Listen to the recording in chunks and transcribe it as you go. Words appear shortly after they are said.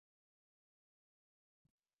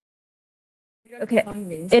Okay,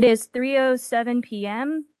 it is 3:07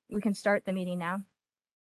 p.m. We can start the meeting now.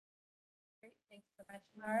 Great. Thanks so much,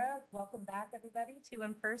 Mara. Welcome back, everybody, to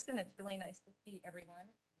In Person. It's really nice to see everyone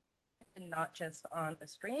and not just on the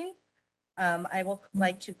screen. I will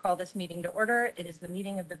like to call this meeting to order. It is the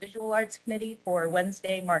meeting of the Visual Arts Committee for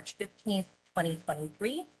Wednesday, March 15th,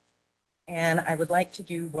 2023. And I would like to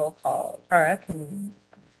do roll call. Tara, can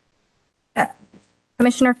you?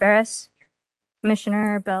 Commissioner Ferris,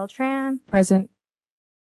 Commissioner Beltran, Present.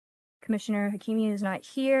 Commissioner Hakimi is not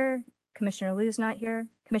here, Commissioner Liu is not here,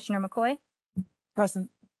 Commissioner McCoy, Present.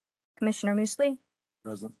 Commissioner Moosley,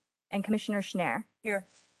 Present. and Commissioner Schnare. Here.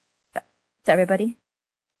 Is everybody?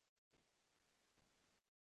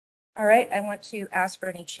 All right, I want to ask for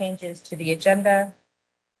any changes to the agenda.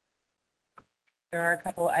 There are a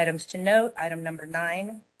couple items to note. Item number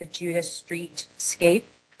 9, the Judas Street Scape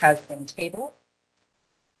has been tabled.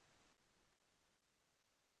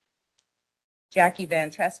 Jackie Van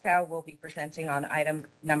Trescow will be presenting on item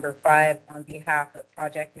number 5 on behalf of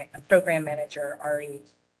Program Manager Ari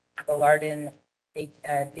Gallardin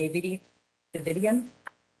Davidian.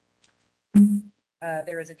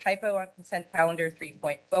 There is a typo on consent calendar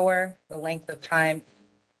 3.4. The length of time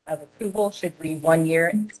of approval should read 1 year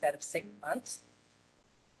instead of 6 months.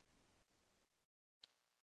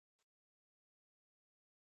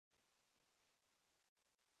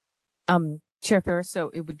 Chair Ferris,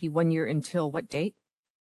 so it would be 1 year until what date?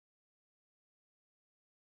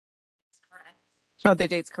 Correct. Oh, the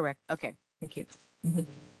date's correct. Okay, thank you.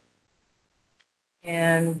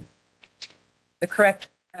 And the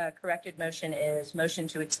corrected motion is motion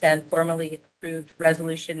to extend formally approved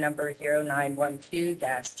resolution number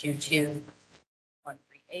 0912-22138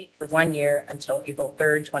 for 1 year until April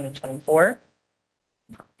 3rd, 2024.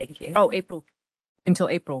 Thank you. Oh, until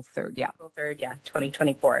April 3rd, yeah. April 3rd,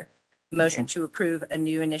 2024. Motion to approve a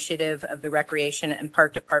new initiative of the Recreation and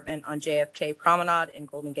Park Department on JFK Promenade in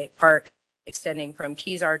Golden Gate Park, extending from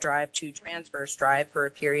Kezar Drive to Transverse Drive for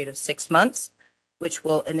a period of 6 months, which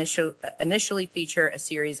will initially feature a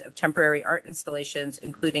series of temporary art installations,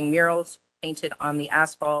 including murals painted on the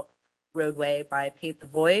asphalt roadway by Paint the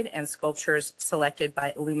Void and sculptures selected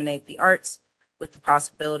by Illuminate the Arts, with the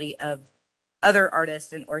possibility of other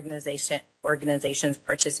artists and organizations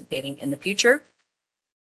participating in the future.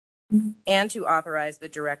 And to authorize the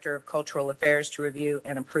Director of Cultural Affairs to review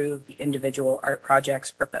and approve the individual art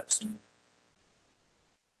projects proposed.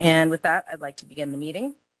 And with that, I'd like to begin the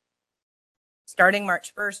meeting. Starting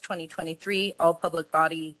March 1st, 2023, all public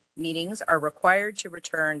body meetings are required to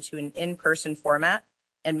return to an in-person format,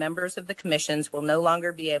 and members of the commissions will no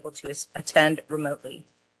longer be able to attend remotely,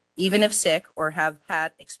 even if sick or have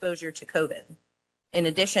had exposure to COVID. In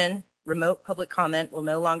addition, remote public comment will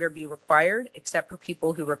no longer be required except for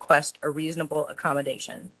people who request a reasonable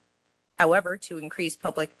accommodation. However, to increase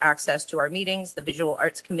public access to our meetings, the Visual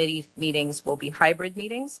Arts Committee meetings will be hybrid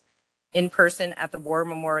meetings, in person at the War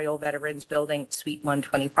Memorial Veterans Building, Suite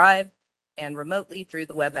 125, and remotely through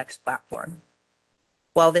the WebEx platform.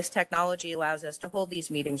 While this technology allows us to hold these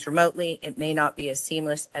meetings remotely, it may not be as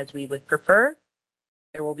seamless as we would prefer.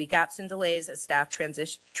 There will be gaps and delays as staff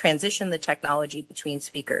transition the technology between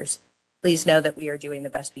speakers. Please know that we are doing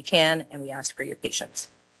the best we can, and we ask for your patience.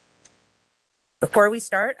 Before we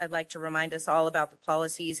start, I'd like to remind us all about the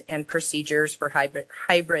policies and procedures for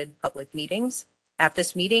hybrid public meetings. At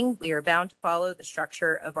this meeting, we are bound to follow the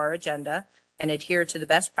structure of our agenda and adhere to the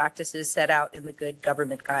best practices set out in the Good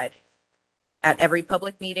Government Guide. At every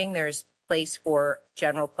public meeting, there is place for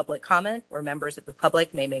general public comment, where members of the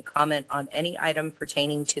public may make comment on any item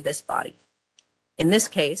pertaining to this body. In this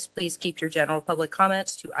case, please keep your general public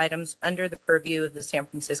comments to items under the purview of the San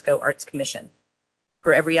Francisco Arts Commission.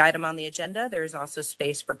 For every item on the agenda, there is also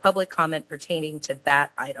space for public comment pertaining to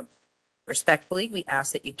that item. Respectfully, we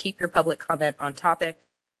ask that you keep your public comment on topic.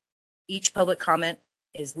 Each public comment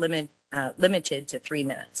is limited to 3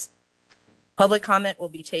 minutes. Public comment will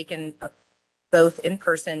be taken both in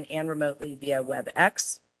person and remotely via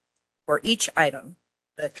WebEx. For each item,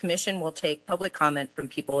 the commission will take public comment from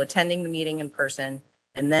people attending the meeting in person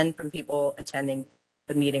and then from people attending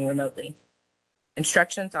the meeting remotely.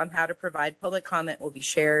 Instructions on how to provide public comment will be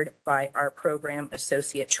shared by our program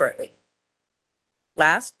associate shortly.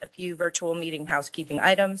 Last, a few virtual meeting housekeeping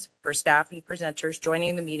items. For staff and presenters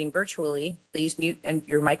joining the meeting virtually, please mute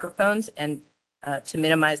your microphones and to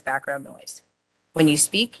minimize background noise. When you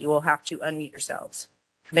speak, you will have to unmute yourselves.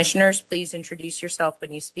 Commissioners, please introduce yourself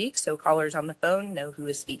when you speak so callers on the phone know who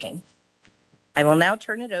is speaking. I will now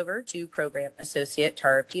turn it over to Program Associate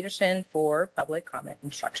Tara Peterson for public comment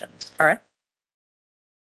instructions. Tara?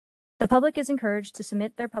 The public is encouraged to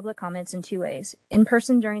submit their public comments in 2 ways: in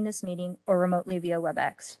person during this meeting or remotely via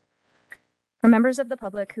WebEx. For members of the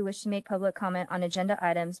public who wish to make public comment on agenda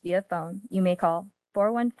items via phone, you may call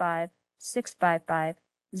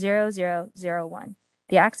 415-655-0001.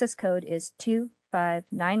 The access code is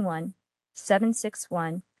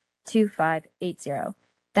 2591-761-2580.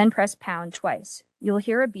 Then press pound twice. You will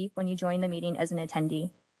hear a beep when you join the meeting as an attendee.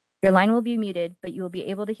 Your line will be muted, but you will be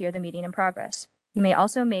able to hear the meeting in progress. You may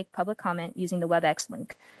also make public comment using the WebEx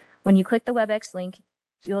link. When you click the WebEx link,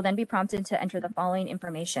 you will then be prompted to enter the following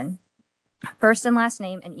information: first and last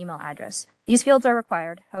name and email address. These fields are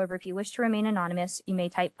required. However, if you wish to remain anonymous, you may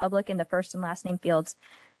type public in the first and last name fields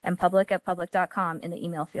and public@public.com in the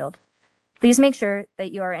email field. Please make sure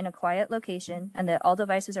that you are in a quiet location and that all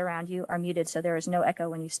devices around you are muted so there is no echo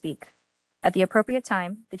when you speak. At the appropriate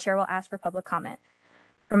time, the chair will ask for public comment.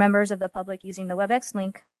 For members of the public using the WebEx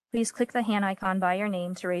link, please click the hand icon by your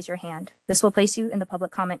name to raise your hand. This will place you in the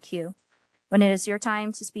public comment queue. When it is your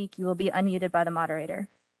time to speak, you will be unmuted by the moderator.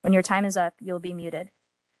 When your time is up, you'll be muted.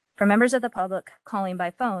 For members of the public calling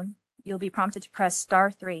by phone, you'll be prompted to press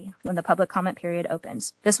 *3 when the public comment period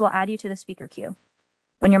opens. This will add you to the speaker queue.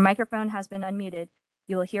 When your microphone has been unmuted,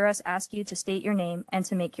 you will hear us ask you to state your name and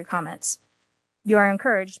to make your comments. You are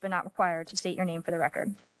encouraged, but not required, to state your name for the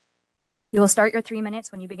record. You will start your 3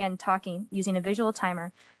 minutes when you begin talking using a visual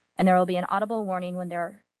timer, and there will be an audible warning when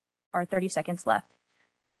there are 30 seconds left.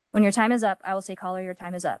 When your time is up, I will say, "Caller, your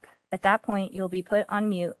time is up." At that point, you'll be put on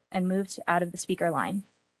mute and moved out of the speaker line.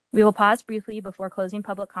 We will pause briefly before closing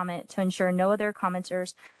public comment to ensure no other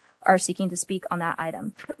commenters are seeking to speak on that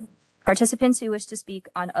item. Participants who wish to speak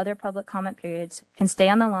on other public comment periods can stay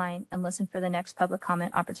on the line and listen for the next public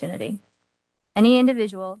comment opportunity. Any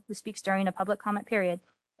individual who speaks during a public comment period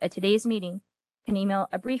at today's meeting can email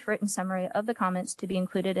a brief written summary of the comments to be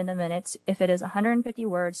included in the minutes if it is 150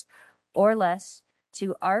 words or less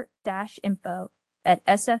to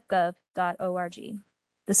art-info@sfgov.org.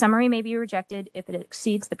 The summary may be rejected if it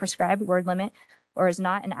exceeds the prescribed word limit or is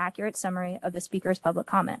not an accurate summary of the speaker's public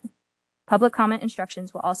comment. Public comment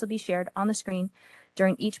instructions will also be shared on the screen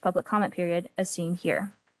during each public comment period as seen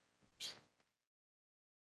here.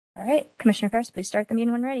 All right, Commissioner Ferris, please start the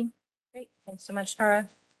meeting when ready. Great. Thanks so much, Tara.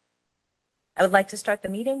 I would like to start the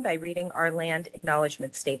meeting by reading our land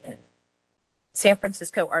acknowledgement statement. San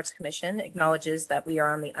Francisco Arts Commission acknowledges that we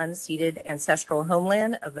are on the unceded ancestral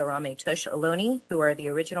homeland of the Ramaytush Ohlone, who are the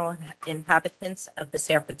original inhabitants of the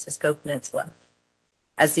San Francisco Peninsula.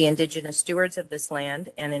 As the indigenous stewards of this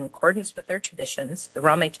land and in accordance with their traditions, the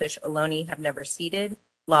Ramaytush Ohlone have never ceded,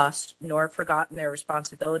 lost, nor forgotten their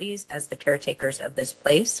responsibilities as the caretakers of this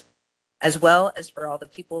place, as well as for all the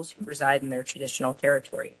peoples who reside in their traditional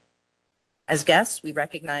territory. As guests, we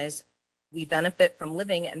recognize we benefit from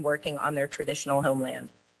living and working on their traditional homeland.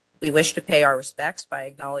 We wish to pay our respects by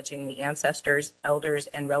acknowledging the ancestors, elders,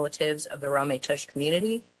 and relatives of the Ramaytush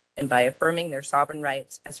community and by affirming their sovereign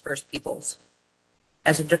rights as First Peoples.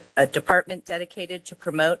 As a department dedicated to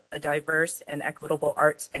promote a diverse and equitable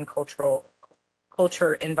arts and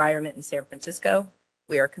culture environment in San Francisco,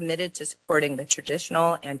 we are committed to supporting the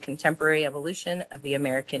traditional and contemporary evolution of the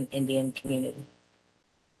American Indian community.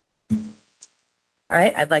 All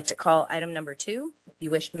right, I'd like to call item number 2. If you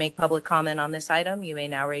wish to make public comment on this item, you may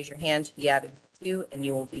now raise your hand to be added to the queue, and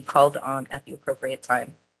you will be called on at the appropriate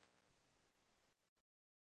time.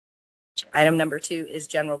 Item number 2 is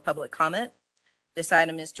general public comment. This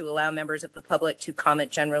item is to allow members of the public to comment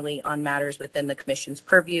generally on matters within the Commission's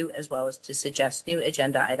purview, as well as to suggest new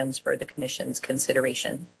agenda items for the Commission's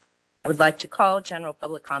consideration. I would like to call general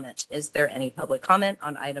public comment. Is there any public comment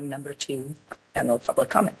on item number 2, general public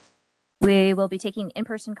comment? We will be taking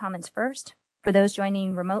in-person comments first. For those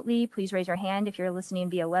joining remotely, please raise your hand if you're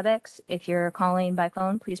listening via WebEx. If you're calling by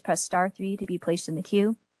phone, please press *3 to be placed in the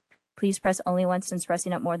queue. Please press only once, since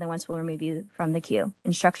pressing it more than once will remove you from the queue.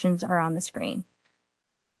 Instructions are on the screen.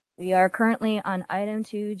 We are currently on item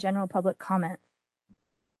 2, general public comment.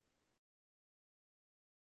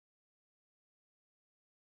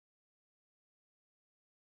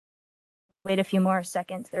 Wait a few more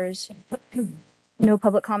seconds. There's no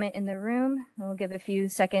public comment in the room. We'll give a few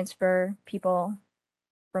seconds for people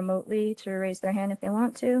remotely to raise their hand if they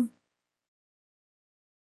want to.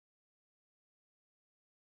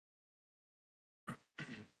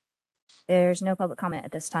 There's no public comment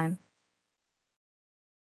at this time.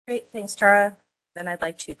 Great, thanks, Tara. Then I'd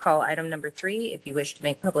like to call item number 3. If you wish to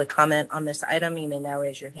make public comment on this item, you may now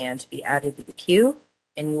raise your hand to be added to the queue,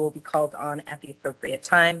 and you will be called on at the appropriate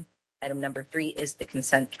time. Item number 3 is the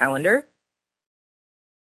consent calendar.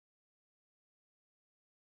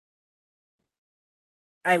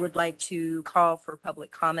 I would like to call for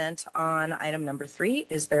public comment on item number 3.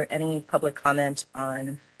 Is there any public comment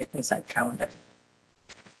on the consent calendar?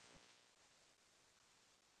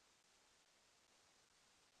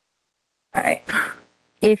 All right.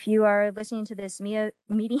 If you are listening to this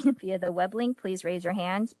meeting via the web link, please raise your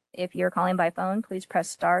hand. If you're calling by phone, please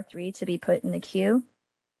press *3 to be put in the queue.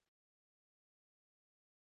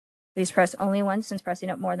 Please press only once, since pressing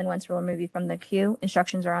it more than once will remove you from the queue.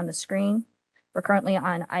 Instructions are on the screen. We're currently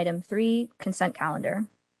on item 3, consent calendar.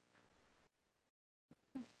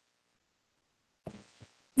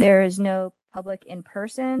 There is no public in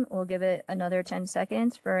person. We'll give it another 10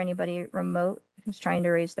 seconds for anybody remote who's trying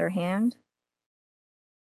to raise their hand.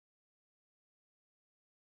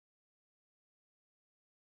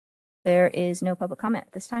 There is no public comment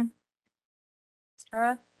this time.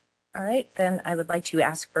 Tara? All right, then I would like to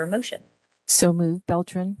ask for a motion. So moved,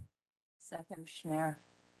 Beltran. Second, Schneider.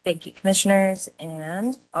 Thank you, commissioners.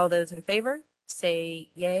 And all those in favor, say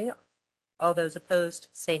yay. All those opposed,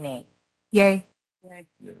 say nay. Yay. Yay.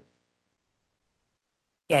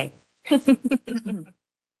 Yay.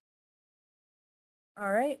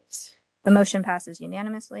 All right. The motion passes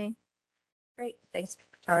unanimously. Great. Thanks,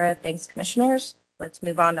 Tara. Thanks, commissioners. Let's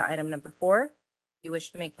move on to item number 4. If you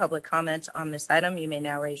wish to make public comment on this item, you may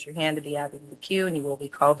now raise your hand to be added to the queue, and you will be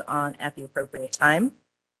called on at the appropriate time.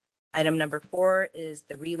 Item number 4 is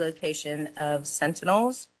the relocation of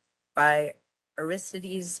Sentinels by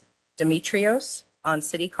Aristides Demetrios on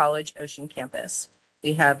City College Ocean Campus.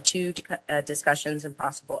 We have 2 discussions and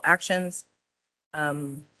possible actions.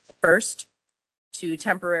 First, to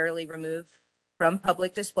temporarily remove from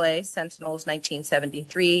public display Sentinels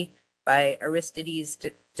 1973 by Aristides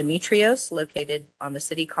Demetrios, located on the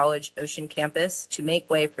City College Ocean Campus, to make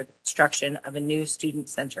way for the construction of a new student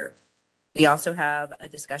center. We also have a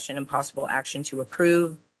discussion and possible action to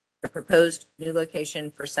approve the proposed new location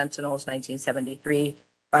for Sentinels 1973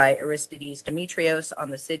 by Aristides Demetrios on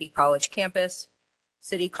the City College campus,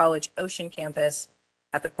 City College Ocean Campus,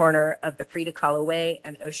 at the corner of the Frida Kahlo Way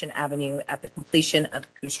and Ocean Avenue at the completion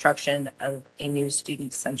of construction of a new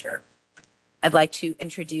student center. I'd like to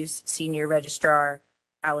introduce Senior Registrar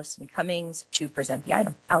Allison Cummings to present the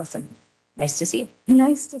item. Allison, nice to see you.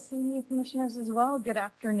 Nice to see you, commissioners, as well. Good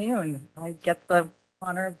afternoon. I get the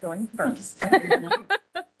honor of going first.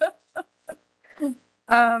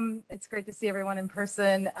 It's great to see everyone in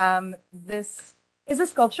person. This is a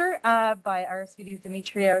sculpture by Aristides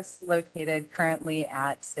Demetrios, located currently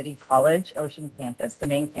at City College Ocean Campus, the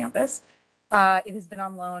main campus. It has been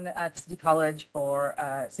on loan at City College for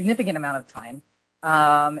a significant amount of time.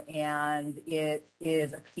 And it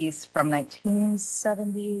is a piece from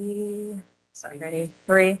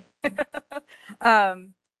 1973.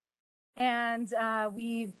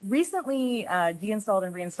 We recently deinstalled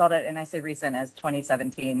and reinstalled it, and I say recent as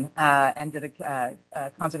 2017, and did a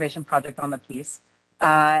conservation project on the piece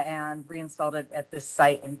and reinstalled it at this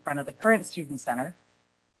site in front of the current student center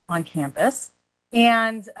on campus.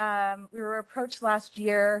 And we were approached last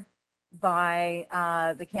year by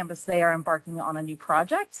the campus. They are embarking on a new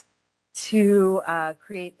project to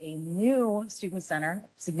create a new student center,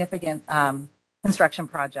 significant construction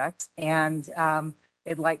project, and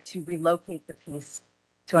they'd like to relocate the piece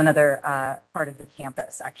to another part of the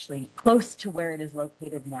campus, actually close to where it is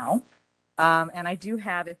located now. And I do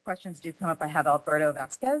have, if questions do come up, I have Alberto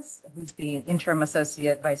Vasquez, who's the Interim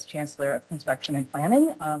Associate Vice Chancellor of Construction and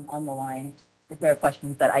Planning, on the line if there are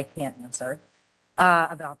questions that I can't answer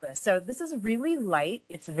about this. So this is really light.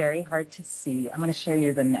 It's very hard to see. I'm going to show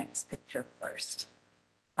you the next picture first.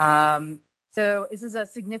 So this is a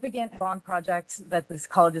significant bond project that this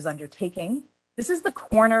college is undertaking. This is the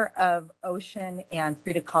corner of Ocean and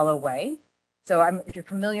Frida Kahlo Way. So if you're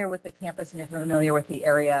familiar with the campus and you're familiar with the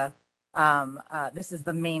area, this is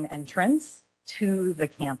the main entrance to the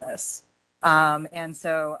campus. And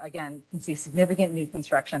so again, you can see significant new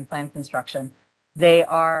construction, planned construction. They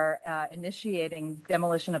are initiating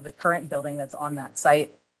demolition of the current building that's on that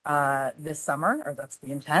site this summer, or that's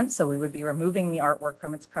the intent. So we would be removing the artwork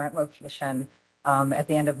from its current location at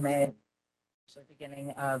the end of May, so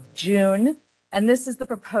beginning of June. And this is the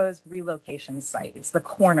proposed relocation site. It's the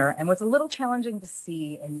corner. And what's a little challenging to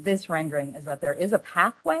see in this rendering is that there is a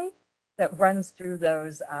pathway that runs through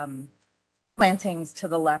those plantings to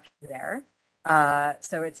the left there.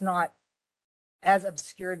 So it's not as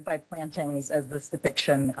obscured by plantings as this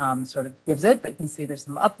depiction sort of gives it, but you can see there's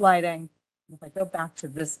some uplighting. If I go back to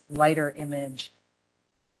this lighter image,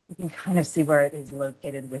 you can kind of see where it is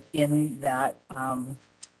located within that.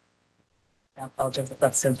 I apologize if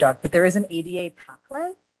that's so dark, but there is an ADA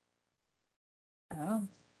pathway. Oh,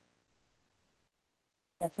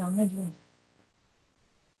 that's on the view.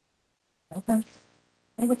 Okay.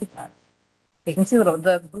 Hey, look at that. You can see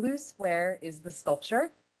the blue square is the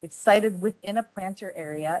sculpture. It's sited within a planter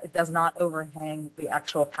area. It does not overhang the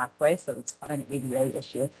actual pathway, so it's not an ADA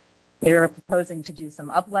issue. They are proposing to do some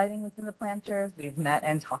uplighting within the planters. We've met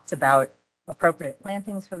and talked about appropriate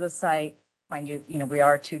plantings for the site. Mind you, we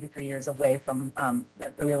are 2 to 3 years away from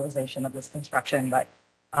the realization of this construction, but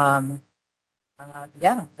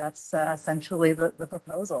yeah, that's essentially the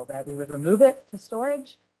proposal, that we would remove it to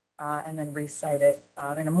storage and then resite it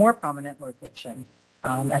in a more prominent location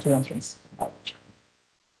at the entrance.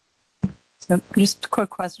 So just a quick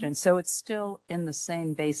question. So it's still in the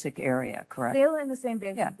same basic area, correct? Still in the same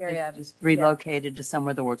basic Yeah, area. it's just relocated to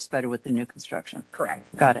somewhere that works better with the new construction.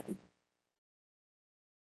 Correct. Got it.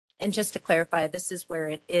 And just to clarify, this is where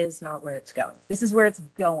it is, not where it's going. This is where it's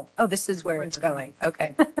going. Oh, this is where it's going.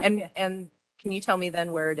 Okay. And can you tell me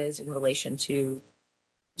then where it is in relation to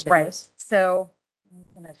Right. this? So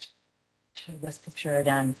I'm going to show this picture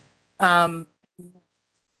again.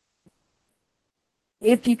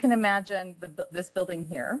 If you can imagine this building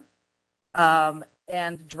here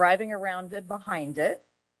and driving around it behind it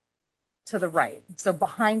to the right. So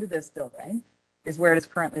behind this building is where it is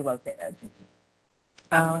currently located.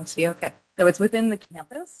 Oh, I see. Okay. So it's within the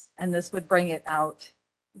campus, and this would bring it out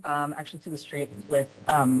actually to the street with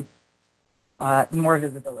more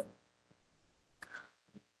visibility.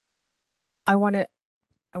 I wanted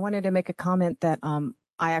to make a comment that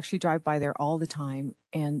I actually drive by there all the time,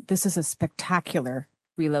 and this is a spectacular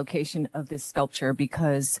relocation of this sculpture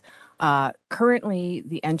because currently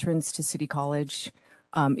the entrance to City College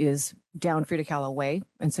is down Frida Kahlo Way,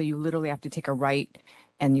 and so you literally have to take a right,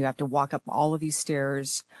 and you have to walk up all of these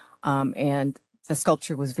stairs, and the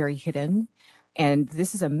sculpture was very hidden. And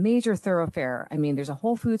this is a major thoroughfare. I mean, there's a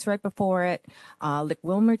Whole Foods right before it.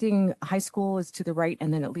 Wilmerding High School is to the right,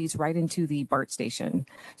 and then it leads right into the BART station.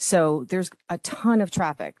 So there's a ton of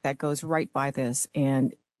traffic that goes right by this,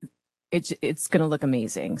 and it's going to look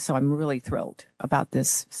amazing. So I'm really thrilled about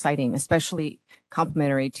this siting, especially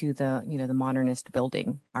complementary to the the modernist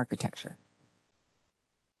building architecture.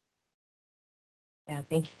 Yeah,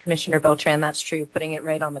 thank you, Commissioner Beltran. That's true. Putting it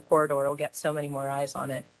right on the corridor will get so many more eyes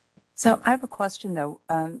on it. So I have a question though.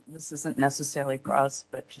 This isn't necessarily for us,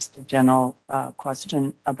 but just a general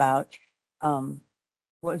question about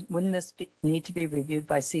wouldn't this need to be reviewed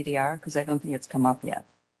by CDR? Because I don't think it's come up yet.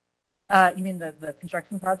 You mean the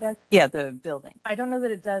construction project? Yeah, the building. I don't know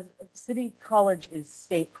that it does. City College is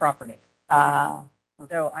state property. Ah,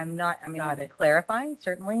 So I'm not clarifying,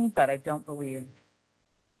 certainly, but I don't believe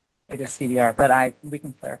it is CDR, but we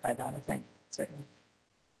can clarify that, I think, certainly.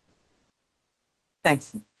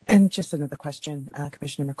 thanks. And just another question,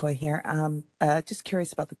 Commissioner McCoy here. Just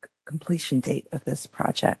curious about the completion date of this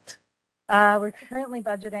project. We're currently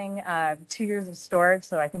budgeting 2 years of storage,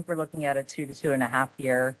 so I think we're looking at a 2 to 2.5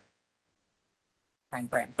 year time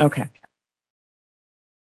frame. Okay.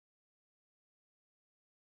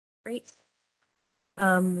 Great.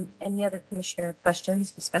 Any other commissioner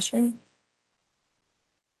questions, discussion?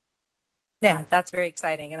 Yeah, that's very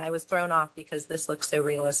exciting. And I was thrown off because this looks so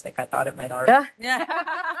realistic. I thought it might already. Yeah.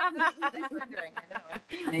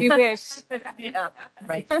 You wish. Yeah.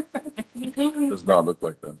 Right. Does not look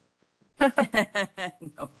like that.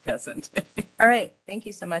 No, it doesn't. All right. Thank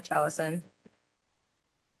you so much, Allison.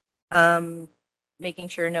 Making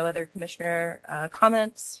sure no other commissioner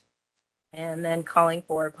comments, and then calling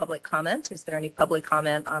for public comment. Is there any public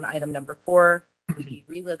comment on item number 4, the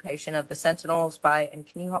relocation of the Sentinels by, and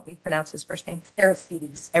can you help me pronounce his first name?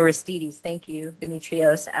 Aristides. Thank you,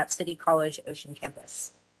 Demetrios, at City College Ocean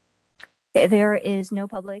Campus. There is no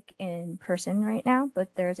public in person right now,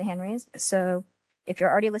 but there is a hand raised. So if you're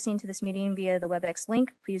already listening to this meeting via the WebEx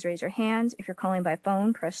link, please raise your hand. If you're calling by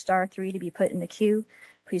phone, press *3 to be put in the queue.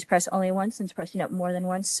 Please press only once, since pressing it more than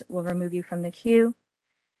once will remove you from the queue.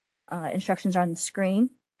 Instructions are on the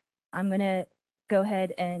screen. I'm going to go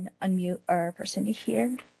ahead and unmute our person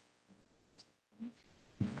here.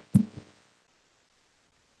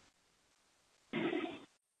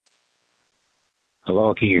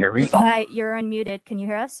 Hello, can you hear me? Hi, you're unmuted. Can you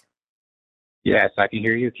hear us? Yes, I can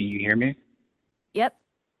hear you. Can you hear me? Yep.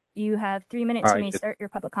 You have 3 minutes. All You right, may just- start your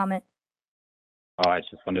public comment. Oh, I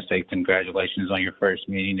just want to say congratulations on your first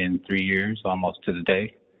meeting in 3 years, almost to the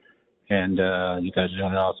day. And you guys are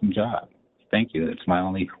doing an awesome job. Thank you. That's my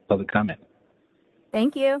only public comment.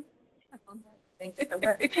 Thank you. Thank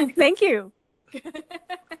you. Thank you.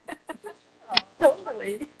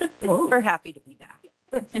 Totally. We're happy to be back.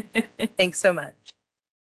 Thanks so much.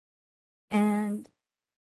 And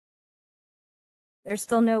there's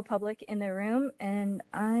still no public in the room. And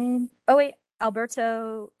oh wait,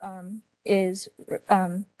 Alberto is,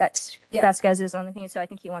 that's Vasquez is on the thing, so I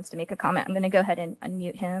think he wants to make a comment. I'm going to go ahead and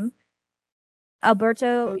unmute him.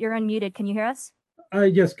 Alberto, you're unmuted. Can you hear us?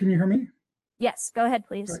 Yes, can you hear me? Yes, go ahead,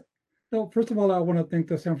 please. Right. So first of all, I want to thank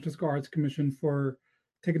the San Francisco Arts Commission for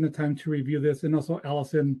taking the time to review this, and also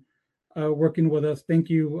Allison working with us. Thank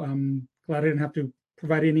you. Glad I didn't have to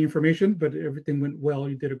provide any information, but everything went well.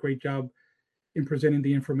 You did a great job in presenting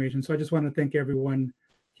the information. So I just want to thank everyone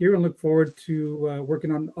here and look forward to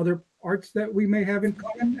working on other arts that we may have in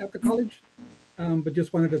common at the college. But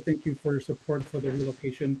just wanted to thank you for your support for the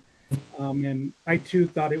relocation. And I too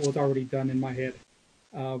thought it was already done in my head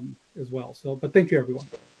as well. So, but thank you, everyone.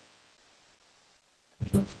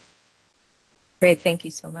 Great. Thank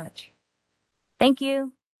you so much. Thank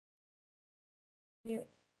you.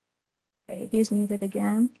 Okay, he's muted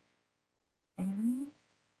again. And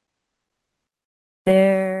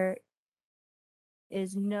there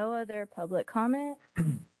is no other public comment.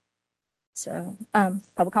 So,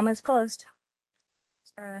 public comment is closed.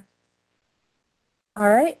 All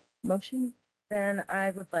right, motion. Then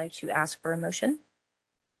I would like to ask for a motion.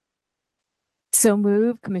 So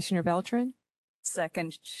move, Commissioner Beltran.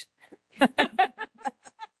 Second.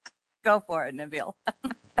 Go for it, Nabil.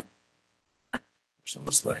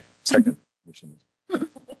 Second.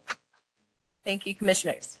 Thank you,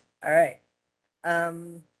 commissioners. All right.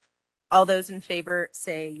 All those in favor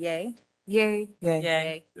say yay. Yay.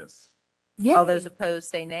 Yay. Yes. All those opposed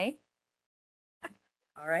say nay.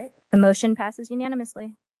 All right. The motion passes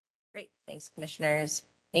unanimously. Great. Thanks, commissioners.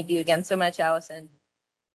 Thank you again so much, Allison.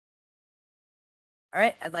 All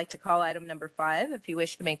right. I'd like to call item number 5. If you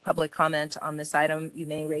wish to make public comment on this item, you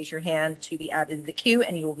may raise your hand to be added to the queue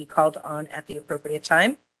and you will be called on at the appropriate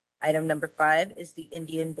time. Item number 5 is the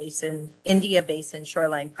India Basin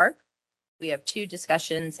Shoreline Park. We have 2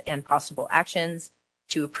 discussions and possible actions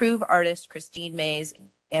to approve artist Christine Mays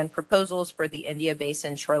and proposals for the India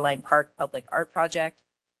Basin Shoreline Park Public Art Project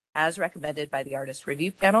as recommended by the Artist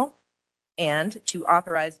Review Panel, and to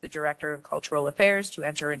authorize the Director of Cultural Affairs to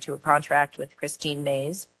enter into a contract with Christine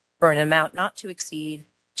Mays for an amount not to exceed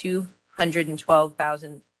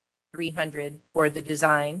 $212,300 for the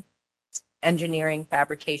design, engineering,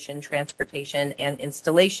 fabrication, transportation, and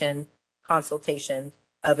installation consultation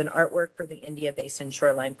of an artwork for the India Basin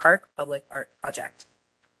Shoreline Park Public Art Project.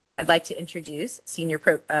 I'd like to introduce Senior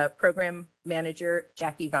Program Manager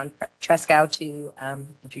Jackie Von Trescow to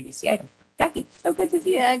introduce the item. Jackie. So good to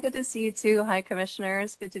see you. Yeah, good to see you too. Hi,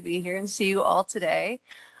 commissioners. Good to be here and see you all today.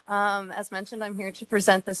 As mentioned, I'm here to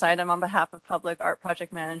present this item on behalf of Public Art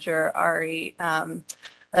Project Manager Ari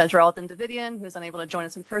Geraldine Davidian, who is unable to join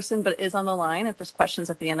us in person, but is on the line if there's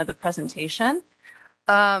questions at the end of the presentation.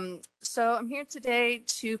 So I'm here today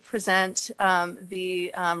to present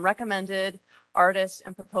the recommended artist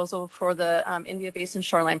and proposal for the India Basin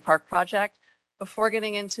Shoreline Park project. Before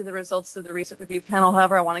getting into the results of the recent review panel,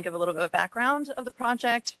 however, I want to give a little bit of background of the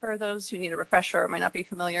project for those who need a refresher or might not be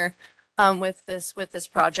familiar with this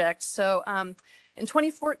project. So in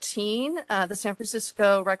 2014, the San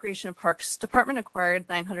Francisco Recreation and Parks Department acquired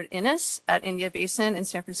 900 Innis at India Basin in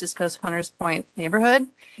San Francisco's Hunters Point neighborhood.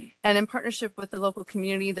 And in partnership with the local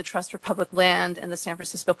community, the Trust for Public Land, and the San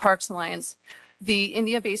Francisco Parks Alliance, the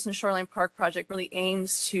India Basin Shoreline Park project really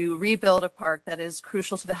aims to rebuild a park that is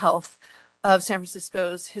crucial to the health of San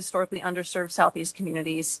Francisco's historically underserved Southeast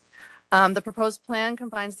communities. The proposed plan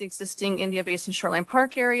combines the existing India Basin Shoreline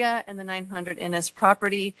Park area and the 900 Innis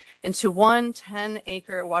property into one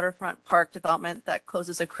 10-acre waterfront park development that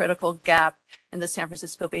closes a critical gap in the San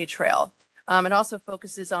Francisco Bay Trail. It also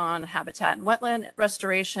focuses on habitat and wetland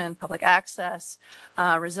restoration, public access,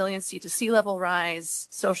 resiliency to sea level rise,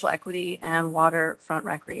 social equity, and waterfront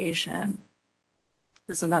recreation.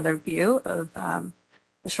 This is another view of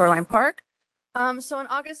the Shoreline Park. So in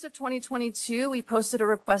August of 2022, we posted a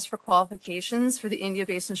request for qualifications for the India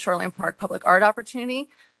Basin Shoreline Park public art opportunity,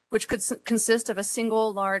 which could consist of a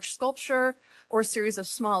single large sculpture or a series of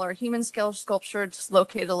smaller human scale sculptures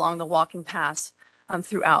located along the walking paths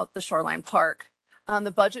throughout the Shoreline Park.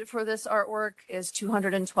 The budget for this artwork is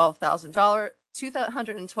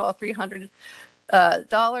 $212,300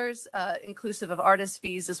 inclusive of artist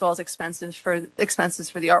fees, as well as expenses for the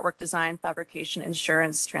artwork design, fabrication,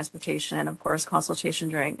 insurance, transportation, and of course, consultation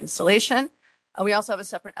during installation. We also have a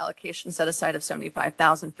separate allocation set aside of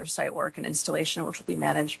 $75,000 for site work and installation, which will be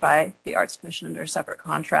managed by the Arts Commission under a separate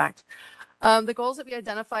contract. The goals that we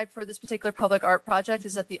identified for this particular public art project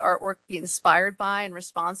is that the artwork be inspired by and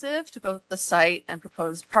responsive to both the site and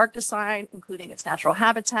proposed park design, including its natural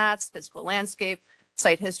habitats, physical landscape,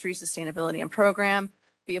 site history, sustainability, and program.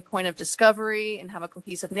 be a point of discovery and have a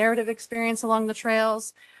cohesive narrative experience along the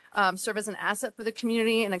trails, serve as an asset for the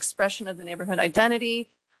community, an expression of the neighborhood identity,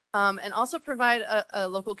 and also provide a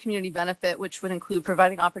local community benefit, which would include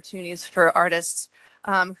providing opportunities for artists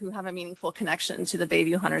who have a meaningful connection to the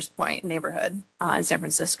Bayview Hunters Point neighborhood in San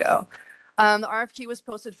Francisco. The RFQ was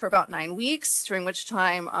posted for about 9 weeks, during which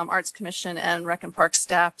time Arts Commission and Rec and Park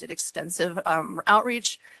staff did extensive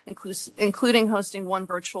outreach, including hosting 1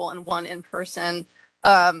 virtual and 1 in-person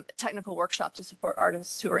technical workshop to support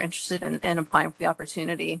artists who are interested in applying for the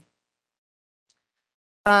opportunity.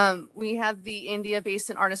 We have the India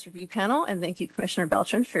Basin Artist Review Panel, and thank you, Commissioner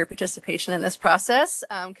Beltran, for your participation in this process,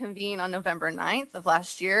 convened on November 9th of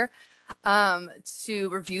last year to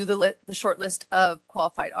review the short list of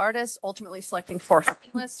qualified artists, ultimately selecting 4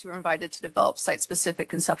 finalists who were invited to develop site-specific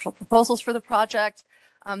conceptual proposals for the project.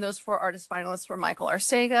 Those 4 artist finalists were Michael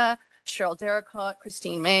Arcega, Cheryl Derricott,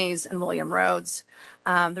 Christine Mays, and William Rhodes.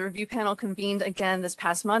 The review panel convened again this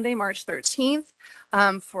past Monday, March 13th,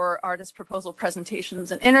 for artist proposal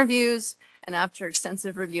presentations and interviews. And after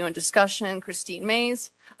extensive review and discussion, Christine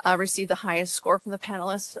Mays received the highest score from the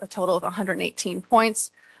panelists, a total of 118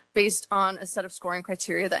 points, based on a set of scoring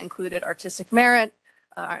criteria that included artistic merit,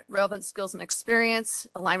 relevant skills and experience,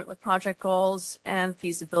 alignment with project goals, and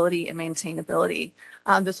feasibility and maintainability.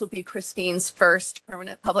 This will be Christine's first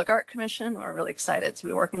permanent public art commission. We're really excited to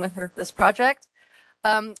be working with her for this project.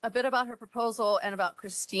 A bit about her proposal and about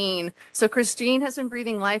Christine. So Christine has been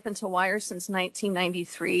breathing life into wire since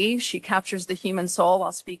 1993. She captures the human soul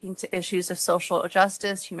while speaking to issues of social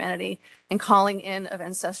justice, humanity, and calling in of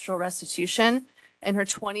ancestral restitution. In her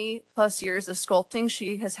 20 plus years of sculpting,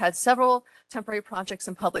 she has had several temporary projects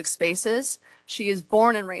in public spaces. She is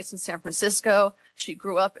born and raised in San Francisco. She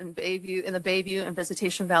grew up in the Bayview and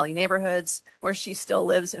Visitation Valley neighborhoods, where she still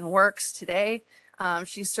lives and works today.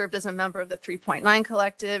 She served as a member of the 3.9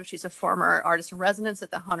 Collective. She's a former artist in residence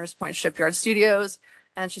at the Hunters Point Shipyard Studios,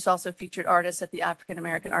 and she's also featured artist at the African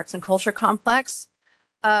American Arts and Culture Complex.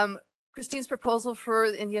 Christine's proposal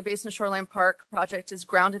for the India Basin Shoreline Park project is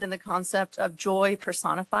grounded in the concept of joy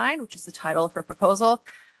personified, which is the title of her proposal,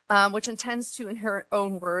 which intends to, in her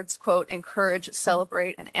own words, quote, encourage,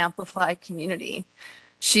 celebrate, and amplify community.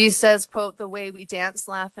 She says, quote, the way we dance,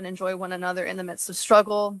 laugh, and enjoy one another in the midst of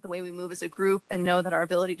struggle, the way we move as a group and know that our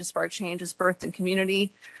ability to spark change is birthed in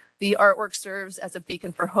community. The artwork serves as a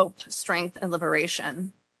beacon for hope, strength, and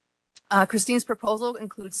liberation. Christine's proposal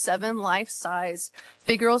includes 7 life-size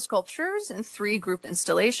figural sculptures and 3 group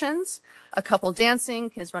installations, a couple dancing,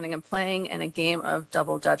 kids running and playing, and a game of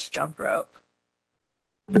double Dutch jump rope.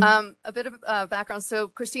 A bit of background. So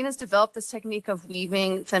Christine has developed this technique of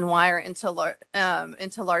weaving thin wire into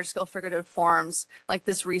large-scale figurative forms, like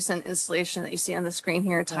this recent installation that you see on the screen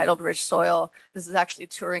here titled Rich Soil. This is actually a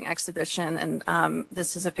touring exhibition, and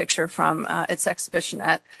this is a picture from its exhibition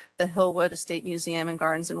at the Hillwood Estate Museum and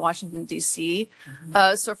Gardens in Washington, D.C.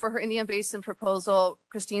 So for her Indian Basin proposal,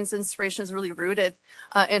 Christine's inspiration is really rooted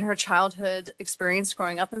in her childhood experience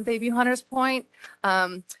growing up in Bayview Hunters Point.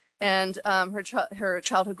 And her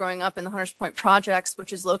childhood growing up in the Hunters Point projects,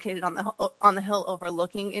 which is located on the hill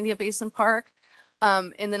overlooking India Basin Park.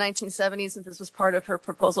 In the 1970s, and this was part of her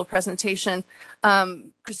proposal presentation,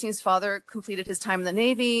 Christine's father completed his time in the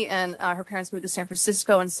Navy, and her parents moved to San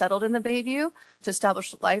Francisco and settled in the Bayview to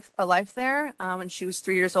establish a life there. When she was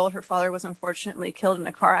 3 years old, her father was unfortunately killed in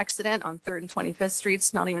a car accident on 3rd and 25th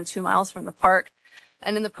Streets, not even 2 miles from the park.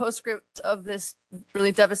 And in the postscript of this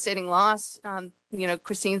really devastating loss,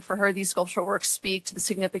 Christine, for her, these sculptural works speak to the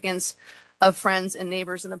significance of friends and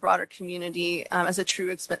neighbors in the broader community as a true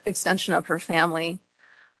extension of her family.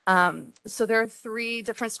 So there are 3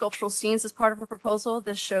 different sculptural scenes as part of her proposal.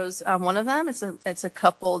 This shows one of them. It's a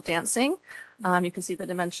couple dancing. You can see the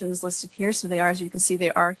dimensions listed here. So as you can see, they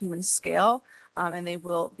are human scale, and they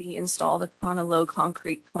will be installed upon a low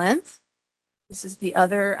concrete plinth. This is the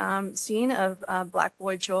other scene of Black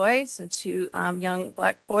Boy Joy, so 2 young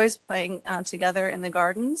Black boys playing together in the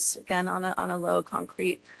gardens, again on a low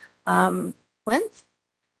concrete plinth.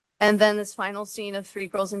 And then this final scene of 3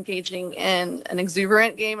 girls engaging in an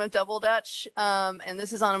exuberant game of double Dutch, and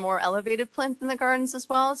this is on a more elevated plinth in the gardens as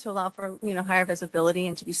well, to allow for higher visibility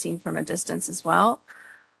and to be seen from a distance as well.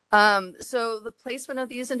 So the placement of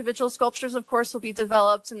these individual sculptures, of course, will be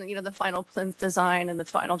developed, and the final plinth design and the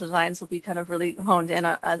final designs will be kind of really honed in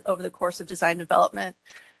over the course of design development,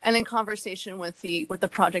 and in conversation with the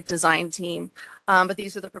project design team. But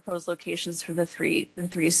these are the proposed locations for the three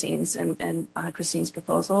scenes and Christine's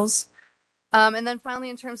proposals. And then finally,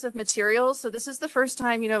 in terms of materials, so this is the first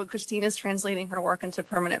time, Christine is translating her work into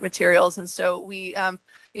permanent materials. And so we,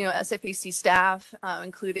 SFAC staff,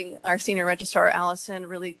 including our senior registrar, Allison,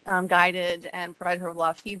 really guided and provided her with a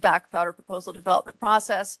lot of feedback about her proposal development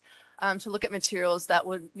process to look at materials that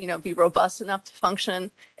would, be robust enough to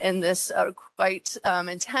function in this quite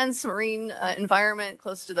intense marine environment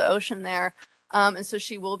close to the ocean there. And so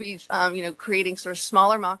she will be, creating sort of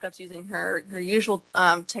smaller mock-ups using her usual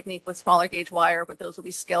technique with smaller gauge wire, but those will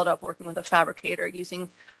be scaled up working with a fabricator using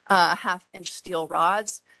 1/2-inch steel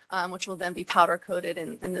rods, which will then be powder coated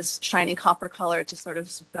in this shiny copper color to sort of,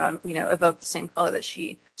 evoke the same color that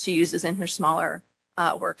she uses in her smaller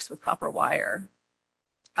works with copper wire.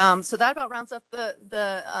 So that about rounds up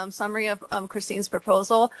the summary of Christine's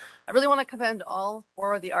proposal. I really want to commend all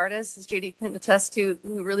 4 of the artists, as JD can attest to,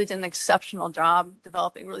 who really did an exceptional job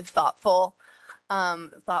developing really thoughtful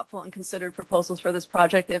and considered proposals for this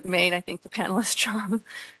project. It made, I think, the panelists' job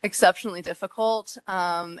exceptionally difficult.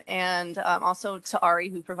 And also to Ari,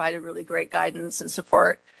 who provided really great guidance and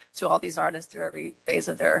support to all these artists through every phase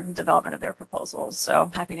of their development of their proposals. So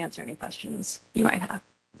happy to answer any questions you might have.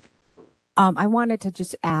 I wanted to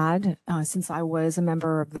just add, since I was a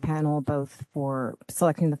member of the panel, both for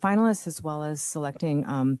selecting the finalists as well as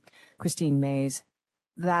selecting Christine Mays,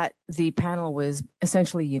 that the panel was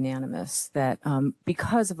essentially unanimous that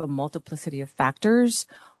because of a multiplicity of factors,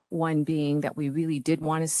 one being that we really did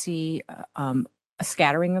want to see a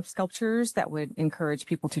scattering of sculptures that would encourage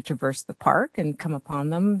people to traverse the park and come upon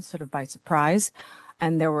them sort of by surprise.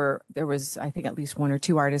 And there was, I think, at least 1 or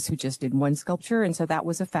 2 artists who just did 1 sculpture. And so that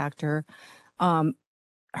was a factor.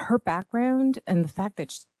 Her background and the fact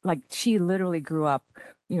that she literally grew up,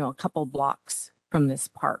 a couple blocks from this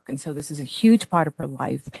park. And so this is a huge part of her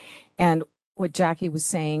life. And what Jackie was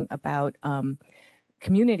saying about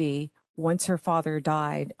community, once her father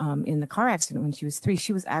died in the car accident when she was 3,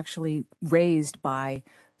 she was actually raised by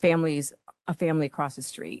a family across the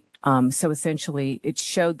street. So essentially it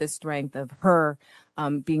showed the strength of her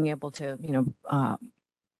being able to,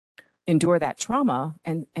 endure that trauma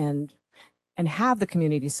and have the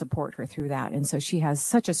community support her through that. And so she has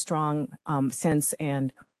such a strong sense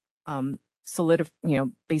and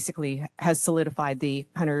basically has solidified the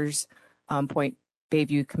Hunters Point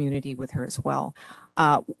Bayview community with her as well.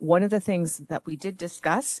 One of the things that we did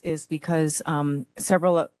discuss is because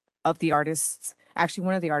several of the artists, actually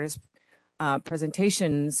one of the artists'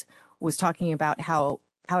 presentations was talking about how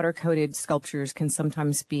powder-coated sculptures can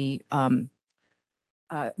sometimes be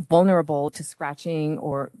vulnerable to scratching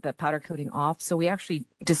or the powder coating off. So we actually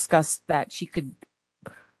discussed that she could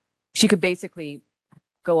basically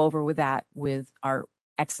go over with that with our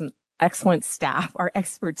excellent staff, our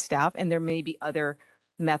expert staff, and there may be other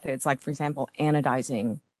methods, like for example,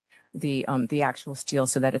 anodizing the actual steel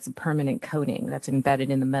so that it's a permanent coating that's embedded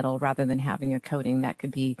in the metal rather than having a coating that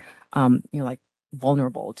could be like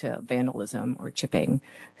vulnerable to vandalism or chipping.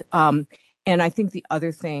 And I think the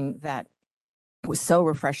other thing that was so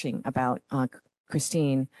refreshing about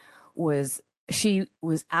Christine was she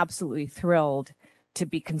was absolutely thrilled to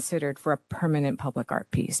be considered for a permanent public art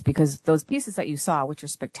piece, because those pieces that you saw, which are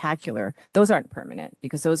spectacular, those aren't permanent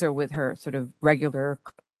because those are with her sort of regular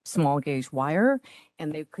small gauge wire,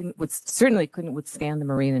 and they certainly couldn't withstand the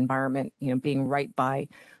marine environment, being right by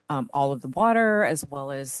all of the water as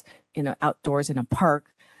well as, outdoors in a park.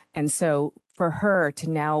 And so for her to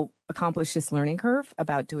now accomplish this learning curve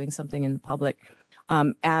about doing something in the public,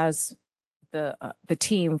 as the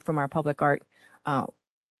team from our public art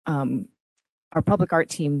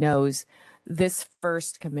team knows, this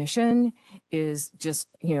first commission is just,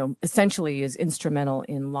 essentially is instrumental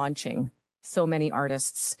in launching so many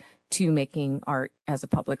artists to making art as a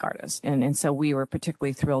public artist. And so we were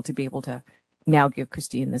particularly thrilled to be able to now give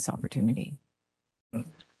Christine this opportunity.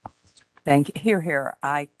 Thank you. Here.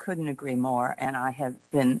 I couldn't agree more. And I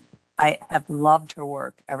have loved her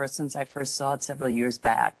work ever since I first saw it several years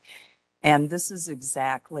back. And this is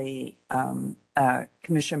exactly,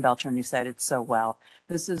 Commissioner Beltran, you said it so well.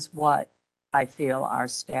 This is what I feel our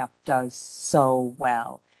staff does so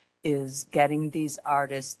well, is getting these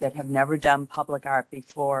artists that have never done public art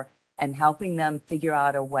before and helping them figure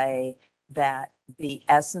out a way that the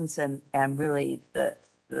essence and really the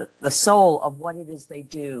soul of what it is they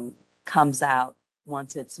do comes out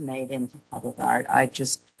once it's made into public art. I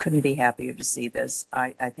just couldn't be happier to see this.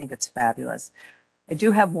 I think it's fabulous. I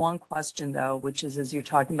do have one question though, which is, as you're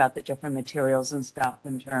talking about the different materials and stuff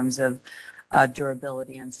in terms of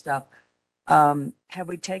durability and stuff, have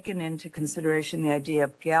we taken into consideration the idea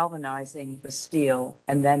of galvanizing the steel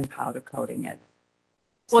and then powder coating it?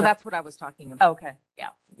 Well, that's what I was talking about. Okay.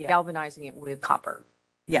 Yeah. Galvanizing it with copper.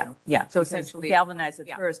 Yeah, yeah. So So essentially- galvanize it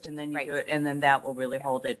yeah. first and then you Right. do it, and then that will really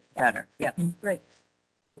hold it better. Yeah, great.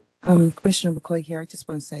 Commissioner McCoy here. I just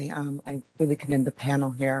want to say, I really commend the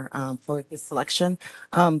panel here, for this selection.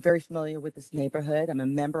 Very familiar with this neighborhood. I'm a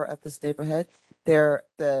member of this neighborhood. The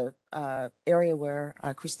area where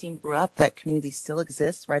Christine grew up, that community still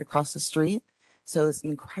exists right across the street. So it's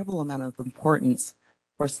an incredible amount of importance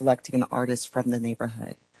for selecting an artist from the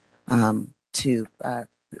neighborhood, to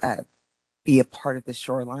be a part of the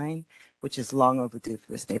shoreline, which is long overdue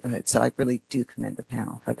for this neighborhood. So I really do commend the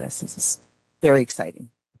panel for this. This is very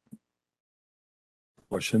exciting.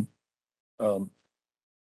 Question. I'm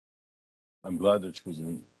glad they're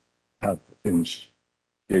choosing half-inch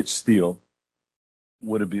gauge steel.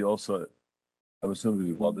 Would it be also, I'm assuming it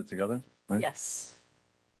would be welded together, right? Yes.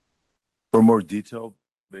 For more detail,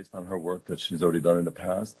 based on her work that she's already done in the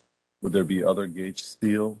past, would there be other gauge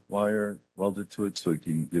steel wire welded to it so it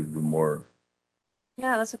can give you more?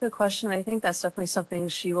 Yeah, that's a good question. I think that's definitely something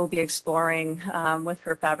she will be exploring with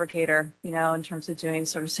her fabricator, in terms of doing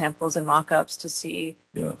sort of samples and mock-ups to see,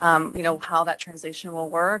 Yeah. how that translation will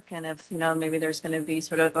work. And if, maybe there's going to be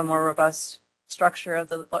sort of a more robust structure of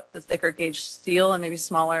the thicker gauge steel and maybe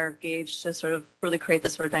smaller gauge to sort of really create the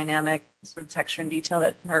sort of dynamic sort of texture and detail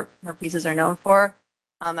that her pieces are known for.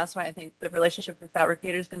 That's why I think the relationship with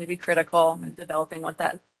fabricator is going to be critical in developing what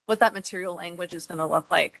that material language is going to look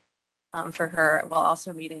like for her, while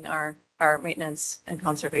also meeting our maintenance and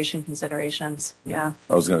conservation considerations. Yeah.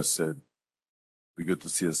 I was gonna say, we get to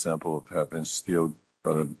see a sample of half-inch steel,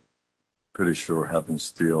 but I'm pretty sure half-inch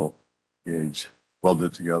steel gauge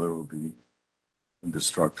welded together will be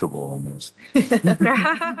indestructible almost.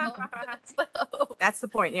 That's the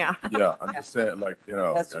point, yeah. Yeah, I'm just saying, like,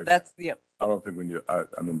 That's, yeah. I don't think when you, I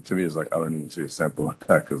mean, to me, it's like, I don't even see a sample like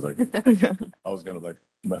that, because like, I was gonna like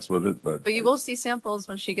mess with it, but. But you will see samples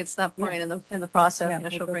when she gets to that point in the process. Yeah.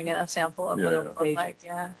 She'll bring in a sample of what Yeah. it will look like.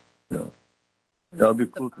 Yeah. Yeah, it'd be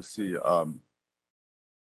cool to see,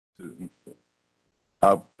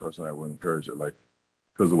 I personally, I would encourage it, like,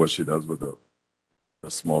 because of what she does with the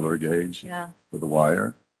smaller gauge, Yeah. with the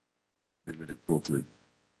wire. It'd be really cool to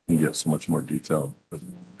get so much more detail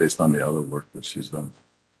based on the other work that she's done.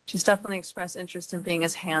 She's definitely expressed interest in being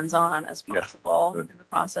as hands-on as Yeah, possible good. in the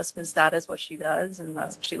process, because that is what she does and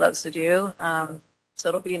that's what she loves to do. So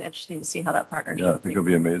it'll be interesting to see how that partnership. Yeah, I think it'll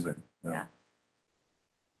be amazing. Yeah.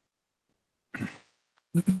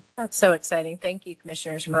 That's so exciting. Thank you,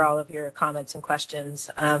 commissioners, for all of your comments and questions.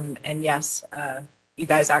 And yes, you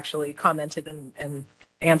guys actually commented and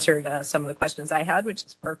answered some of the questions I had, which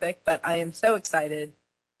is perfect. But I am so excited,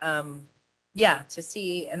 to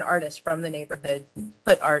see an artist from the neighborhood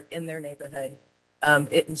put art in their neighborhood.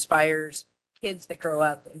 It inspires kids that grow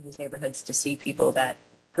up in these neighborhoods to see people that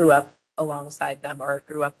grew up alongside them or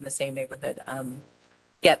grew up in the same neighborhood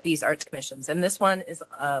get these arts commissions. And this one is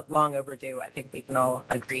long overdue. I think we can all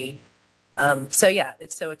agree.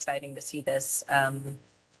 It's so exciting to see this.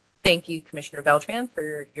 Thank you, Commissioner Beltran,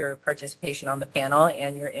 for your participation on the panel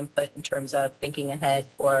and your input in terms of thinking ahead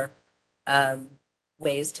for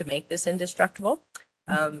ways to make this indestructible.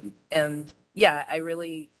 I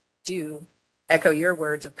really do echo your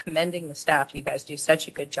words of commending the staff. You guys do such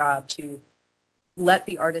a good job to let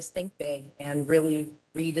the artists think big and really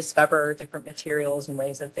rediscover different materials and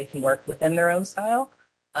ways that they can work within their own style,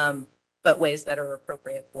 but ways that are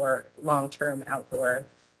appropriate for long-term outdoor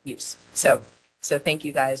use. So thank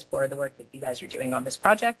you guys for the work that you guys are doing on this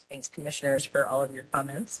project. Thanks, commissioners, for all of your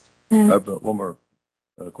comments. I have one more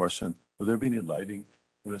question. Will there be any lighting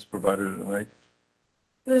for this provider tonight?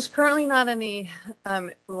 There's currently not any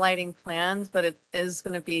lighting plans, but it is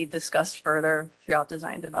going to be discussed further throughout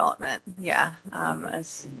design development. Yeah.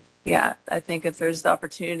 I think if there's the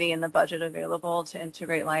opportunity and the budget available to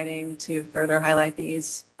integrate lighting to further highlight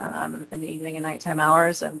these in the evening and nighttime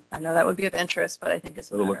hours, and I know that would be of interest, but I think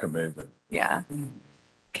it's. It'll look amazing. Yeah.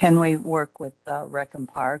 Can we work with Rec and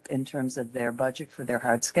Park in terms of their budget for their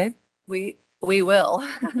hardscape? We will.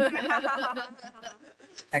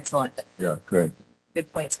 Excellent. Yeah, great.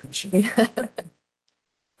 Good points, Commissioner.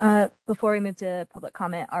 Before we move to public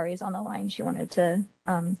comment, Ari's on the line. She wanted to,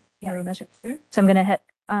 measure. So I'm going to hit,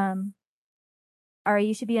 Ari,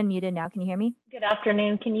 you should be unmuted now. Can you hear me? Good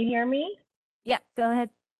afternoon. Can you hear me? Yeah, go ahead.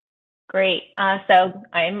 Great. So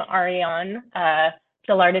I'm Ariane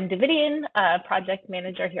Gillardin Davidian, project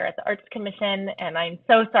manager here at the Arts Commission, and I'm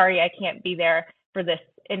so sorry I can't be there for this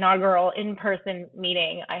inaugural in-person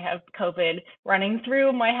meeting. I have COVID running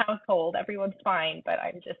through my household. Everyone's fine, but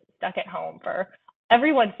I'm just stuck at home for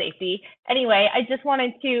everyone's safety. Anyway, I just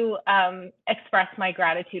wanted to express my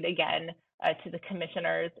gratitude again to the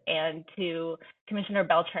commissioners and to Commissioner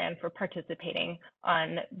Beltran for participating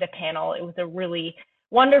on the panel. It was a really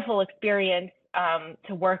wonderful experience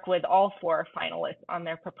to work with all 4 finalists on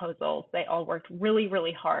their proposals. They all worked really,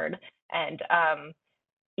 really hard. And,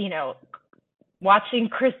 you know, watching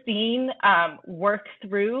Christine work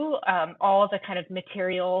through all the kind of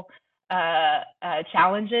material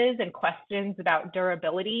challenges and questions about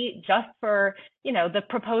durability just for, you know, the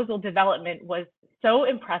proposal development was so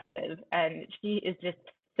impressive. And she is just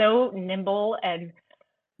so nimble and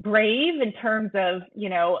brave in terms of, you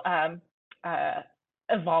know,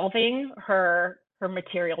 evolving her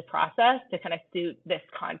material process to kind of suit this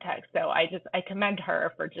context. So I commend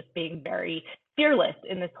her for just being very fearless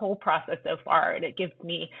in this whole process so far. And it gives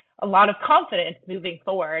me a lot of confidence moving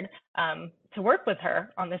forward to work with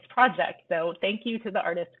her on this project. So thank you to the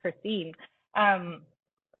artist, Christine.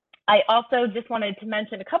 I also just wanted to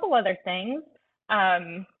mention a couple other things.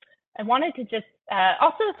 I wanted to just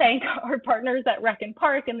also thank our partners at Rec and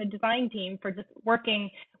Park and the design team for just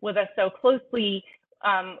working with us so closely.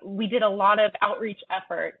 We did a lot of outreach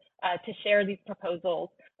effort to share these proposals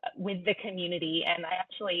with the community. And I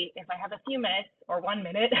actually, if I have a few minutes or 1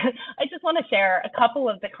 minute, I just want to share a couple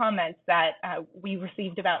of the comments that we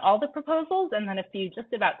received about all the proposals and then a few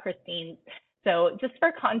just about Christine's. So just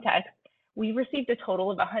for context, we received a total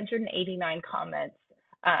of 189 comments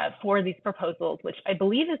for these proposals, which I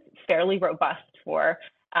believe is fairly robust for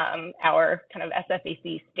our kind of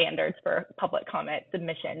SFAC standards for public comment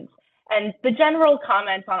submissions. And the general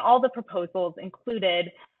comments on all the proposals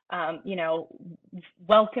included, you know,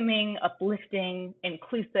 welcoming, uplifting,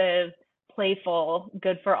 inclusive, playful,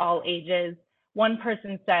 good for all ages. One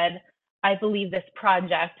person said, I believe this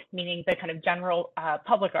project, meaning the kind of general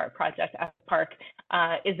public art project at the park,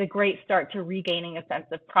 is a great start to regaining a sense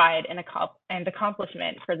of pride and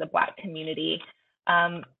accomplishment for the Black community.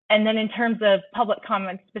 And then in terms of public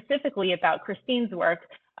comments specifically about Christine's work,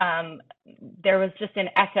 there was just an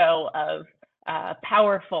echo of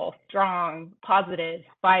powerful, strong, positive,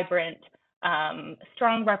 vibrant,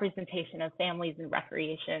 strong representation of families and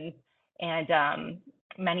recreation. And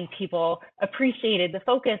many people appreciated the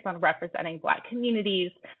focus on representing Black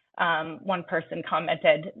communities. One person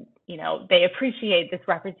commented, you know, they appreciate this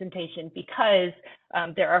representation because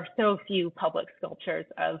there are so few public sculptures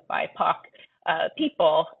of BIPOC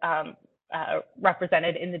people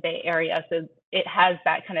represented in the Bay Area. So it has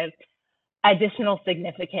that kind of additional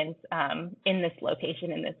significance in this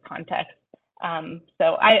location, in this context.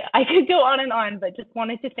 So I could go on and on, but just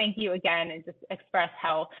wanted to thank you again and just express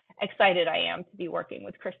how excited I am to be working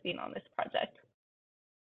with Christine on this project.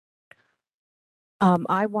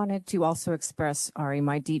 I wanted to also express, Ari,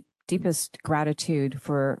 my deepest gratitude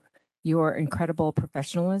for your incredible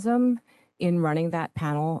professionalism in running that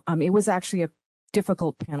panel. It was actually a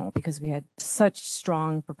difficult panel because we had such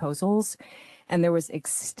strong proposals and there was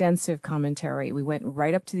extensive commentary. We went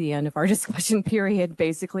right up to the end of our discussion period,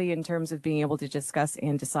 basically in terms of being able to discuss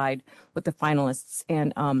and decide with the finalists.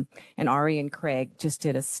 And Ari and Craig just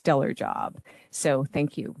did a stellar job. So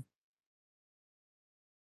thank you.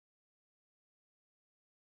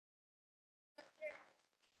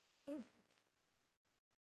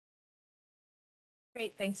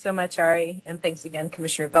 Great, thanks so much, Ari, and thanks again,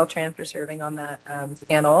 Commissioner Beltran, for serving on that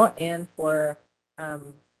panel, and for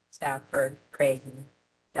staff, for Craig and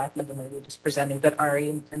staff, even though we're just presenting, but Ari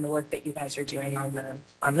and the work that you guys are doing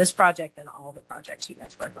on this project and all the projects you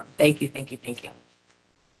guys work on. Thank you, thank you, thank you.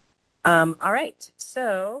 All right,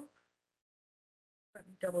 so let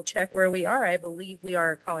me double check where we are. I believe we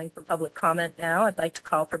are calling for public comment now. I'd like to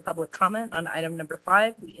call for public comment on item number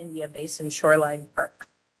 5, the India Basin Shoreline Park.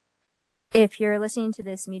 If you're listening to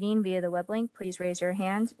this meeting via the web link, please raise your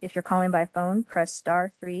hand. If you're calling by phone, press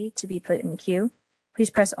 *3 to be put in the queue. Please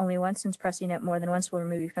press only once, since pressing it more than once will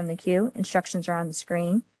remove you from the queue. Instructions are on the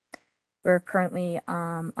screen. We're currently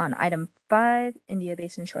on item 5, India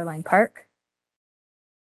Basin Shoreline Park.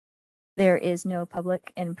 There is no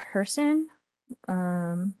public in person.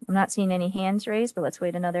 I'm not seeing any hands raised, but let's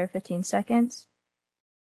wait another 15 seconds.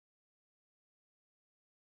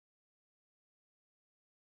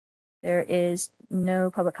 There is no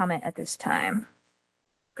public comment at this time.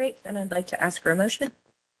 Great, then I'd like to ask for a motion.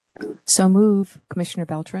 So move, Commissioner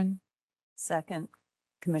Beltran. Second,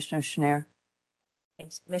 Commissioner Schneier.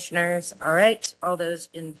 Thanks, commissioners. All right, all those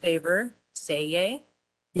in favor, say yay.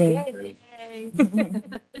 Yay.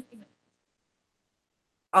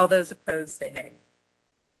 All those opposed, say nay.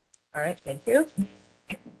 All right, thank you.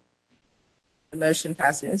 The motion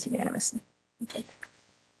passes unanimously.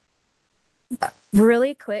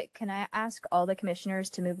 Really quick, can I ask all the commissioners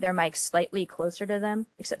to move their mics slightly closer to them?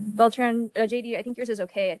 Except Beltran, JD, I think yours is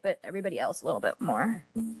okay, but everybody else a little bit more.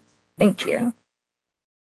 Thank you.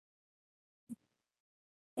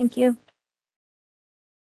 Thank you.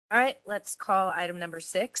 All right, let's call item number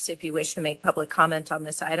 6. If you wish to make public comment on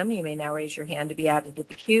this item, you may now raise your hand to be added to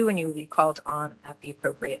the queue and you will be called on at the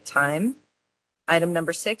appropriate time. Item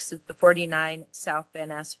number 6 is the 49 South Van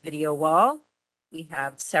Ness video wall. We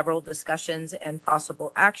have several discussions and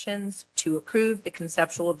possible actions to approve the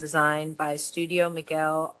conceptual design by Studio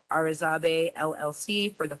Miguel Arizabe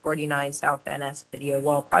LLC for the 49 South Van Ness video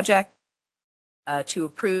wall project. To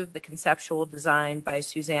approve the conceptual design by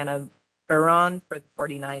Susanna Baron for the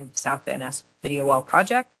 49 South Van Ness video wall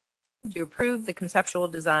project. To approve the conceptual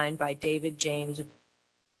design by David James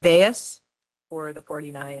Bayes for the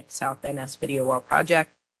 49 South Van Ness video wall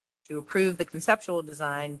project. To approve the conceptual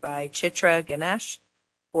design by Chitra Ganesh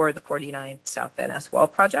for the 49 South Van Ness wall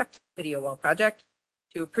project, video wall project.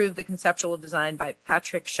 To approve the conceptual design by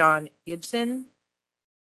Patrick Sean Gibson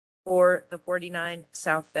for the 49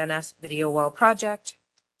 South Van Ness video wall project.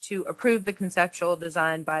 To approve the conceptual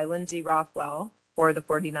design by Lindsay Rothwell for the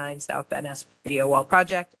 49 South Van Ness video wall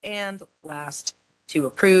project. And last, to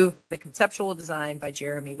approve the conceptual design by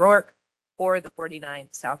Jeremy Rourke for the 49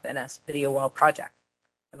 South Van Ness video wall project.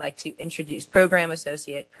 I'd like to introduce Program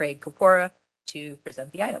Associate Craig Kapora to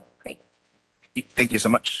present the item. Craig. Thank you so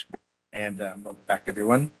much. And welcome back,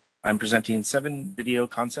 everyone. I'm presenting 7 video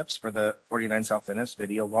concepts for the 49 South Van Ness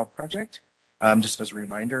video wall project. Just as a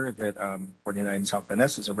reminder that 49 South Van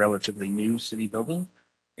Ness is a relatively new city building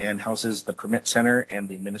and houses the permit center and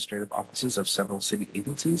the administrative offices of several city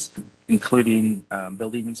agencies, including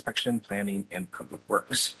building inspection, planning, and public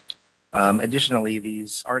works. Additionally,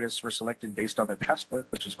 these artists were selected based on their past work,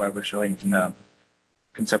 which is why we're showing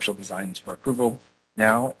conceptual designs for approval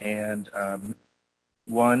now, and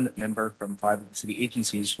 1 member from 5 of the city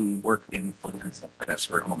agencies who work in 49 South Van Ness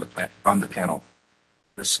were on the panel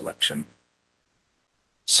this selection.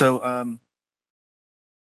 So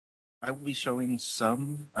I will be showing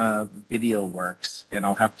some video works, and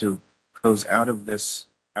I'll have to close out of this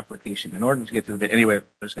application in order to get to the video. Anyway,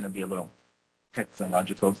 there's going to be a little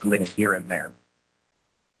technological glitch here and there.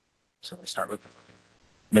 So we start with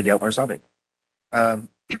Miguel Arzabe.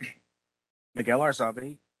 Miguel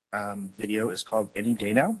Arzabe video is called Any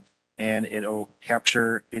Day Now, and it'll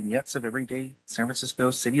capture vignettes of everyday San Francisco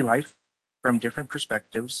city life from different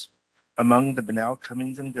perspectives. Among the banal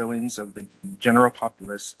comings and goings of the general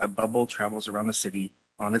populace, a bubble travels around the city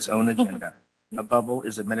on its own agenda. A bubble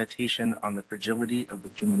is a meditation on the fragility of the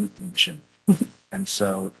human condition. And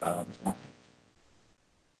so,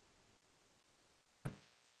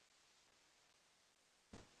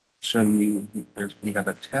 show you, we have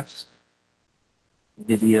a test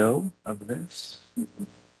video of this.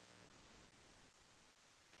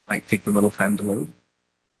 Might take a little time to load.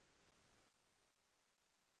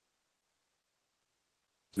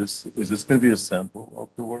 Is this going to be a sample of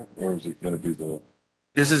the work, or is it going to be the?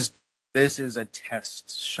 This is a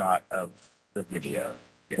test shot of the video.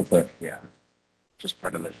 Yeah. Okay. Yeah. Just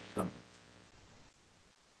part of it.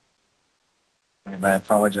 And I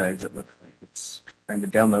apologize. It looks like it's trying to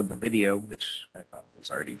download the video, which I thought was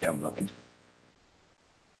already downloaded.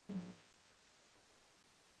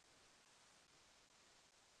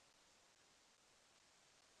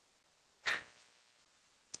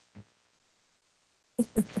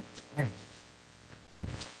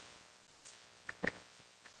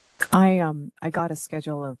 I got a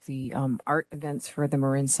schedule of the art events for the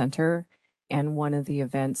Marin Center, and one of the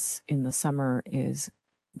events in the summer is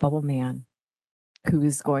Bubble Man, who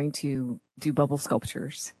is going to do bubble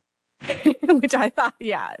sculptures, which I thought,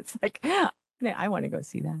 yeah, it's like, yeah, I want to go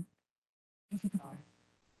see that.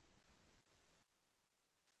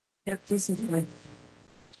 Yep, this is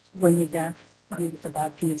when you got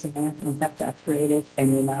about kids and have that creative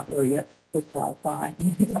and you're not where yet to qualify.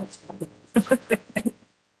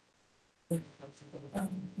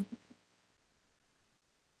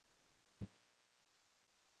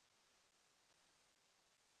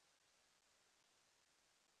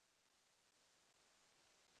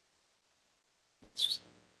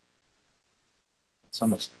 It's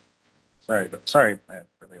almost sorry, but sorry, I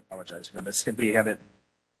really apologize for this. We had it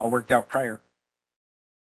all worked out prior.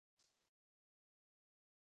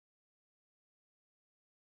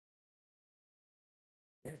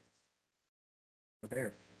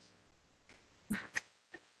 There.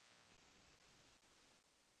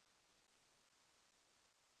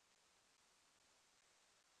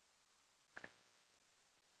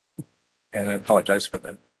 And I apologize for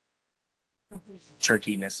the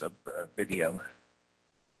jerkiness of the video.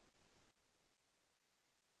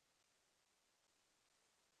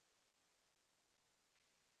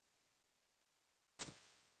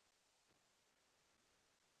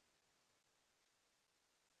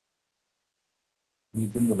 you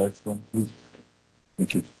bring the next one, please?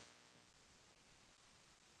 Thank you.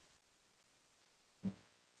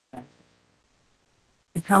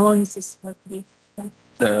 How long is this supposed to be?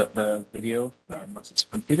 The video, once it's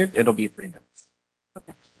completed, it'll be 3 minutes.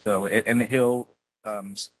 Okay. So, and he'll,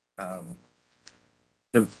 the,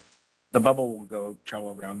 the bubble will go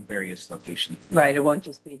travel around various locations. Right, it won't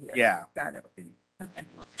just be here. Yeah. Got it. Okay.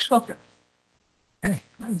 Cool. Okay.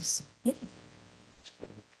 Nice.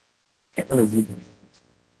 Can't really do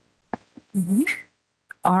that.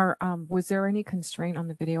 Are, was there any constraint on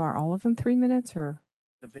the video? Are all of them 3 minutes or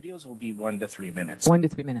The videos will be 1 to 3 minutes. 1 to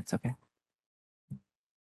 3 minutes? Okay.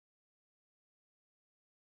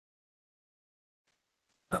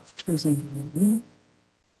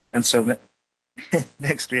 And so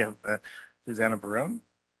next we have Susanna Barone.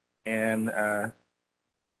 And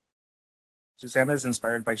Susanna is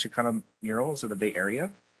inspired by Chicano murals of the Bay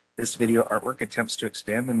Area. This video artwork attempts to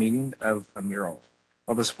expand the meaning of a mural.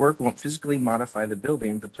 While this work won't physically modify the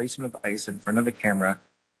building, the placement of ice in front of the camera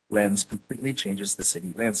lens completely changes the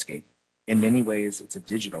city landscape. In many ways, it's a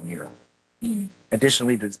digital mural.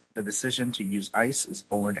 Additionally, the decision to use ice is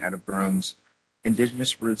born out of Barone's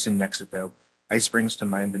indigenous roots in Mexico. Ice brings to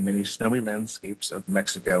mind the many snowy landscapes of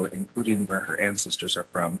Mexico, including where her ancestors are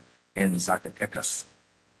from in Zacatecas.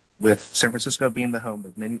 With San Francisco being the home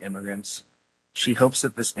of many immigrants, she hopes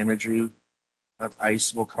that this imagery of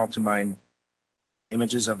ice will call to mind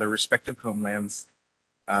images of their respective homelands,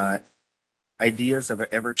 ideas of an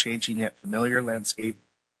ever-changing yet familiar landscape,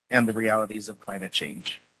 and the realities of climate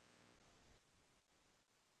change.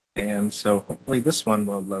 And so hopefully this one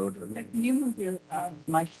will load. Can you move your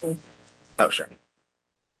mic, please? Oh, sure.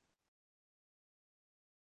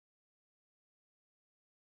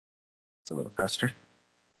 It's a little faster.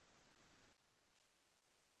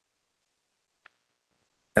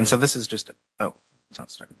 And so this is just, it's not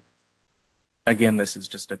starting. Again, this is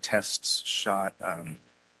just a test shot,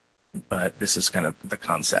 but this is kind of the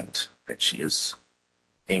concept that she is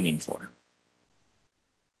aiming for.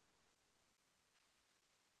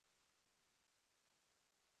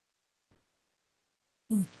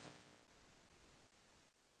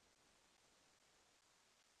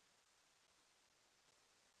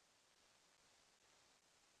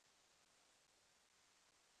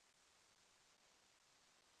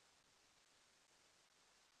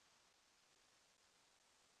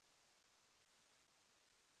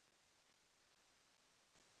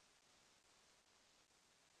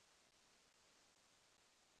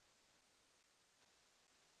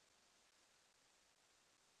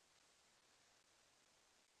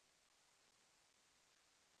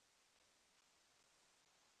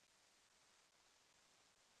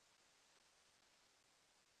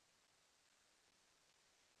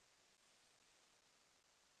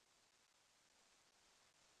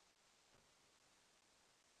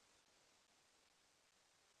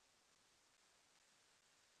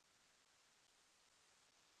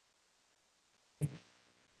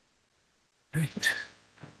 Right.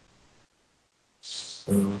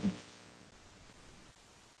 So,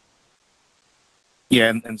 yeah,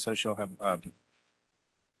 and so she'll have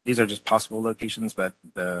these are just possible locations, but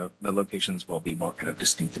the locations will be more kind of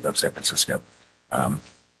distinctive of San Francisco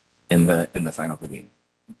in the final video.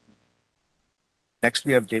 Next,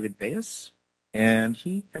 we have David Bayes, and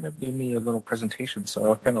he kind of gave me a little presentation, so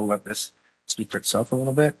I'll kind of let this speak for itself a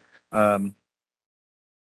little bit.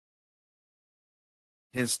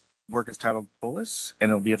 His work is titled Polis, and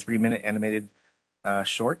it'll be a 3-minute animated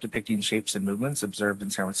short depicting shapes and movements observed in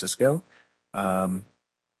San Francisco.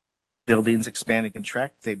 Buildings expand and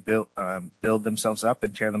contract. They build themselves up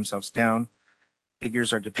and tear themselves down.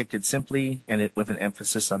 Figures are depicted simply and with an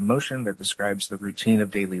emphasis on motion that describes the routine of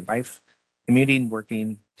daily life, commuting,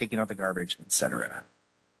 working, taking out the garbage, etc.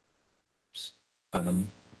 And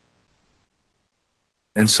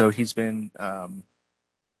so he's been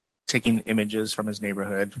taking images from his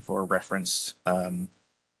neighborhood for reference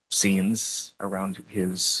scenes around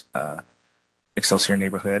his Excelsior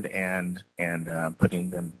neighborhood and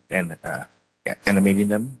putting them and animating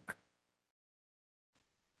them.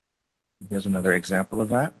 Here's another example of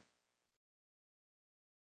that.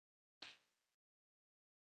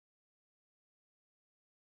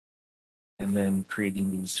 And then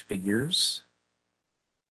creating these figures.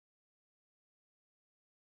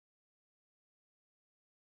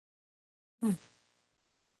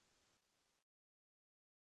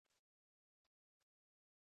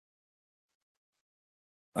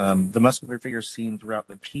 The muscular figures seen throughout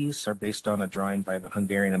the piece are based on a drawing by the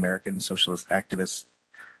Hungarian American socialist activist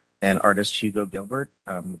and artist Hugo Gilbert.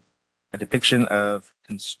 a depiction of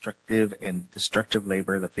constructive and destructive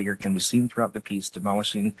labor. The figure can be seen throughout the piece,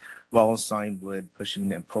 demolishing walls, sawing wood,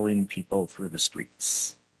 pushing and pulling people through the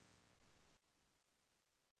streets.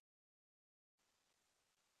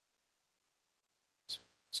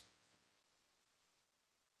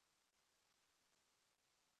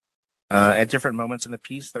 At different moments in the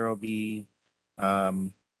piece, there will be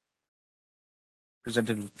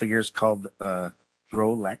presented figures called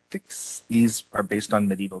drolactics. These are based on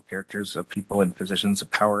medieval characters of people in positions of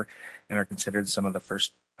power and are considered some of the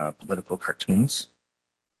first political cartoons.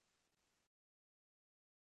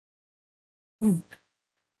 And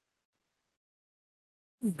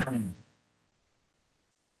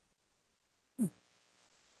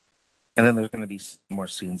then there's going to be more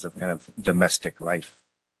scenes of kind of domestic life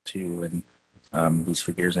too, and these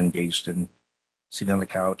figures engaged in sitting on the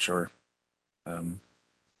couch or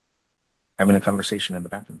having a conversation in the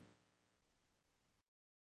bathroom.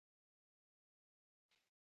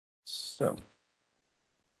 So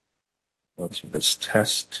let's do this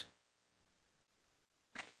test.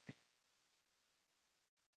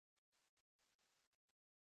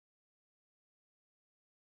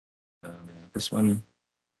 This one,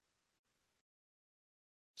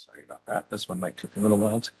 sorry about that. This one might take a little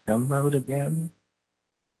while to download again.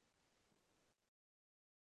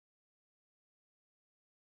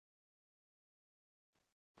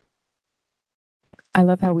 I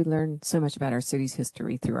love how we learn so much about our city's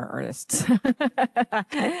history through our artists.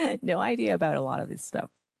 No idea about a lot of this stuff.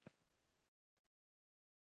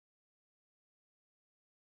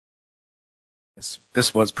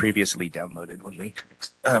 This was previously downloaded when we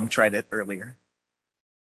tried it earlier.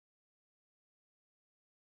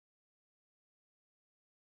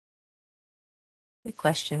 Good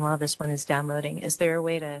question. While this one is downloading, is there a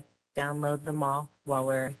way to download them all while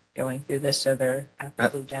we're going through this so they're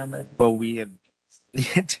actively downloaded? Well, we had,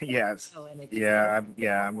 yes, Oh, and it-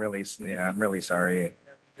 I'm really sorry.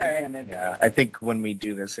 Yeah, I think when we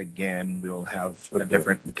do this again, we'll have a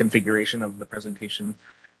different configuration of the presentation.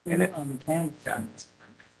 And it,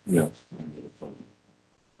 yeah.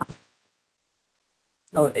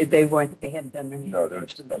 Oh, they weren't, they hadn't done anything. No,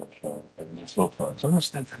 there's so far. It's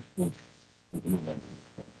almost done.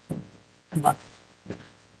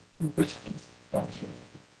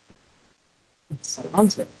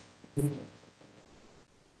 Sounds it.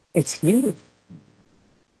 It's huge.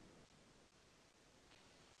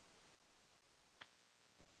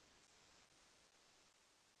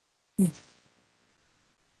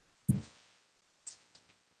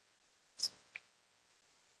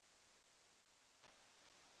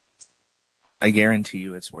 I guarantee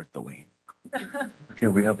you it's worth the wait. Okay,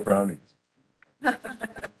 we have brownies.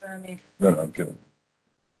 Bernie, No, no, I'm kidding.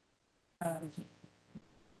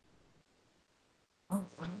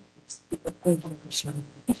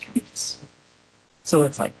 So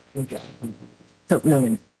it's like, okay. So,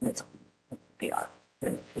 no, it's, they are,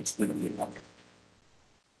 it's literally like,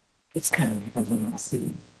 it's kind of, a little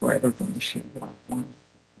see where everything should be.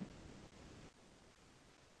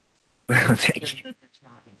 Thank you.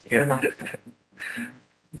 Yeah.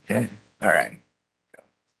 Okay. All right.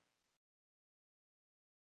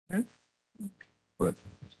 But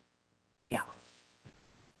Yeah.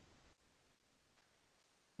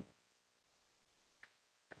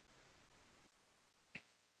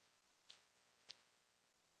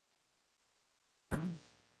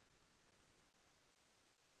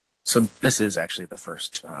 So this is actually the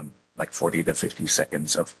first like 40 to 50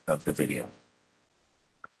 seconds of the video.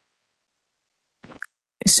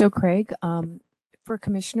 So Craig, for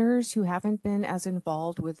commissioners who haven't been as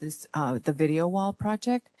involved with this, the video wall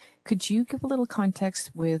project, could you give a little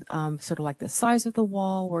context with sort of like the size of the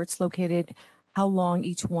wall, where it's located, how long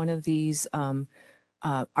each one of these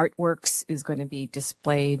artworks is going to be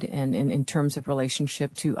displayed, and in terms of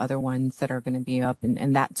relationship to other ones that are going to be up,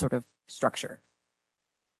 and that sort of structure?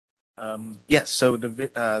 Yes, so the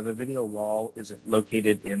video wall is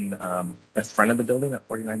located in the front of the building at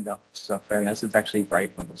 49 South Van Ness. It's actually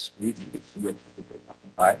right on the street.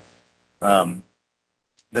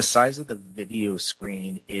 The size of the video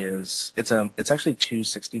screen is it's actually two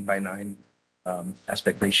 16:9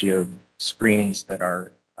 aspect ratio screens that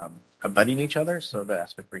are abutting each other. So the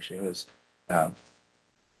aspect ratio is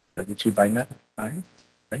 32:9, right?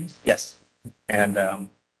 Yes, and so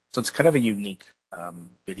it's kind of a unique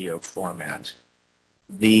video format.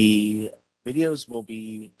 The videos will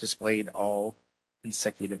be displayed all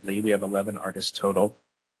consecutively. We have 11 artists total,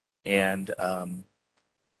 and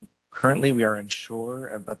currently we are unsure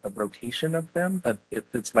about the rotation of them, but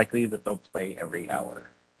it's likely that they'll play every hour.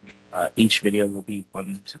 Each video will be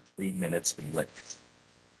 1 to 3 minutes in length.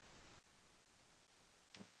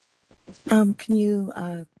 Can you,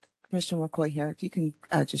 Commissioner McCoy here, if you can,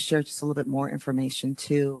 just share just a little bit more information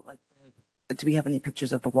too, like, do we have any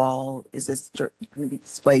pictures of the wall? Is this going to be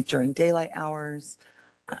displayed during daylight hours?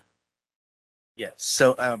 Yes,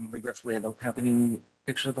 so regretfully, I don't have any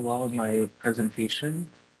pictures of the wall in my presentation,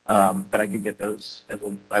 but I can get those.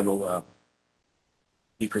 I will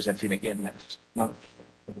be presenting again next month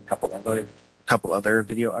with a couple other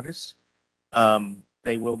video artists.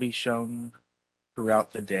 They will be shown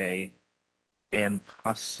throughout the day and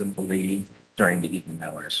possibly during the evening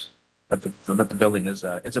hours. But the building is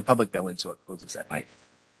it's a public building, so it closes at night.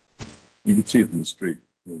 You can see it from the street,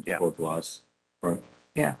 Yeah. both glass, right?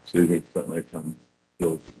 Yeah. So you make that like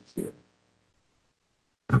build, you can see it.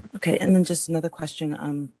 Okay, and then just another question,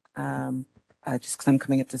 just because I'm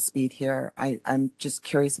coming up to speed here, I'm just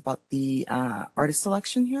curious about the artist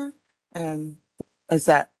selection here. And is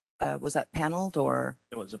that, was that paneled or?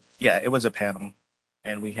 It was a panel,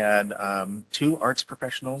 and we had 2 arts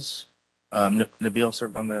professionals. Nabil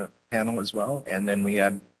served on the panel as well, and then we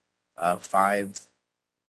had 5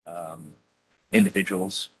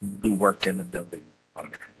 individuals who worked in the building.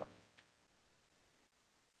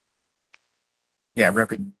 Yeah,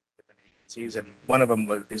 representing agencies, and one of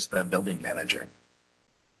them is the building manager.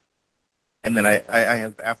 And then I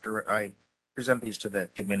have, after I present these to the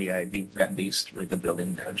committee, I do grant these to the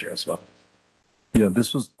building manager as well. Yeah,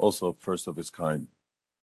 this was also first of its kind,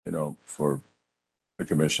 for the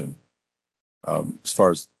commission. As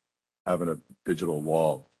far as having a digital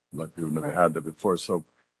wall, like we've never had that before. So,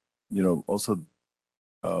 also,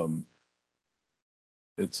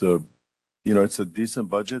 it's a decent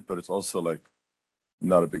budget, but it's also like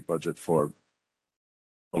not a big budget for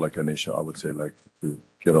like an issue. I would say like to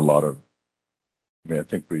get a lot of. I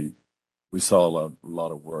think we saw a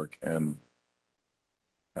lot of work, and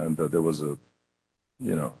there was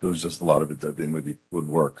there was just a lot of it that didn't really would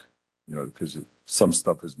work, because some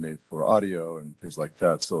stuff is made for audio and things like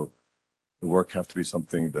that. So the work have to be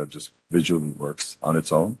something that just visually works on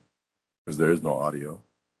its own, because there is no audio,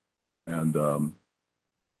 and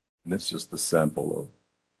it's just a sample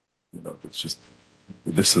of, it's just,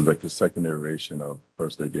 this is like the second iteration of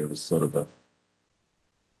first they gave us sort of a.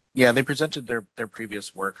 Yeah, they presented their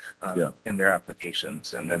previous work Yeah. in their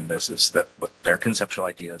applications, and then this is what their conceptual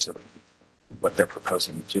ideas of what they're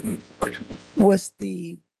proposing to. Was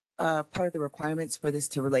the part of the requirements for this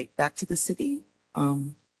to relate back to the city? I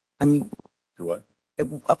mean, To what?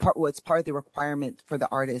 it's part of the requirement for the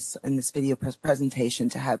artists in this video presentation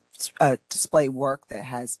to have display work that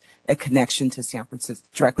has a connection to San Francisco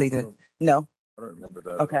directly to, no? I don't remember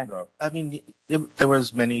that. Okay. No. I mean, there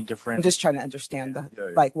was many I'm different. just trying to understand Yeah.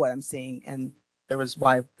 like what I'm seeing and There was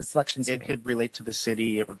why the selections. It could relate to the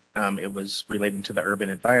city. It was relating to the urban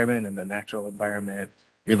environment and the natural environment,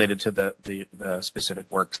 related to the specific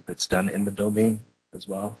work that's done in the building as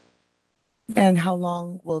well. And how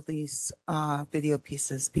long will these video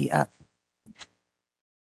pieces be up?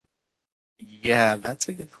 Yeah, that's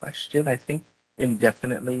a good question. I think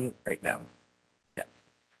indefinitely right now.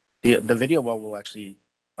 Yeah. The video wall will actually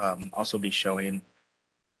also be showing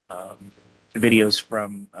videos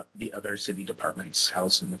from the other city departments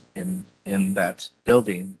housed in that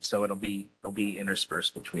building. So it'll be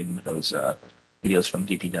interspersed between those videos from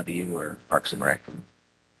DPW or Parks and Rec.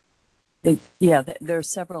 Yeah, there are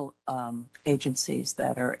several agencies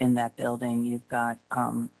that are in that building. You've got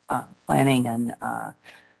planning and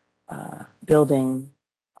building.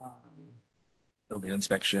 Building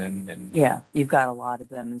inspection and Yeah, you've got a lot of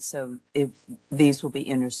them. And so these will be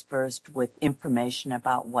interspersed with information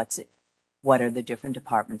about what are the different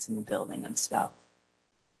departments in the building and stuff.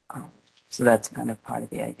 So that's kind of part of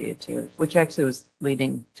the idea too, which actually was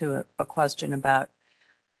leading to a question about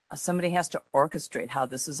somebody has to orchestrate how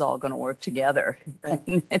this is all going to work together.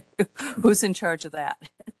 Who's in charge of that?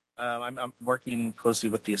 I'm working closely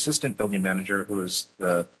with the assistant building manager, who is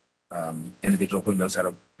the individual who knows how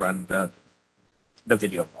to run the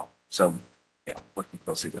video wall. So yeah, working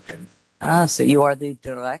closely with him. So you are the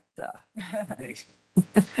director.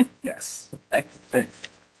 Yes.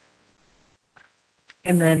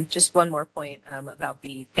 And then just one more point about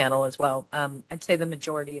the panel as well. I'd say the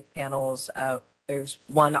majority of panels, there's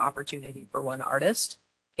one opportunity for one artist.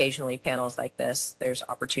 Occasionally panels like this, there's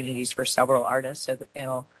opportunities for several artists. So the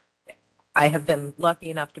panel, I have been lucky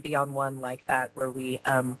enough to be on one like that where we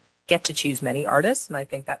get to choose many artists. And I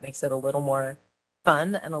think that makes it a little more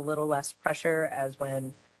fun and a little less pressure as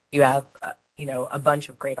when you have, a bunch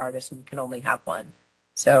of great artists and you can only have one.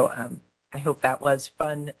 So I hope that was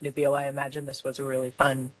fun. Nabil, I imagine this was a really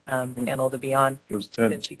fun panel to be on. It was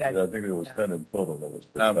 10. Since you guys- Yeah, I think it was 10 in total. That was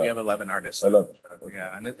We have 11 artists. 11.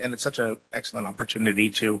 Yeah, and it's such an excellent opportunity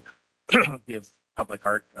to give public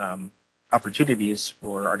art opportunities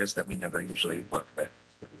for artists that we never usually work with.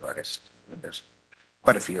 Artists, there's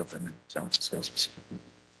quite a few of them in San Francisco.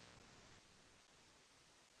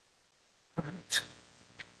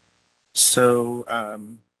 So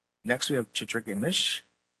next we have Chitra Gamish.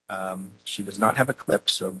 She does not have a clip,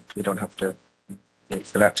 so we don't have to wait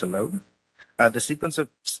for that to load. The sequence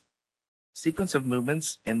of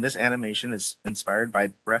movements in this animation is inspired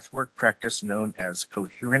by breathwork practice known as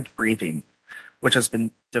coherent breathing, which has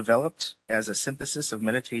been developed as a synthesis of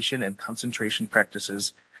meditation and concentration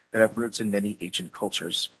practices that have roots in many ancient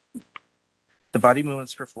cultures. The body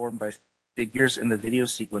movements performed by figures in the video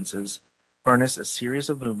sequences harness a series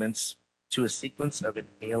of movements to a sequence of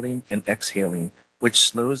inhaling and exhaling, which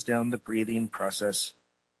slows down the breathing process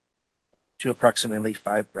to approximately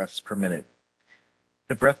 5 breaths per minute.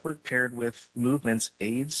 The breathwork paired with movements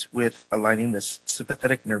aids with aligning the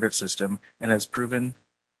sympathetic nervous system and has proven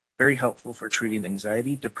very helpful for treating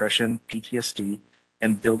anxiety, depression, PTSD,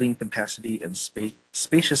 and building capacity and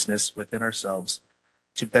spaciousness within ourselves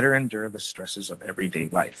to better endure the stresses of everyday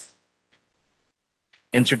life.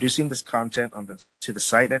 Introducing this content to the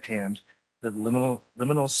site at hand, the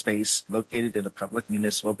liminal space located in a public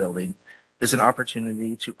municipal building, is an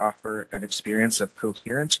opportunity to offer an experience of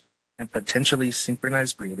coherent and potentially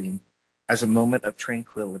synchronized breathing as a moment of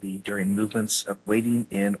tranquility during movements of waiting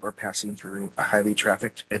in or passing through a highly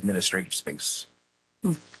trafficked administrative space.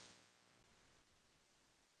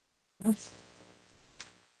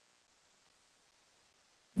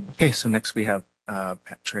 Okay, so next we have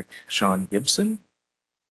Patrick Sean Gibson.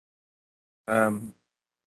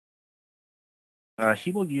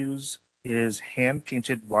 He will use his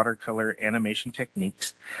hand-painted watercolor animation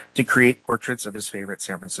techniques to create portraits of his favorite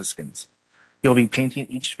San Franciscans. He'll be painting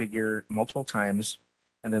each figure multiple times,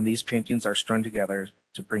 and then these paintings are strung together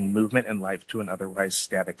to bring movement and life to an otherwise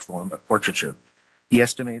static form of portraiture. He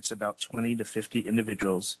estimates about 20 to 50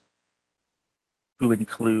 individuals who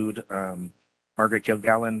include Margaret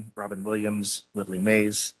Kilgallen, Robin Williams, Lily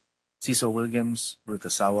Mays, Cecil Williams, Ruth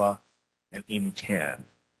Asawa, and Amy Tan.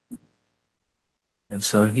 And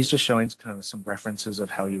so he's just showing kind of some references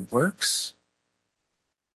of how he works.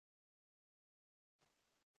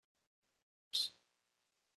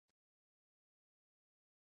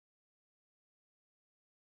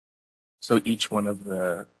 So each one of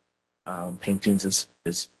the paintings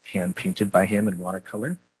is hand painted by him in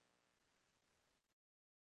watercolor.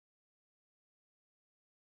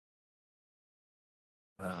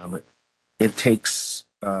 It takes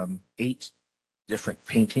 8 different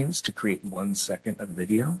paintings to create 1 second of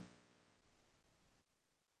video.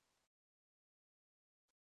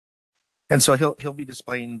 And so he'll be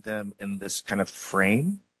displaying them in this kind of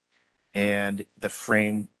frame, and the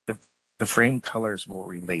frame colors will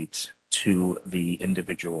relate to the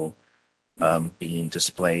individual being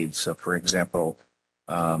displayed. So, for example,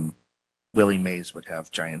 Willie Mays would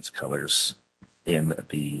have Giants colors in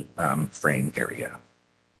the frame area.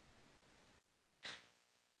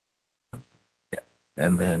 Yeah.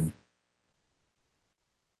 And then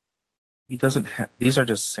he doesn't have, these are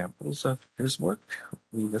just samples of his work.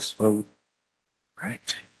 We just will,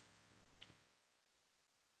 right.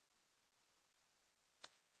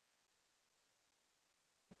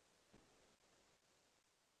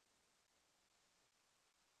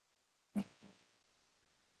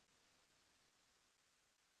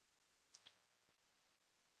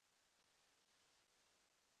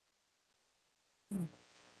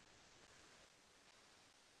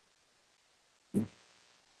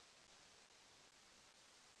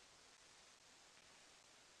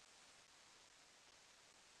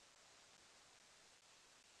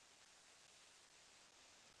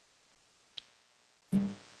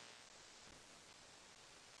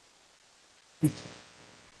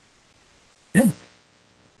 Yeah.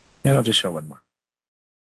 And I'll just show one more.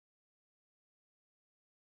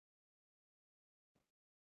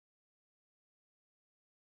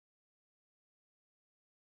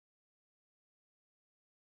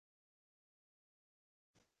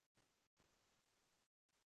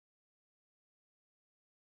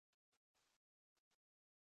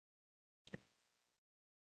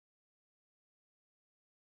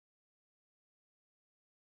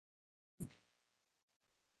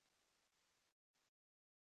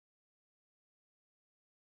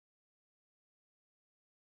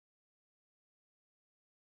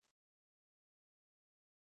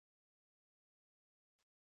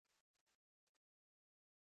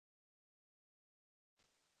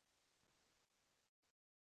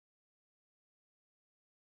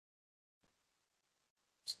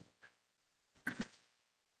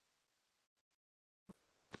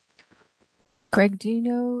 Craig, do you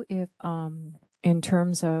know if, in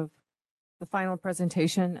terms of the final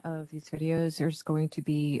presentation of these videos, there's going to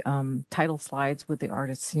be, title slides with the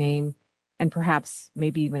artist's name and perhaps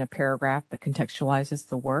maybe even a paragraph that contextualizes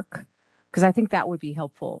the work? Because I think that would be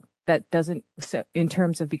helpful. That doesn't, so in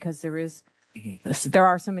terms of, because there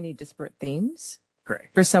are so many disparate themes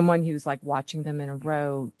Correct. for someone who's like watching them in a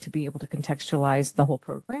row to be able to contextualize the whole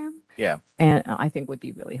program. Yeah. And I think would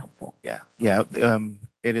be really helpful. Yeah. Yeah.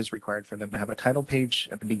 It is required for them to have a title page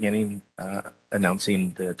at the beginning,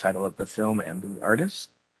 announcing the title of the film and the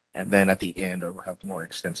artist. And then at the end, it will have more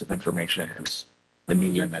extensive information as the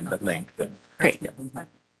medium and the length. Great.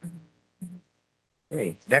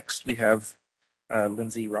 Okay. Next, we have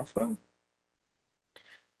Lindsay Rothwell.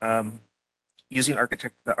 Using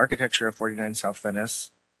the architecture of 49 South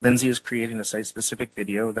Venice, Lindsay is creating a site-specific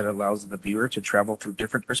video that allows the viewer to travel through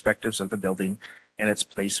different perspectives of the building and its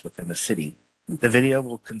place within the city. The video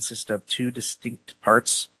will consist of 2 distinct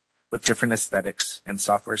parts with different aesthetics and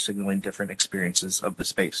software signaling different experiences of the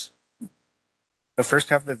space. The first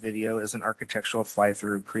half of the video is an architectural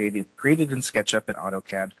fly-through created in SketchUp and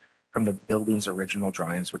AutoCAD from the building's original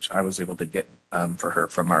drawings, which I was able to get for her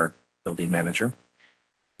from our building manager.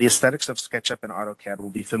 The aesthetics of SketchUp and AutoCAD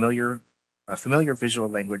will be a familiar visual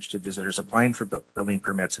language to visitors applying for building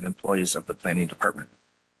permits and employees of the planning department.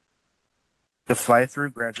 The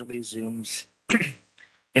fly-through gradually zooms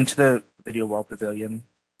into the video wall pavilion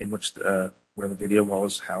in which where the video wall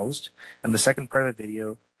is housed, and the second part of the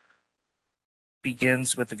video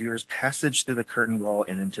begins with the viewer's passage through the curtain wall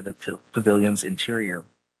and into the pavilion's interior.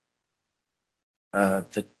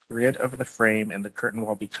 The grid of the frame and the curtain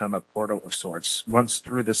wall become a portal of sorts. Once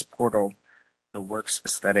through this portal, the work's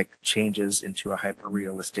aesthetic changes into a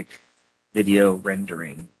hyper-realistic video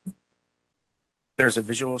rendering. There's a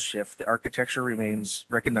visual shift. The architecture remains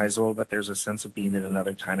recognizable, but there's a sense of being in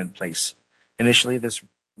another time and place. Initially, this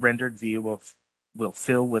rendered view will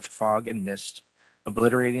fill with fog and mist,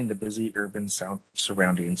 obliterating the busy urban sound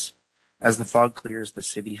surroundings. As the fog clears, the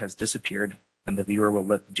city has disappeared, and the viewer will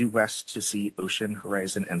look due west to see ocean,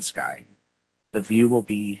 horizon, and sky. The view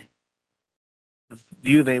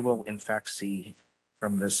they will in fact see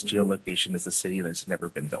from this geolocation is a city that's never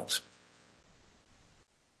been built.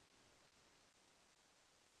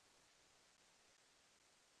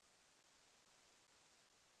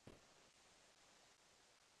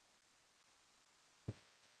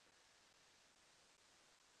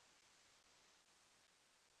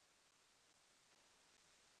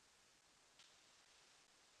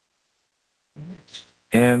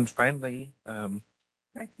 And finally, Can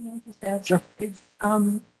I just ask? Sure.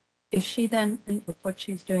 Is she then, with what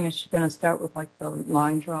she's doing, is she going to start with like the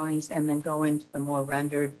line drawings and then go into the more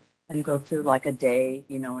rendered and go through like a day,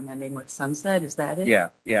 and ending with sunset? Is that it? yeah.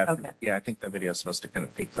 Okay. Yeah, I think the video is supposed to kind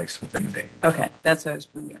of take place within the day. Okay, that's what I was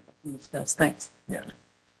wondering. Discuss. Thanks. Yeah.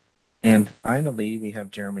 And finally, we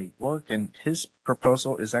have Jeremy Bork, and his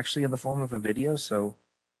proposal is actually in the form of a video. So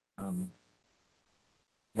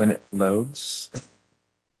when it loads,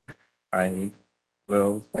 I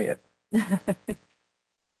will play it.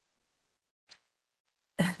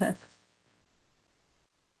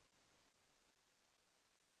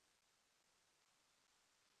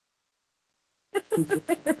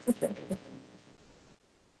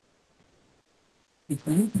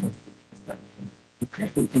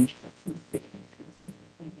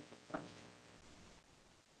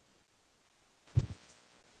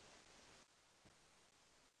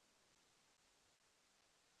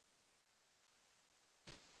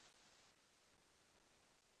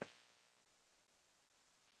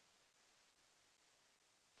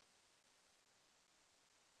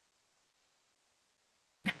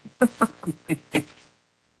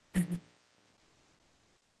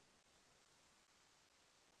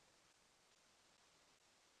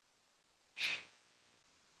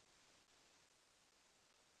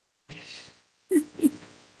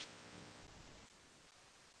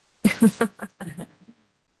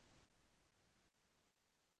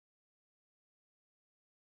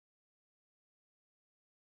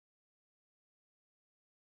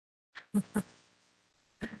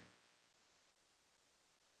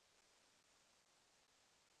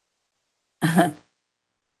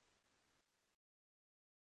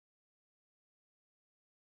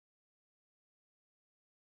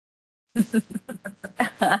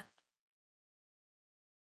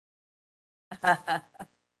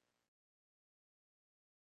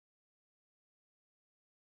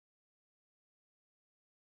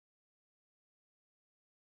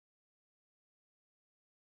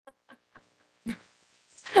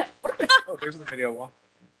 Oh, there's the video wall.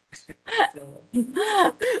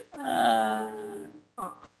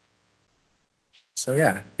 So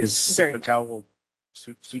yeah, Sutro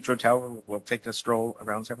Tower will take a stroll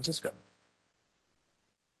around San Francisco.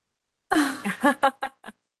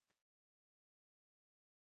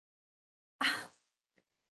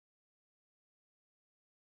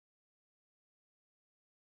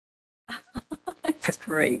 That's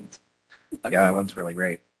great. Yeah, that one's really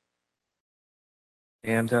great.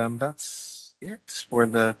 And that's it for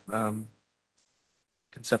the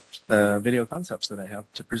video concepts that I have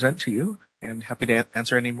to present to you, and happy to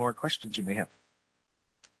answer any more questions you may have.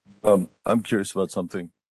 I'm curious about something.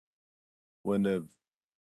 When the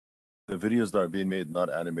videos that are being made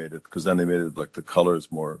not animated, because animated, like the color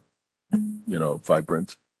is more,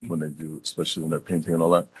 vibrant when they do, especially when they're painting and all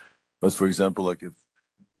that. But for example, like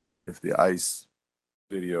if the ice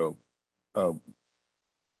video,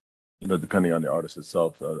 depending on the artist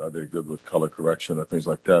itself, are they good with color correction or things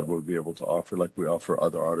like that? We'll be able to offer, like we offer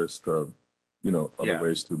other artists, other Yeah.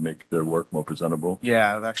 ways to make their work more presentable.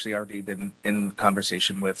 Yeah, I've actually already been in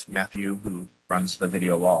conversation with Matthew, who runs the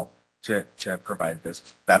video wall, to provide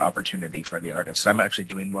that opportunity for the artists. I'm actually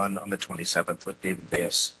doing one on the 27th with David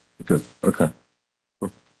Bass. Good. Okay.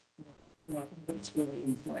 Yeah, it's really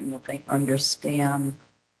important that they understand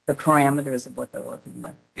the parameters of what they're working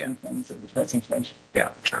with in terms of the presentation.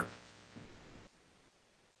 Yeah, sure.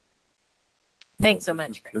 Thanks so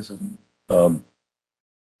much, Craig. This is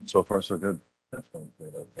so far so good.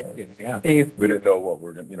 Yeah. We didn't know what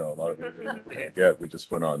we're gonna, a lot of it we're gonna get. We just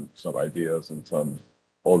went on some ideas and some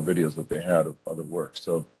old videos that they had of other work.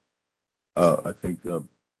 So I think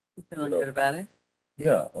Feeling good about it?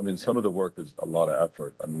 yeah, I mean some of the work is a lot of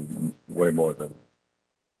effort. I mean way more than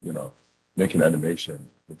making animation.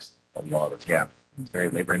 It's a lot of time. Yeah. It's very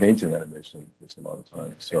labor Painting animation takes a lot of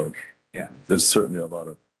time. So Yeah. there's certainly a lot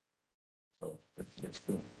of it's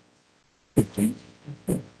good.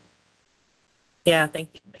 Yeah, thank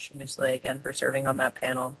you, Commissioner Musley, again for serving on that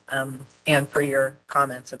panel, and for your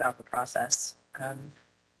comments about the process.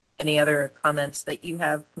 Any other comments that you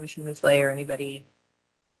have, Commissioner Musley, or anybody,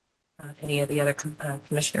 any of the other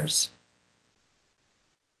commissioners?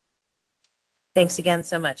 Thanks again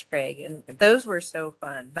so much, Craig. And those were so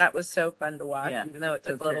fun. That was so fun to watch, Yeah, even though it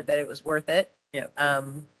took so a little good. bit, it was worth it. Yeah.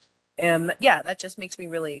 And yeah, that just makes me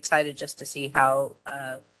really excited just to see how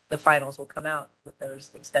the finals will come out with those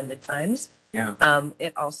extended times. Yeah.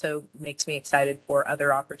 It also makes me excited for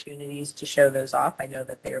other opportunities to show those off. I know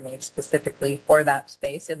that they are made specifically for that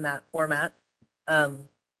space in that format.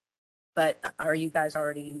 But are you guys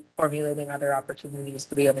already formulating other opportunities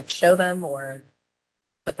to be able to show them or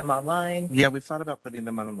put them online? Yeah, we've thought about putting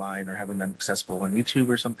them online or having them accessible on YouTube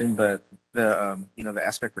or something, but the the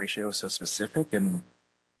aspect ratio is so specific, and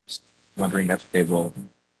just wondering if they will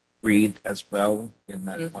read as well in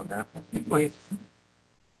that format.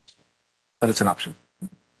 But it's an option.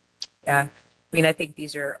 Yeah. I mean, I think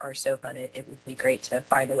these are so fun. It would be great to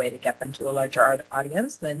find a way to get them to a larger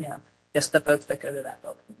audience than just the folks that go to that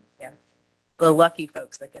building. Yeah. The lucky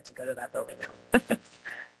folks that get to go to that building.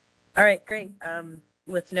 All right, great.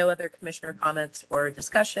 With no other commissioner comments or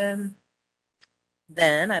discussion,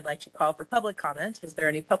 then I'd like to call for public comment. Is there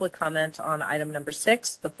any public comment on item number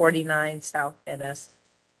 6, the 49 South NS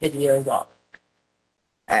video wall?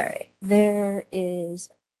 All right. There is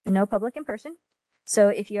no public in person. So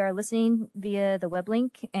if you are listening via the web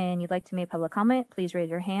link and you'd like to make public comment, please raise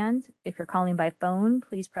your hand. If you're calling by phone,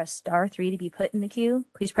 please press *3 to be put in the queue.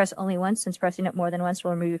 Please press only once, since pressing it more than once will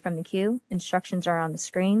remove you from the queue. Instructions are on the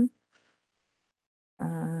screen.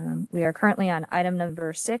 We are currently on item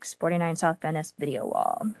number 6, 49 South Venice video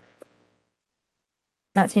wall.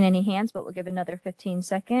 Not seeing any hands, but we'll give another 15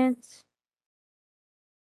 seconds.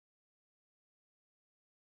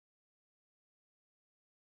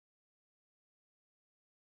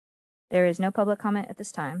 There is no public comment at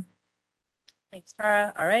this time. Thanks,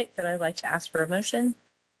 Tara. All right, then I'd like to ask for a motion.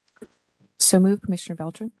 So move, Commissioner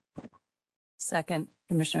Beltran. Second,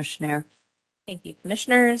 Commissioner Schneier. Thank you,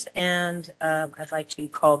 commissioners. And I'd like to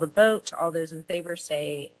call the vote. All those in favor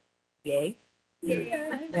say yay.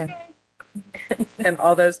 And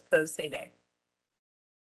all those opposed say nay.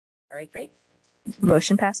 All right, great.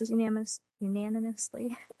 Motion passes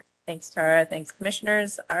unanimously. Thanks, Tara. Thanks,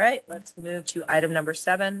 commissioners. All right, let's move to item number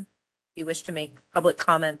 7. If you wish to make public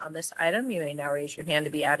comment on this item, you may now raise your hand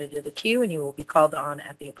to be added to the queue and you will be called on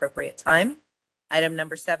at the appropriate time. Item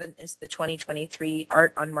number 7 is the 2023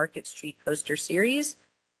 Art on Market Street poster series.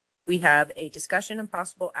 We have a discussion and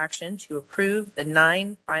possible action to approve the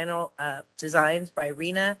 9 final designs by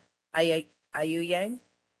Rena Ayuyang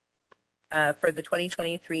for the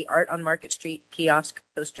 2023 Art on Market Street kiosk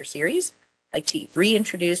poster series. I'd like to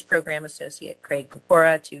reintroduce Program Associate Craig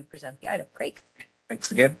Kokora to present the item. Craig.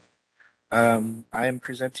 Thanks again. I am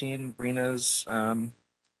presenting Brina's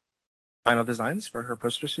final designs for her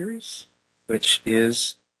poster series, which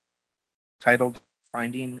is titled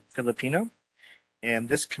Finding Filipino. And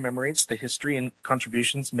this commemorates the history and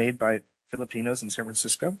contributions made by Filipinos in San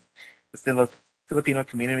Francisco. The Filipino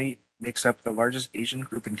community makes up the largest Asian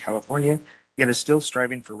group in California, yet is still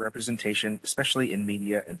striving for representation, especially in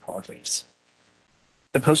media and politics.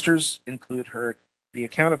 The posters include the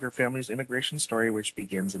account of her family's immigration story, which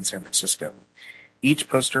begins in San Francisco. Each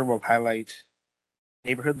poster will highlight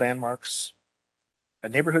neighborhoods,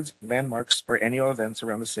 landmarks, or annual events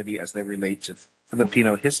around the city as they relate to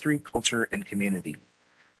Filipino history, culture, and community.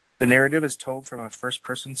 The narrative is told from a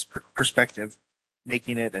first-person perspective,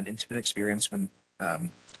 making it an intimate experience when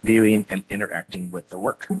viewing and interacting with the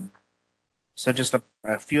work. So just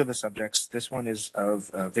a few of the subjects. This one is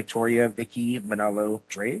of Victoria Vicky Manalo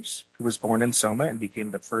Draves, who was born in Selma and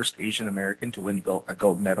became the first Asian American to win a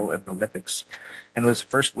gold medal at the Olympics, and was the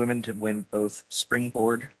first woman to win both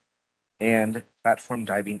springboard and platform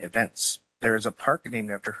diving events. There is a park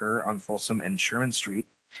named after her on Folsom and Sherman Street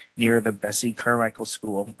near the Bessie Carmichael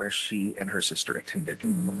School where she and her sister attended.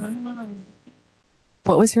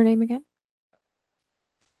 What was her name again?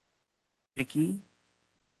 Vicky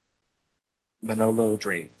Manolo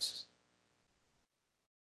Draves.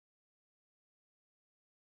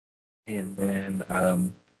 And then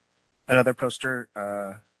another poster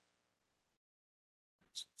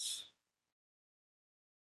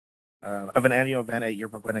of an annual event at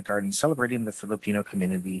Yerba Buena Gardens celebrating the Filipino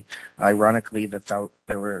community. Ironically, there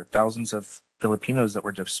were thousands of Filipinos that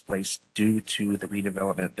were displaced due to the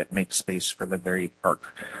redevelopment that makes space for the very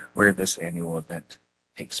park where this annual event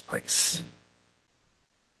takes place.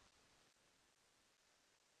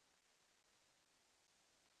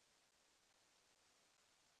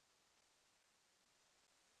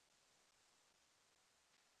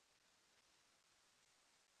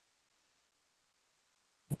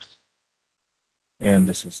 And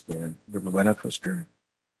this is the Yerba Buena poster.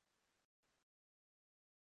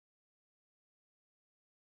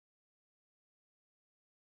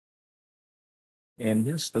 And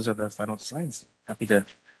yes, those are the final designs. Happy to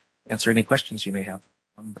answer any questions you may have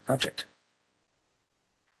on the project.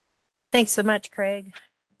 Thanks so much, Craig.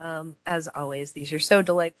 As always, these are so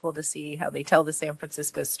delightful to see how they tell the San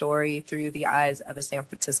Francisco story through the eyes of a San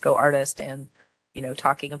Francisco artist, and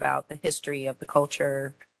talking about the history of the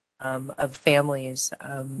culture of families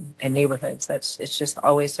and neighborhoods. It's just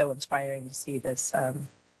always so inspiring to see this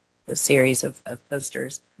series of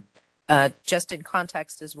posters. Just in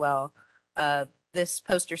context as well, this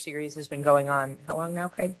poster series has been going on how long now,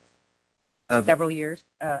 Craig? Several years.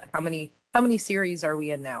 How many series are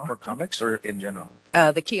we in now? For comics or in general?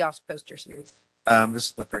 The kiosk poster series. This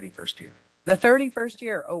is the 31st year. The 31st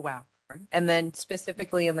year. Oh wow! And then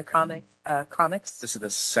specifically in the comics. This is the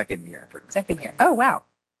second year. Second year. Oh wow!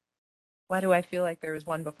 Why do I feel like there was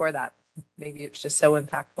one before that? Maybe it's just so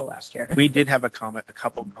impactful last year. We did have a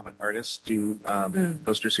couple comic artists do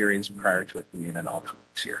poster series prior to it being an all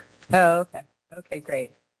comics year. Oh, okay. Okay,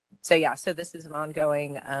 great. So yeah, so this is an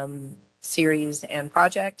ongoing series and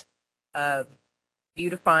project,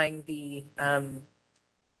 beautifying the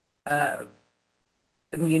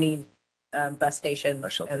Muni bus station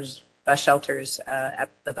and bus shelters at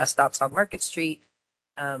the bus stops on Market Street.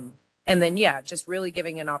 And then, yeah, just really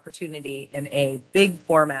giving an opportunity in a big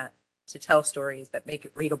format to tell stories that make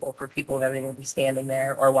it readable for people that are going to be standing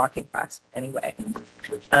there or walking past anyway.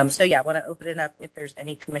 So yeah, I want to open it up if there's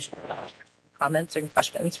any commission comments or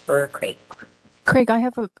questions for Craig. Craig, I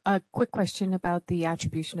have a quick question about the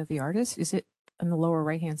attribution of the artist. Is it on the lower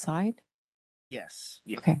right-hand side? Yes.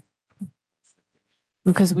 Yeah. Okay.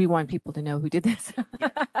 Because we want people to know who did this.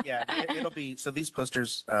 Yeah, it'll be, so these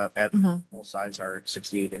posters at Mhm. full size are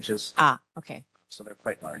 68 inches. Okay. So they're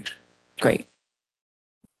quite large. Great.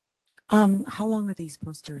 How long are these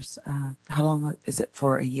posters? How long is it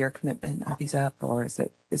for a year commitment? Are these up, or is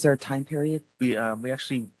there a time period? We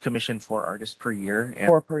actually commission 4 artists per year, and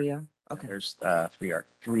 4 per year? Okay. there's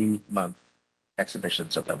 3-month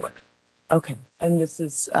exhibitions of the work. Okay. And this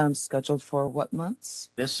is scheduled for what months?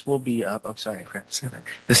 This will be up. Oh, sorry, I forgot to say that.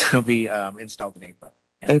 This will be installed in April.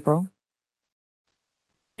 April?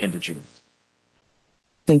 Into June.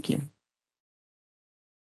 Thank you.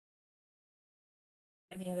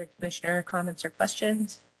 Any other commissioner comments or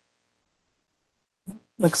questions?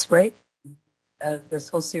 Looks great. This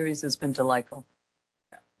whole series has been delightful.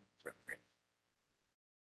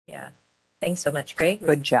 Yeah. Thanks so much, Craig.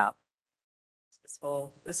 Good job.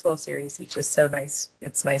 This whole series is just so nice.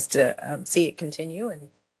 It's nice to see it continue, and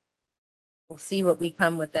we'll see what we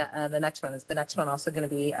come with the next one. Is the next one also going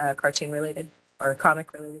to be cartoon related or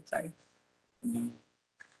comic related? Sorry.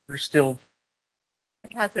 We're still,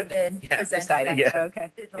 Hasn't been Yeah, presented. decided. Yeah.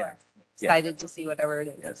 Okay. Yeah. Excited to see whatever it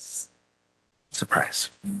is. yes, surprise.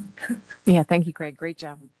 Yeah, thank you, Craig. Great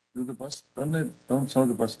job. Do the bus, don't some of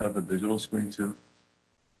the bus have a digital screen too?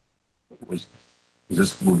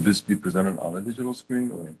 Will this be presented on a digital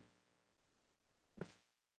screen or?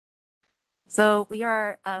 So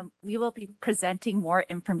we will be presenting more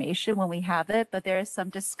information when we have it, but there is some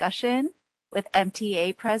discussion with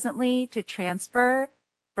MTA presently to transfer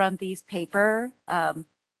from these paper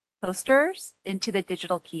posters into the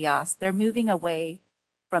digital kiosks. They're moving away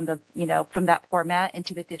from from that format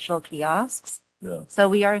into the digital kiosks. Yeah. So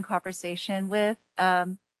we are in conversation with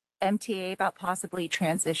MTA about possibly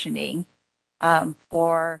transitioning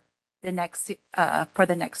for the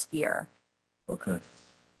next year. Okay.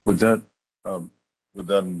 With that, with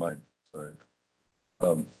that in mind, sorry,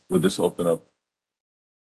 would this open up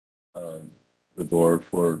the door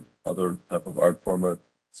for other type of art format,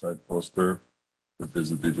 side poster? If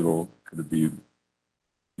there's a digital, could it be,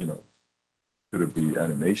 could it be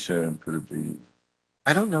animation? Could it be,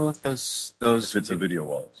 I don't know if those if it's a video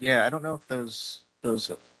wall? yeah, I don't know if those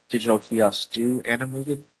digital kiosks do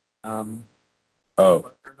animated Oh,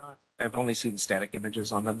 or not. I've only seen static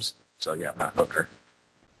images on them, so yeah, I'm not hooker.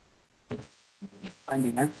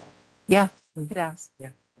 Finding that. Yeah, we could ask.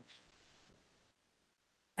 And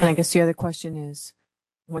I guess the other question is,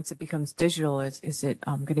 once it becomes digital, is it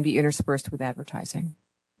going to be interspersed with advertising?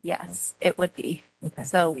 Yes, it would be. Okay.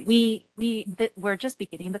 So we're just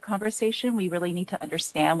beginning the conversation. We really need to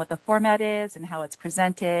understand what the format is and how it's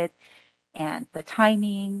presented and the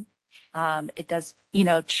timing. It does,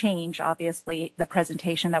 change obviously the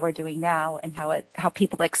presentation that we're doing now and how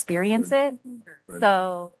people experience it. right.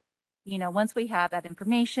 So, once we have that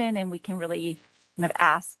information and we can really kind of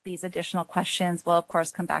ask these additional questions, we'll of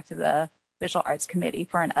course come back to the Visual Arts Committee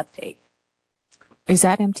for an update. Is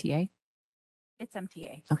that MTA? It's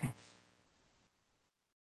MTA. Okay.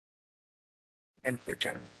 And Clear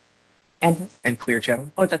Channel. And, Clear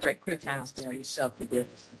Channel. oh, that's right, Clear Channel, yeah, you self did.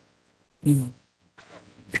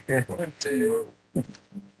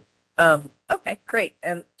 Okay, great.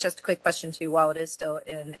 And just a quick question too, while it is still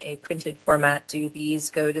in a printed format, do these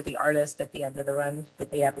go to the artist at the end of the run? Did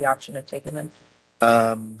they have the option of taking them?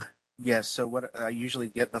 Yeah, so what I usually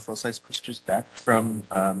get the full-size posters back from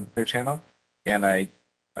Clear Channel, and I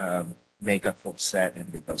make a full set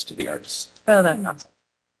and give those to the artists. Oh, that's awesome.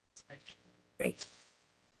 Great.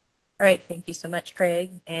 All right, thank you so much,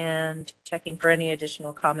 Craig. And checking for any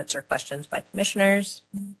additional comments or questions by commissioners.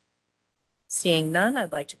 Seeing none,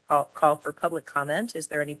 I'd like to call for public comment. Is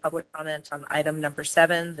there any public comment on item number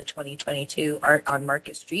 7, the 2022 Art on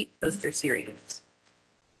Market Street poster series?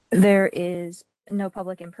 There is no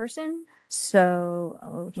public in person, so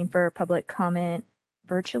looking for public comment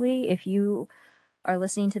virtually. If you are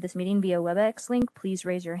listening to this meeting via WebEx link, please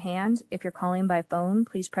raise your hand. If you're calling by phone,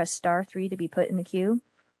 please press *3 to be put in the queue.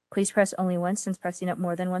 Please press only once, since pressing it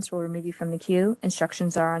more than once will remove you from the queue.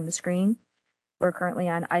 Instructions are on the screen. We're currently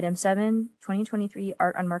on item 7, 2023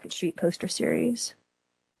 Art on Market Street poster series.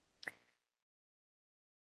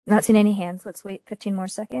 Not seeing any hands. Let's wait 15 more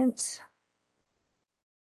seconds.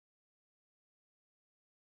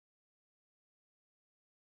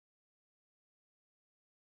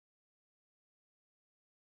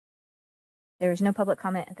 There is no public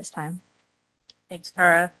comment at this time. Thanks,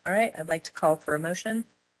 Tara. All right, I'd like to call for a motion.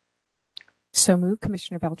 So moved,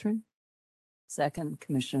 Commissioner Beltran. Second,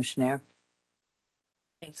 Commissioner Schneer.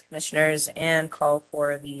 Thanks, commissioners, and call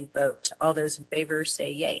for the vote. All those in favor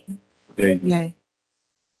say yay. Yay.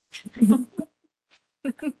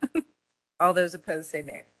 All those opposed say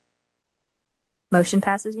nay. Motion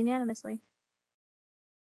passes unanimously.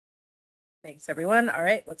 Thanks, everyone. All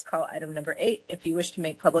right, let's call item number 8. If you wish to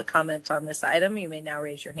make public comment on this item, you may now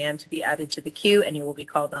raise your hand to be added to the queue, and you will be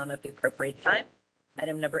called on at the appropriate time.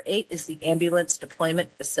 Item number 8 is the ambulance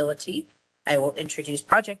deployment facility. I will introduce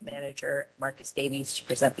project manager Marcus Davies to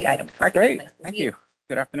present the item. Marcus, Great, nice to thank see you.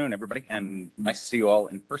 Good afternoon, everybody, and nice to see you all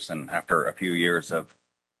in person after a few years of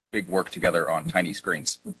big work together on tiny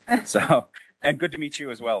screens. So, and good to meet you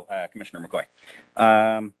as well, Commissioner McCoy.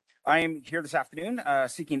 I am here this afternoon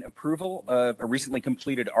seeking approval of a recently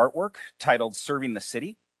completed artwork titled Serving the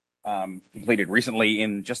City, completed recently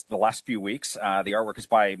in just the last few weeks. The artwork is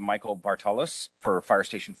by Michael Bartalos for Fire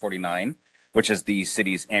Station 49, which is the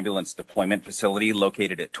city's ambulance deployment facility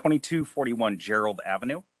located at 2241 Gerald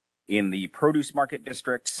Avenue in the Produce Market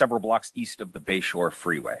District, several blocks east of the Bayshore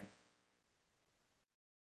Freeway.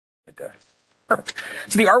 Perfect.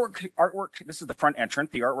 So the artwork, this is the front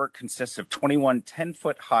entrance. The artwork consists of 21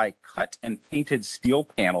 10-foot high cut and painted steel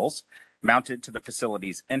panels mounted to the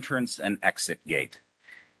facility's entrance and exit gate.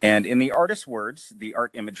 And in the artist's words, the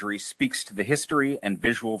art imagery speaks to the history and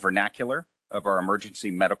visual vernacular of our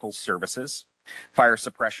emergency medical services, fire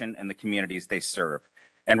suppression, and the communities they serve,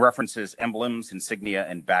 and references emblems, insignia,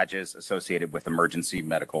 and badges associated with emergency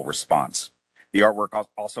medical response. The artwork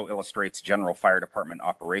also illustrates general fire department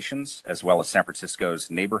operations, as well as San Francisco's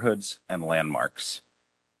neighborhoods and landmarks.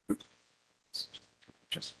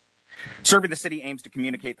 Serving the city aims to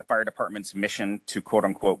communicate the fire department's mission to quote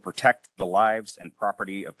unquote protect the lives and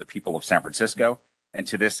property of the people of San Francisco. And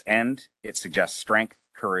to this end, it suggests strength,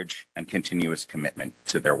 courage, and continuous commitment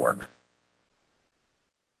to their work.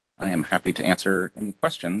 I am happy to answer any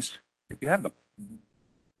questions if you have them.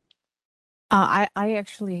 I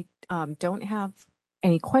actually don't have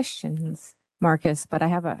any questions, Marcus, but I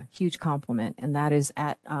have a huge compliment, and that is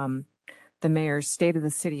at the mayor's State of the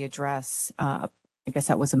City address. I guess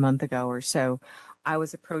that was a month ago or so. I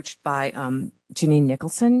was approached by Janine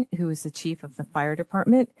Nicholson, who is the chief of the fire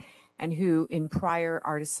department, and who in prior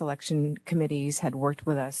artist selection committees had worked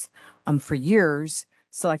with us for years,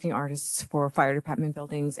 selecting artists for fire department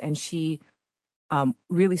buildings. And she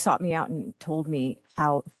really sought me out and told me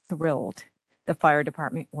how thrilled the fire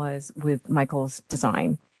department was with Michael's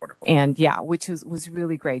design. Wonderful. And yeah, which was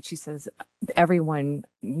really great. She says everyone,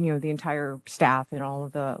 the entire staff and all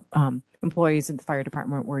of the employees in the fire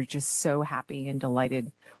department were just so happy and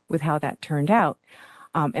delighted with how that turned out.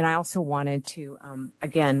 And I also wanted to,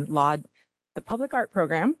 again, laud the public art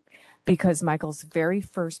program, because Michael's very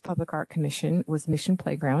first public art commission was Mission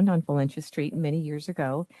Playground on Valencia Street many years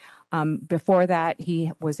ago. Before that,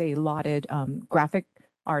 he was a lauded graphic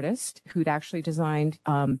artist who'd actually designed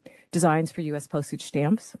designs for U.S. postage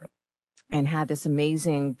stamps and had this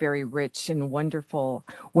amazing, very rich and wonderful,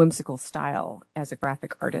 whimsical style as a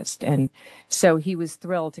graphic artist. And so he was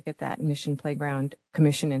thrilled to get that Mission Playground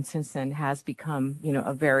commission, and since then has become,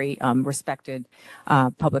 a very respected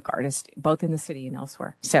public artist, both in the city and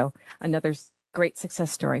elsewhere. So another great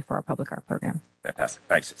success story for our public art program. Fantastic.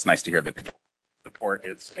 Thanks. It's nice to hear that the support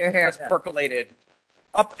has percolated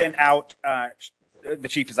up and out. The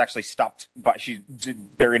chief has actually stopped by.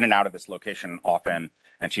 They're in and out of this location often,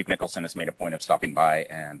 and Chief Nicholson has made a point of stopping by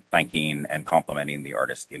and thanking and complimenting the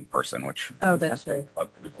artist in person, which That's great.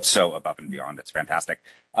 so above and beyond. It's fantastic.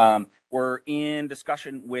 We're in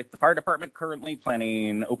discussion with the fire department currently,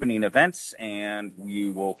 planning opening events, and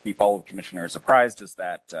we will keep all of commissioners apprised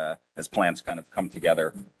as plans kind of come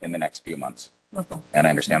together in the next few months. And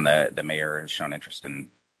I understand the mayor has shown interest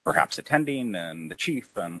in perhaps attending, and the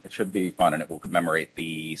chief, and it should be fun, and it will commemorate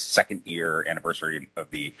the second year anniversary of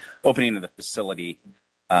the opening of the facility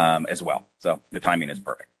as well. So the timing is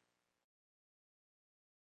perfect.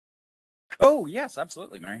 Oh, yes,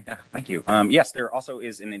 absolutely, Mary. Yeah, thank you. Yes, there also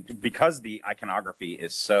is, because the iconography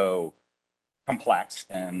is so complex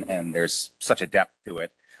and there's such a depth to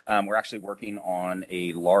it, we're actually working on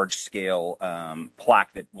a large scale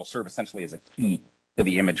plaque that will serve essentially as a key to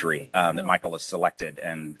the imagery that Michael has selected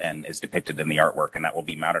and is depicted in the artwork, and that will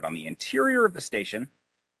be mounted on the interior of the station,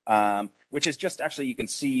 which is just actually, you can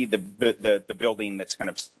see the building that's kind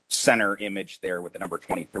of center image there with the number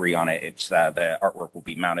 23 on it. It's the artwork will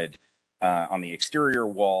be mounted on the exterior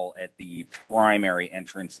wall at the primary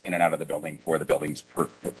entrance in and out of the building for the building's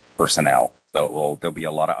personnel. So there'll be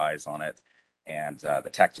a lot of eyes on it, and the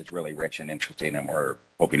text is really rich and interesting, and we're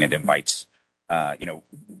hoping it invites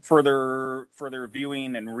further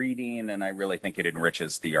viewing and reading, and I really think it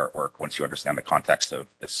enriches the artwork once you understand the context of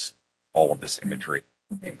all of this imagery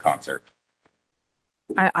in concert.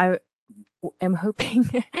 I am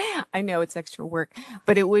hoping, I know it's extra work,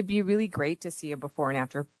 but it would be really great to see a before and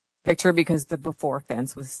after picture, because the before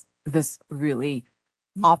fence was this really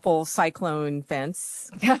awful cyclone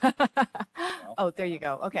fence. Oh, there you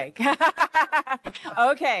go. Okay.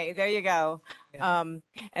 Okay, there you go.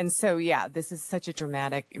 And so, yeah, this is such a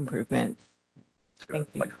dramatic improvement.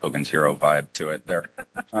 Like Hogan's Hero vibe to it there.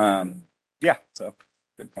 Yeah, so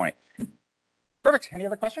good point. Perfect. Any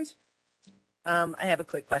other questions? I have a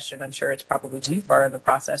quick question. I'm sure it's probably too far in the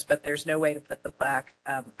process, but there's no way to put the plaque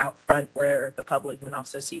out front where the public can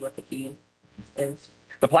also see what the key is.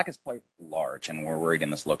 The plaque is quite large, and we're worried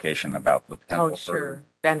in this location about the potential for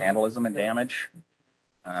vandalism and damage.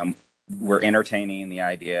 We're entertaining the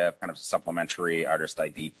idea of kind of supplementary artist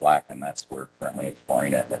ID plaque, and that's we're currently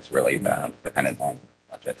exploring it. That's really dependent on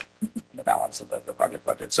budget, the balance of the project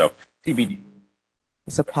budget. So TBD.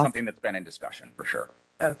 Is it something that's been in discussion for sure.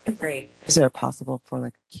 Okay, great. Is there possible for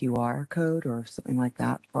like a QR code or something like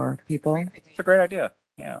that for people? It's a great idea.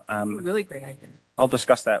 Yeah. Really great idea. I'll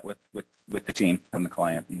discuss that with the team and the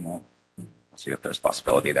client, and we'll see if there's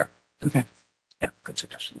possibility there. Okay. Yeah, good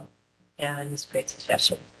suggestion. and it's a great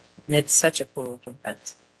suggestion. And it's such a cool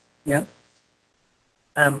event. Yep.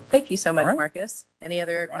 Thank you so much, All right. Marcus. Any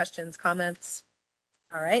other questions, comments?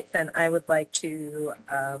 All right, then I would like to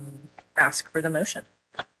ask for the motion.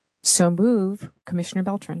 So move, Commissioner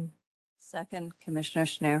Beltran. Second, Commissioner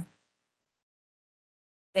Schnur.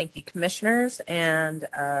 Thank you, commissioners, and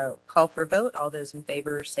call for vote. All those in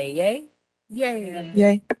favor say yay. Yay.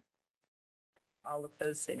 Yay. All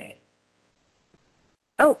opposed say nay.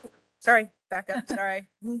 Oh, sorry, back up, sorry.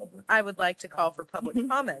 I would like to call for public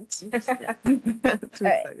comment. All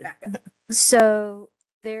right, back up. So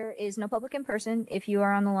there is no public in person. If you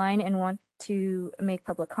are on the line and want to make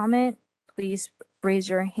public comment, please raise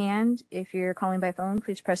your hand. If you're calling by phone,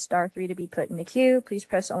 please press *3 to be put in the queue. Please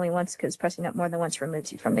press only once because pressing it more than once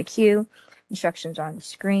removes you from the queue. Instructions are on the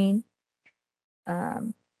screen.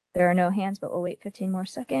 There are no hands, but we'll wait 15 more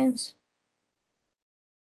seconds.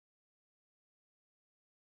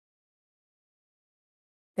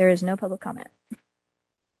 There is no public comment.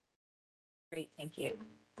 Great, thank you.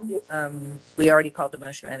 We already called the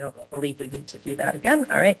motion. I don't believe we need to do that again.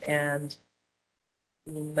 All right, and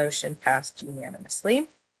the motion passed unanimously.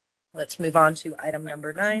 Let's move on to item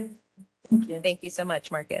number 9. Thank you so much,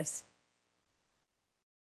 Marcus.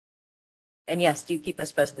 And yes, do keep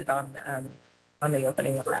us posted on the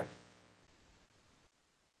opening of that.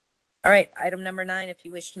 All right, item number 9. If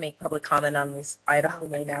you wish to make public comment on this item, you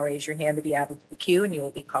may now raise your hand to be added to the queue, and you will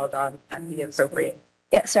be called on at the appropriate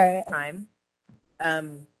Yeah, sorry. time.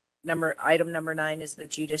 Item number 9 is the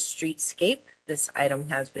Judas Streetscape. This item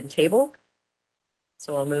has been tabled.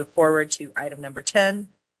 So we'll move forward to item number 10.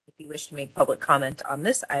 If you wish to make public comment on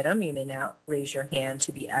this item, you may now raise your hand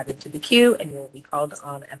to be added to the queue, and you will be called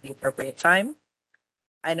on at the appropriate time.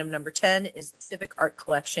 Item number 10 is the Civic Art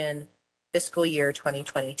Collection Fiscal Year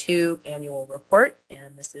 2022 Annual Report,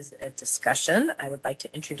 and this is a discussion. I would like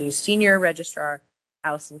to introduce Senior Registrar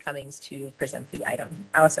Allison Cummings to present the item.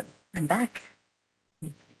 Allison. I'm back.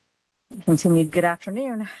 Continued good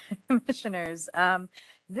afternoon, commissioners.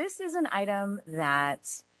 This is an item that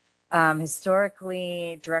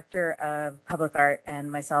historically Director of Public Art and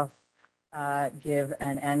myself give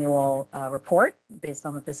an annual report based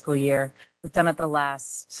on the fiscal year. We've done it the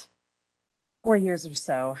last 4 years or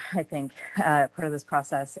so, I think, part of this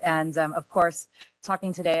process. And of course,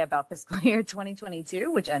 talking today about fiscal year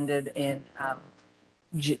 2022, which ended in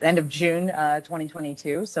end of June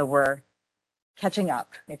 2022. So we're catching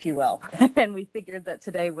up, if you will. And we figured that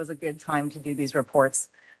today was a good time to do these reports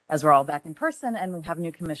as we're all back in person and we have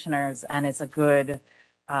new commissioners, and it's a good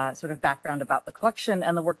sort of background about the collection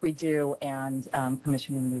and the work we do, and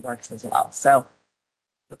commissioning new works as well. So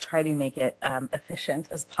we'll try to make it efficient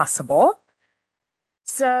as possible.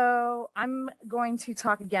 So I'm going to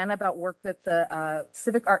talk again about work that the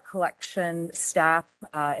Civic Art Collection staff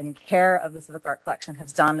in care of the Civic Art Collection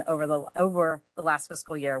has done over the last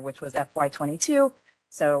fiscal year, which was FY22.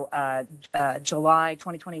 So July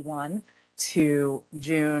 2021 to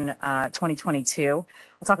June 2022. We'll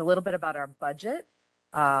talk a little bit about our budget,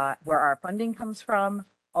 where our funding comes from,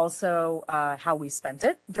 also how we spent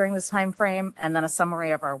it during this time frame, and then a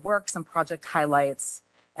summary of our work, some project highlights,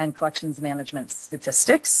 and collections management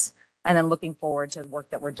statistics, and then looking forward to the work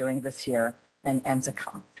that we're doing this year and to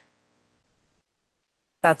come.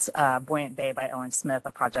 That's Buoyant Bay by Owen Smith,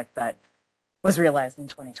 a project that was realized in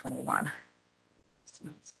 2021.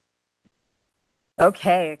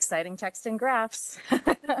 Okay, exciting text and graphs.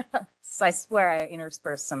 So I swear I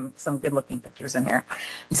interspersed some good looking pictures in here.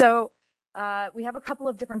 So we have a couple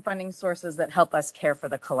of different funding sources that help us care for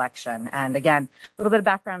the collection. And again, a little bit of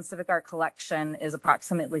background, Civic Art Collection is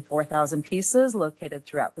approximately 4,000 pieces located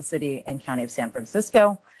throughout the city and county of San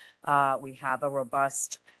Francisco. We have a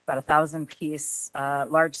robust, about 1,000 piece,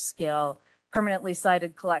 large scale, permanently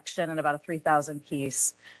sited collection, and about a 3,000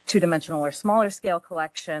 piece, 2-dimensional or smaller scale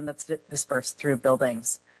collection that's dispersed through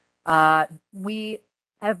buildings. We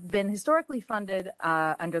have been historically funded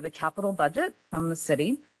under the capital budget from the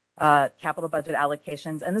city. Capital budget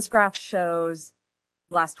allocations. And this graph shows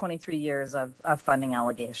the last 23 years of funding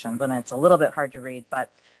allegations. And it's a little bit hard to read,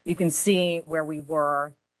 but you can see where we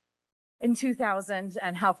were in 2000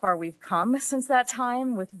 and how far we've come since that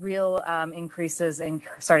time, with real increases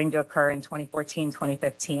starting to occur in 2014,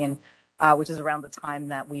 2015, which is around the time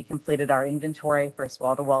that we completed our inventory, first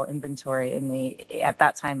wall-to-wall inventory in the, at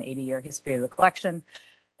that time, 80-year history of the collection.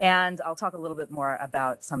 And I'll talk a little bit more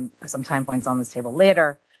about some time points on this table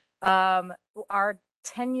later. Our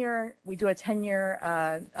 10-year, we do a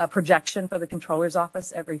 10-year projection for the controller's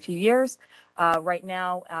office every few years. Right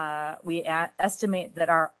now, we estimate that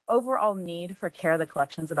our overall need for care of the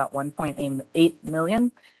collection is about 1.8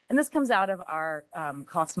 million. And this comes out of our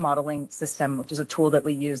cost modeling system, which is a tool that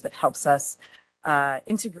we use that helps us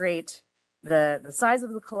integrate the size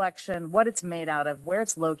of the collection, what it's made out of, where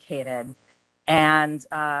it's located, and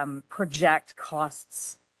project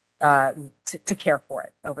costs to care for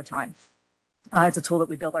it over time. It's a tool that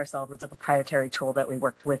we built ourselves. It's a proprietary tool that we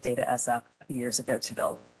worked with Data SF a few years ago to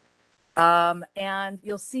build. And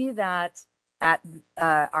you'll see that at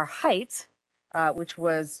our height, which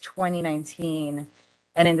was 2019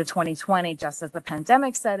 and into 2020, just as the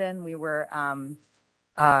pandemic set in, we were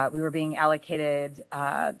being allocated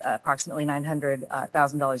approximately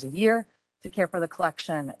 $900,000 a year to care for the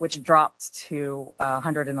collection, which dropped to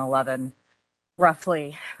 111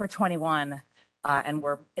 roughly for 21. And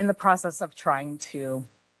we're in the process of trying to,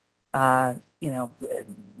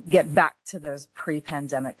 get back to those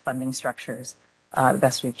pre-pandemic funding structures the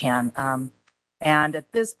best we can. And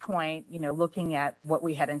at this point, looking at what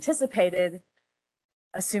we had anticipated,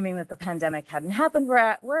 assuming that the pandemic hadn't happened,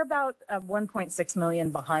 we're about 1.6 million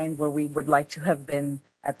behind where we would like to have been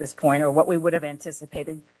at this point, or what we would have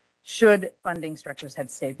anticipated should funding structures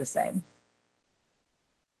had stayed the same.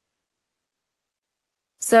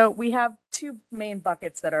 So we have two main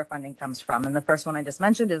buckets that our funding comes from. And the first one I just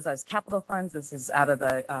mentioned is as capital funds. This is out of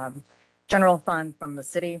the general fund from the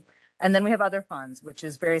city. And then we have other funds, which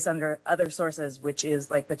is various under other sources, which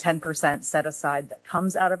is like the 10% set aside that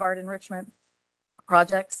comes out of art enrichment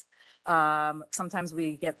projects. Sometimes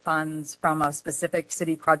we get funds from a specific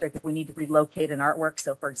city project if we need to relocate an artwork.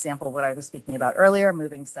 So for example, what I was speaking about earlier,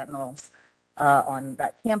 moving Sentinels on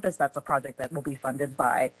that campus, that's a project that will be funded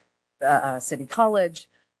by City College.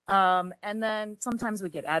 And then sometimes we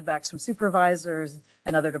get add backs from supervisors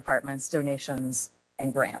and other departments, donations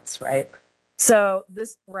and grants, right? So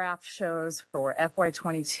this graph shows for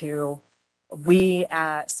FY22, we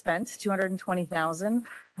spent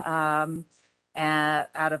 $220,000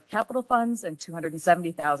 out of capital funds and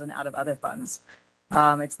 $270,000 out of other funds.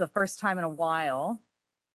 It's the first time in a while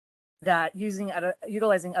that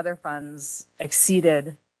utilizing other funds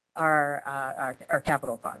exceeded our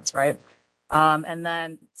capital funds, right? And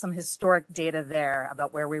then some historic data there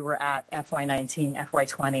about where we were at FY19,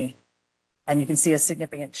 FY20, and you can see a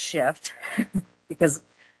significant shift because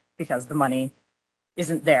the money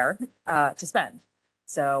isn't there to spend.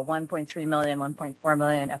 So 1.3 million, 1.4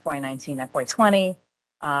 million, FY19, FY20,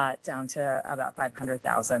 down to about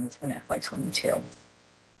 500,000 in FY22.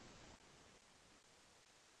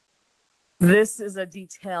 This is a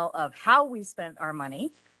detail of how we spent our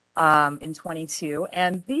money in 22.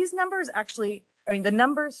 And these numbers actually, the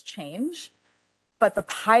numbers change, but the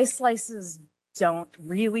pie slices don't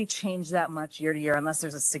really change that much year to year unless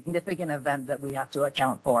there's a significant event that we have to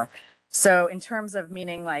account for. So in terms of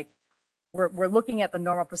meaning like, we're looking at the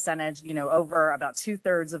normal percentage, over about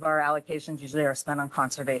 2/3 of our allocations usually are spent on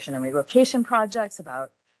conservation and relocation projects,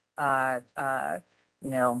 about,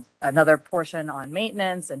 another portion on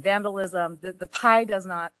maintenance and vandalism. The pie does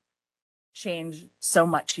not change so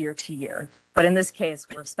much year to year. But in this case,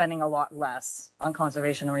 we're spending a lot less on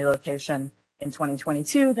conservation and relocation in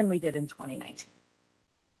 2022 than we did in 2019.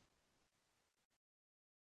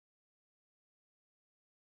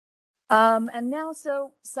 And now,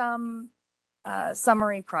 so some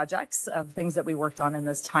summary projects of things that we worked on in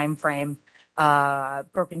this time frame,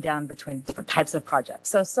 broken down between different types of projects.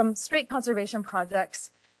 So some straight conservation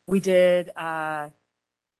projects. We did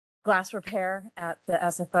glass repair at the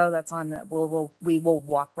SFO. That's on. We will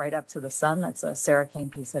walk right up to the sun. That's a Sarah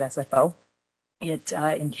Kane piece at SFO. It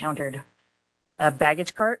encountered a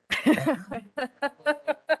baggage cart.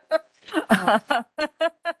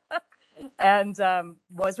 And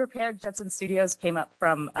was repaired. Jetson Studios came up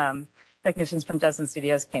from technicians from Jetson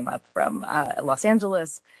Studios came up from Los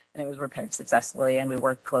Angeles, and it was repaired successfully. And we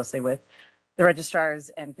worked closely with the registrars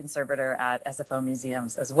and conservator at SFO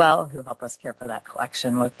Museums as well, who help us care for that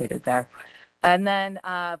collection located there. And then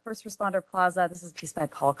First Responder Plaza. This is a piece by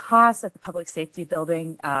Paul Koss at the Public Safety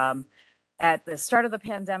Building. At the start of the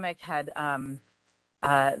pandemic,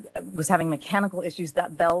 was having mechanical issues.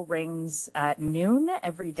 That bell rings at noon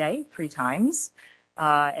every day, 3 times.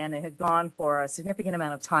 And it had gone for a significant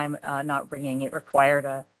amount of time not ringing. It required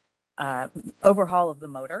a overhaul of the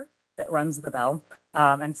motor that runs the bell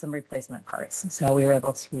and some replacement parts. So we were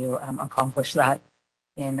able to accomplish that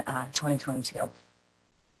in 2022.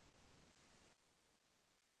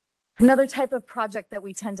 Another type of project that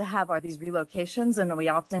we tend to have are these relocations, and we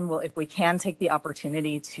often will, if we can, take the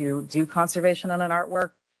opportunity to do conservation on an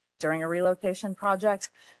artwork during a relocation project.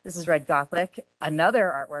 This is Red Gothic, another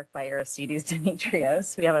artwork by Aristides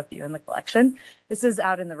Demetrios. We have a few in the collection. This is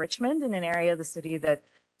out in the Richmond, in an area of the city that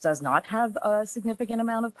does not have a significant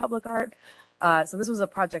amount of public art. So this was a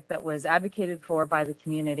project that was advocated for by the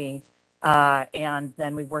community. And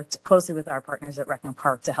then we worked closely with our partners at Rec and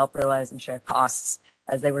Park to help realize and share costs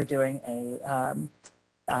as they were doing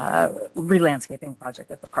a re-landscaping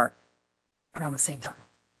project at the park around the same time.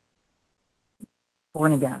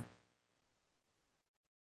 Born again.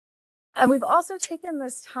 And we've also taken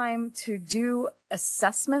this time to do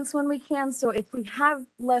assessments when we can. So if we have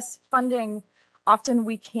less funding, often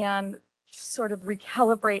we can sort of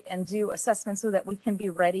recalibrate and do assessments so that we can be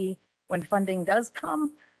ready when funding does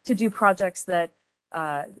come to do projects that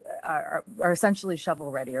are essentially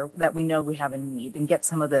shovel ready or that we know we have a need and get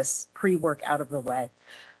some of this pre-work out of the way.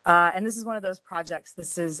 And this is one of those projects.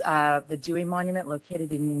 This is the Dewey Monument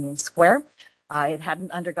located in Union Square. It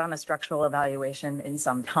hadn't undergone a structural evaluation in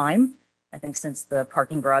some time, I think since the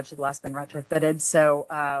parking garage had last been retrofitted.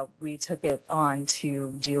 So we took it on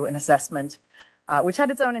to do an assessment, which had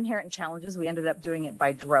its own inherent challenges. We ended up doing it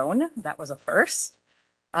by drone. That was a first.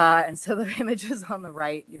 And so the images on the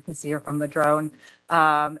right, you can see her from the drone.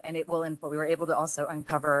 And it will we were able to also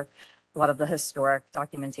uncover a lot of the historic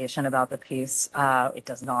documentation about the piece. It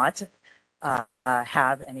does not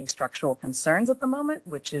have any structural concerns at the moment,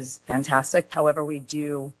 which is fantastic. However, we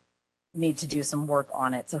do need to do some work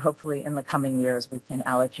on it. So hopefully in the coming years, we can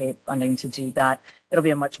allocate funding to do that. It'll be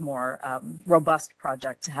a much more robust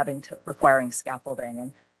project, requiring scaffolding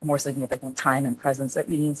and more significant time and presence at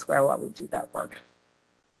Union Square while we do that work.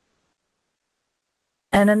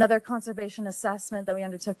 And another conservation assessment that we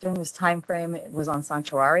undertook during this time frame was on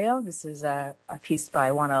Santuario. This is a piece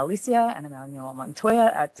by Juana Alicia and Emmanuel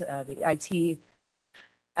Montoya at the IT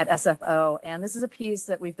at SFO. And this is a piece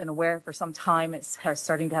that we've been aware for some time. It's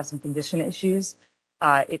starting to have some condition issues.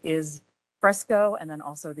 It is fresco and then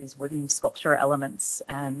also these wooden sculpture elements.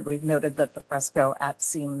 And we've noted that the fresco at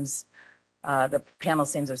seams, the panel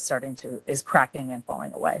seams is cracking and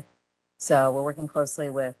falling away. So we're working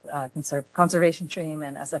closely with Conservation Team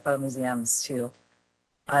and SFO Museums to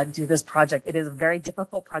do this project. It is a very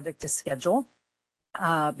difficult project to schedule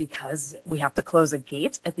because we have to close a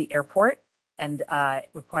gate at the airport and it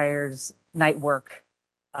requires night work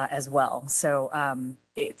as well. So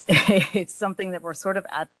it's something that we're sort of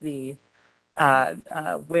at the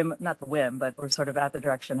whim, not the whim, but we're sort of at the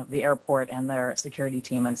direction of the airport and their security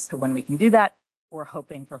team. And so when we can do that, we're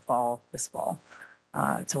hoping for this fall.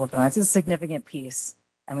 To work on. It's a significant piece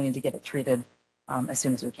and we need to get it treated as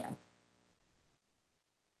soon as we can.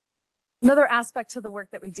 Another aspect to the work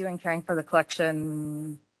that we do in caring for the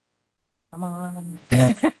collection. Come on.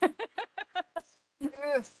 Go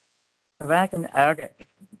back and, okay.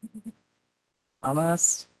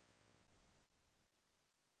 Almost.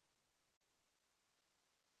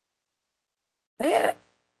 Yeah.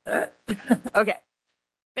 Okay.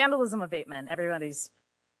 Vandalism abatement, everybody's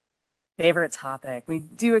favorite topic. We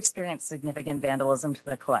do experience significant vandalism to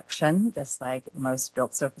the collection, just like most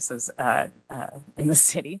built surfaces in the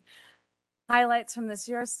city. Highlights from this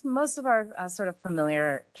year, most of our sort of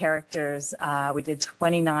familiar characters. We did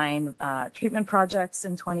 29 treatment projects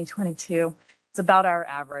in 2022. It's about our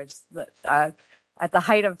average. At the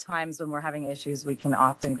height of times when we're having issues, we can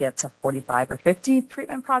often get to 45 or 50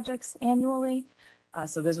 treatment projects annually.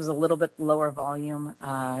 So this was a little bit lower volume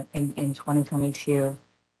in 2022.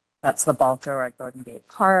 That's the Balto at Garden Gate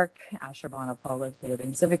Park, Ashurbanipal Polo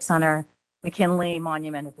Building Civic Center. McKinley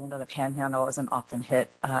Monument at the end of the Panhandle is an often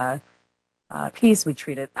hit piece. We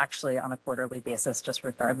treat it actually on a quarterly basis, just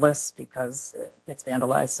regardless, because it gets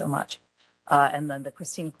vandalized so much. And then the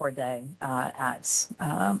Christine Corday at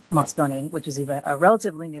Moscone, which is even a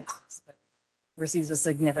relatively new piece, but receives a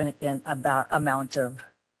significant amount of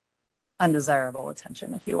undesirable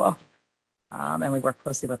attention, if you will. And we work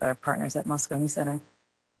closely with our partners at Moscone Center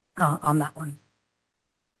on that one.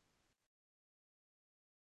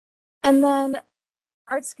 And then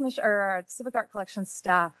Arts Commission or our Civic Art Collection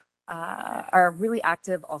staff are really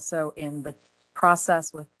active also in the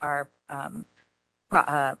process with our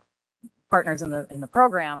partners in the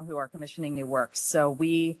program who are commissioning new works. So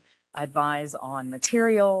we advise on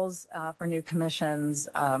materials for new commissions.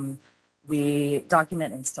 We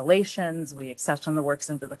document installations. We accession the works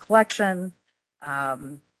into the collection,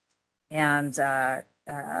 and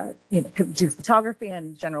do photography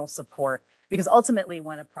and general support. Because ultimately,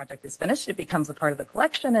 when a project is finished, it becomes a part of the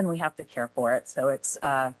collection, and we have to care for it. So it's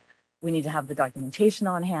we need to have the documentation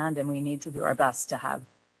on hand, and we need to do our best to have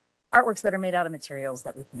artworks that are made out of materials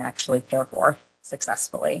that we can actually care for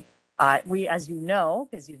successfully. We, as you know,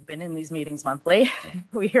 because you've been in these meetings monthly,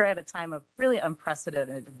 we are at a time of really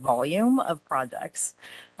unprecedented volume of projects.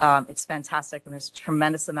 It's fantastic, and there's a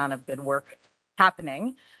tremendous amount of good work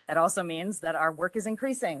happening, it also means that our work is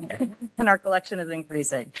increasing and our collection is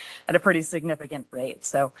increasing at a pretty significant rate.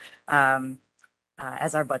 So,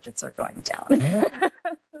 as our budgets are going down.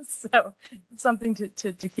 So something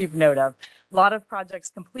to keep note of. A lot of projects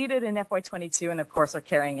completed in FY22 and of course are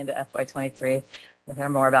carrying into FY23. We'll hear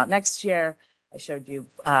more about next year. I showed you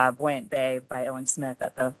Buoyant Bay by Owen Smith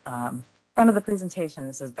at the front of the presentation.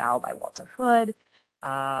 This is Bow by Walter Hood.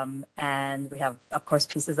 And we have, of course,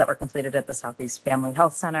 pieces that were completed at the Southeast Family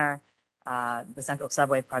Health Center, the Central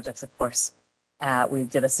Subway projects, of course. We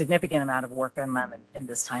did a significant amount of work on them in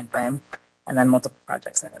this time frame, and then multiple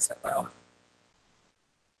projects in as well.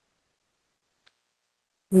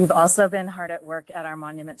 We've also been hard at work at our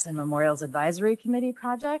Monuments and Memorials Advisory Committee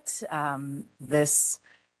project. This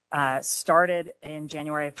started in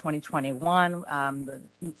January of 2021.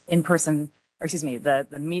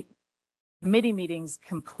 The committee meetings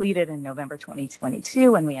completed in November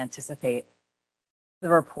 2022, and we anticipate the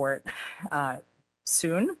report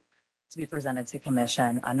soon to be presented to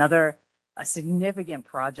Commission. A significant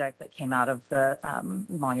project that came out of the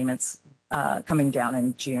monuments coming down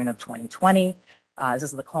in June of 2020. This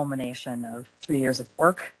is the culmination of 3 years of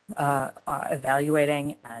work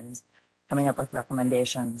evaluating and coming up with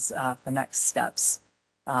recommendations for next steps.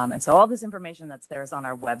 And so all this information that's there is on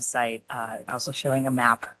our website, also showing a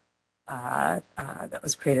map that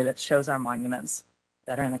was created that shows our monuments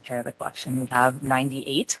that are in the care of the collection. We have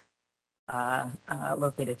 98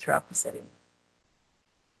 located throughout the city.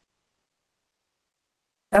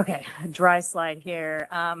 Okay, a dry slide here.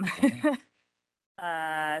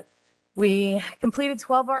 We completed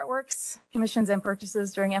 12 artworks, commissions, and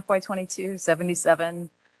purchases during FY22, 77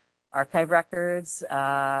 archive records,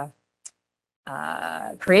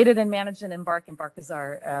 created and managed in Embark. Embark is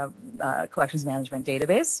our collections management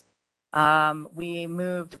database. We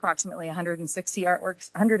moved approximately 116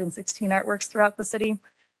 artworks throughout the city,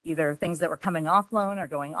 either things that were coming off loan or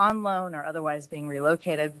going on loan or otherwise being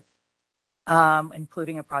relocated,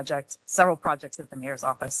 including several projects at the mayor's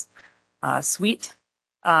office suite.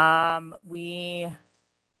 We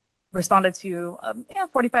responded to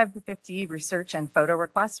 45 to 50 research and photo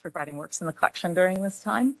requests regarding works in the collection during this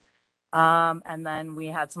time. And then we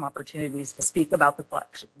had some opportunities to speak about the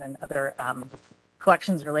collection and other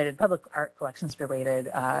collections related, public art collections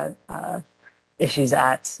related issues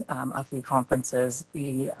at a few conferences,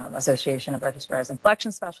 the Association of Registrars and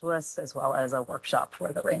Collection Specialists, as well as a workshop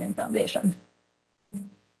for the Rainin Foundation.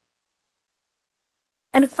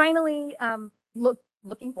 And finally,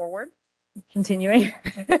 looking forward, continuing,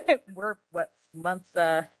 we're month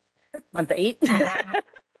 8?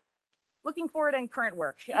 Looking forward in current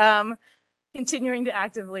work, continuing to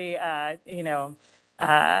actively,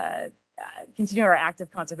 continue our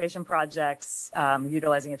active conservation projects,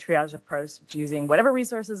 utilizing a triage approach, using whatever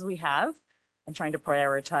resources we have and trying to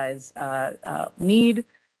prioritize need.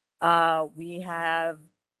 We have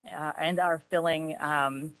and are filling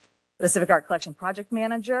the Civic Art Collection Project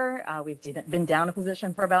Manager. We've been down a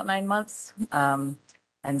position for about 9 months.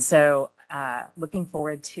 And so looking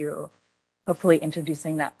forward to hopefully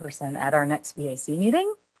introducing that person at our next VAC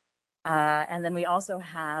meeting. And then we also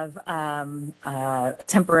have a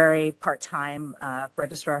temporary part-time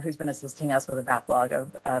registrar who's been assisting us with a backlog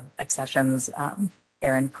of accessions,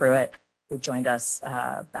 Erin Pruitt, who joined us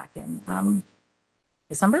back in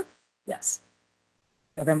December? Yes,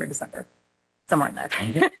 November, December, somewhere in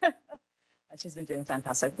there. She's been doing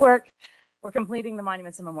fantastic work. We're completing the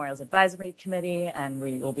Monuments and Memorials Advisory Committee, and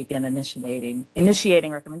we will begin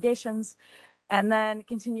initiating recommendations, and then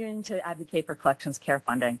continuing to advocate for collections care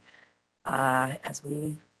funding, as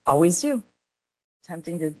we always do,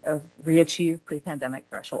 attempting to re-achieve pre-pandemic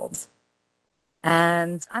thresholds.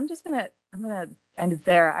 And I'm gonna end it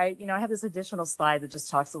there. I have this additional slide that just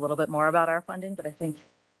talks a little bit more about our funding, but I think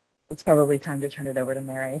it's probably time to turn it over to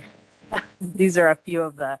Mary. These are a few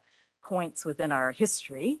of the points within our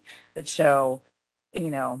history that show,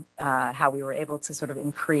 how we were able to sort of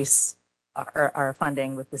increase our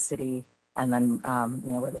funding with the city, and then,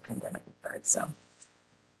 where the pandemic occurred. So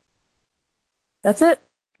that's it.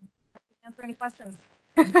 Answer any questions.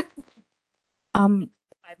 5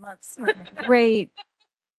 months. Great.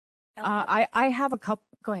 I have a couple.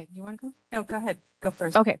 Go ahead. You want to go? No, go ahead. Go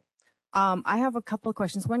first. Okay. I have a couple of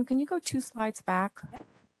questions. One, can you go 2 slides back?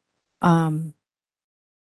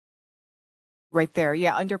 Right there.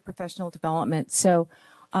 Yeah, under professional development. So,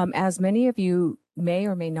 as many of you may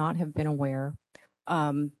or may not have been aware,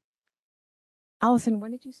 Allison,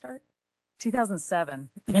 when did you start? 2007.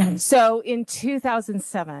 So in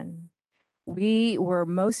 2007, we were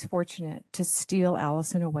most fortunate to steal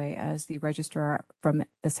Allison away as the registrar from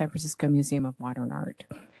the San Francisco Museum of Modern Art.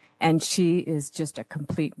 And she is just a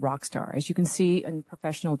complete rock star. As you can see in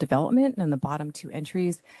professional development and the bottom two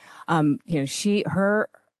entries, how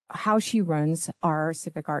she runs our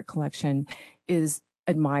civic art collection is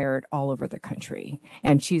admired all over the country.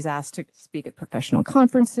 And she's asked to speak at professional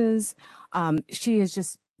conferences. She has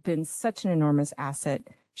just been such an enormous asset.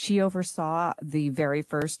 She oversaw the very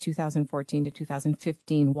first 2014 to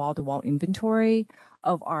 2015 wall-to-wall inventory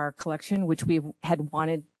of our collection, which we had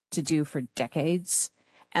wanted to do for decades.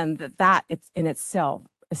 And that it's in itself,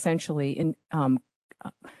 essentially, in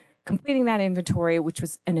completing that inventory, which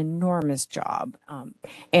was an enormous job,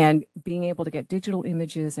 and being able to get digital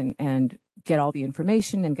images and get all the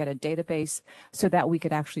information and get a database so that we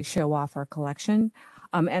could actually show off our collection.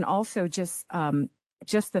 And also just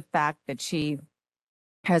the fact that she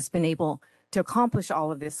has been able to accomplish all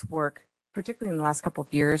of this work, particularly in the last couple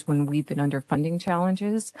of years when we've been under funding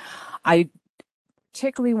challenges. I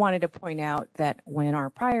particularly wanted to point out that when our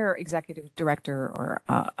prior executive director, or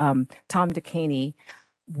Tom DeCaney,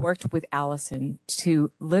 worked with Allison to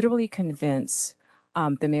literally convince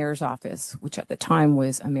the mayor's office, which at the time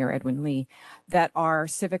was Mayor Edwin Lee, that our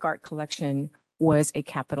civic art collection was a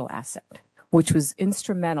capital asset, which was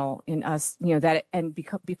instrumental in us, and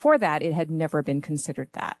before that, it had never been considered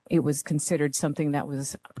that. It was considered something that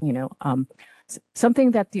was,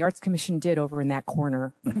 something that the Arts Commission did over in that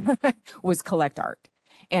corner was collect art.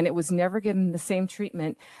 And it was never given the same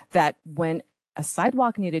treatment that when a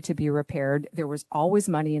sidewalk needed to be repaired, there was always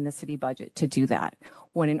money in the city budget to do that.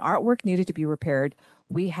 When an artwork needed to be repaired,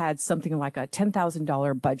 we had something like a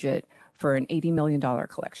 $10,000 budget for an $80 million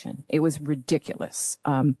collection. It was ridiculous.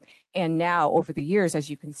 And now over the years, as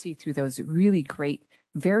you can see through those really great,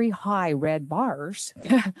 very high red bars,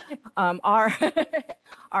 our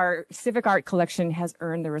civic art collection has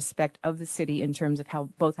earned the respect of the city in terms of how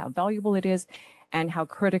valuable it is and how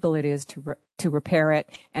critical it is to repair it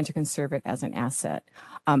and to conserve it as an asset.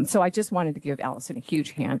 So I just wanted to give Allison a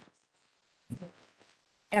huge hand.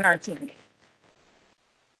 And our team.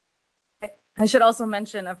 I should also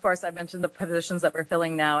mention, of course, I mentioned the positions that we're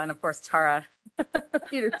filling now, and of course, Tara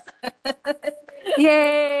Peters.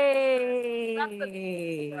 Yay!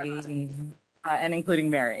 And including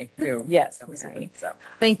Mary, too. Yes, Mary. So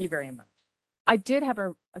thank you very much. I did have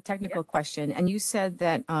a technical question, and you said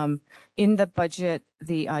that in the budget,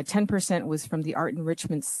 the 10% was from the art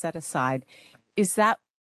enrichment set aside. Is that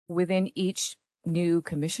within each new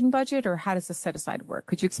commission budget, or how does the set aside work?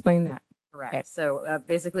 Could you explain that? Correct. Okay. So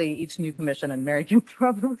basically, each new commission, and Mary can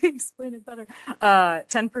probably explain it better,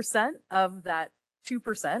 10% of that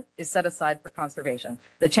 2% is set aside for conservation.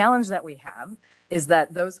 The challenge that we have is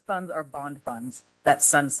that those funds are bond funds that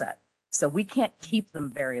sunset. So we can't keep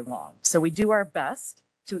them very long. So we do our best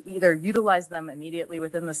to either utilize them immediately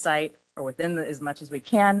within the site or within as much as we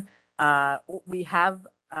can. We have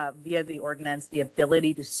via the ordinance the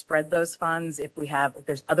ability to spread those funds. If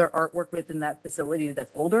there's other artwork within that facility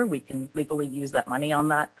that's older, we can legally use that money on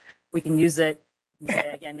that. We can use it,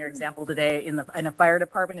 again, your example today in a fire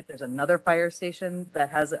department. If there's another fire station that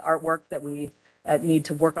has artwork that we need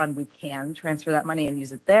to work on, we can transfer that money and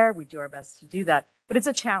use it there. We do our best to do that. But it's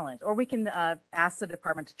a challenge. Or we can ask the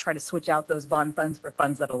department to try to switch out those bond funds for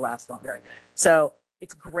funds that'll last longer. So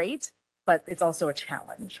it's great, but it's also a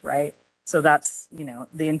challenge, right? So that's,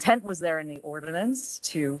 the intent was there in the ordinance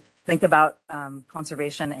to think about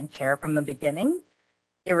conservation and care from the beginning,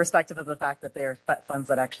 irrespective of the fact that they're funds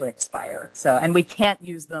that actually expire. So, and we can't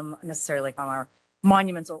use them necessarily like on our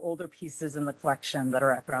monuments or older pieces in the collection that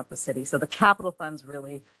are throughout the city. So the capital funds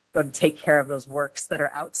really go to take care of those works that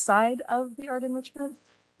are outside of the art enrichment,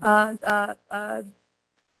 works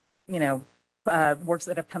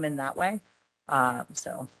that have come in that way.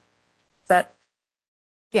 So that.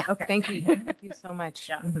 Yeah. Okay. Thank you. Thank you so much.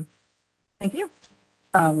 Yeah. Thank you.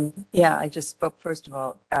 I just spoke, first of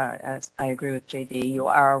all, as I agree with JD, you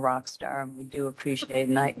are a rock star, and we do appreciate,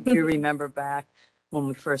 and I do remember back when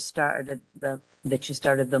we first started that you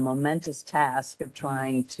started the momentous task of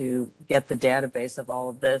trying to get the database of all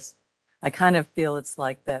of this. I kind of feel it's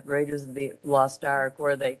like that Raiders of the Lost Ark,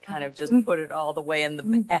 where they kind of just put it all the way in the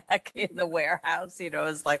back in the warehouse.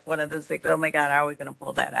 It's like one of those things, oh my God, how are we going to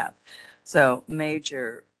pull that out? So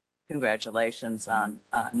major congratulations on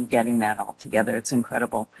getting that all together. It's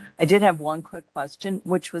incredible. I did have one quick question,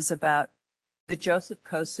 which was about the Joseph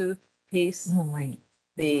Kosuth piece. Oh, right.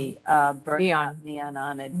 The neon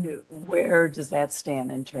on it. Where does that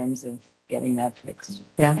stand in terms of getting that fixed?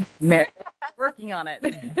 Yeah, working on it.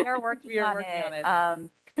 We're working on it.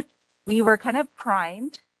 We were kind of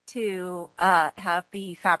primed to have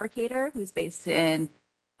the fabricator, who's based in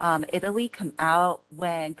Italy, come out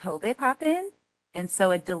when COVID happened, and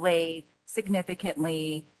so it delayed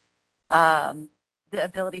significantly the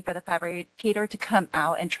ability for the fabricator to come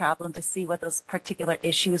out and travel and to see what those particular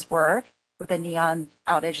issues were with the neon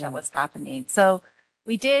outage that was happening. So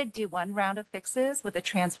we did do one round of fixes with the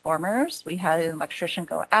transformers. We had an electrician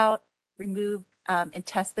go out, remove and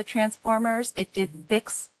test the transformers. It did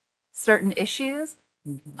fix certain issues.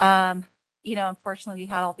 Unfortunately, we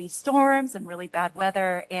had all these storms and really bad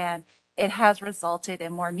weather, and it has resulted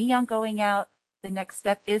in more neon going out. The next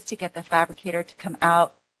step is to get the fabricator to come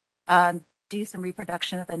out, do some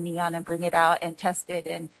reproduction of the neon and bring it out and test it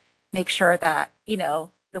and make sure that,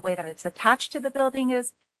 the way that it's attached to the building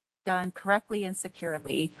is done correctly and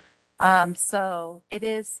securely. So it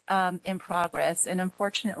is in progress. And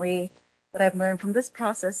unfortunately, what I've learned from this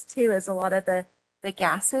process too is a lot of the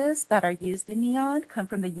gases that are used in neon come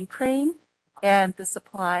from the Ukraine, and the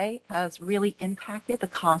supply has really impacted the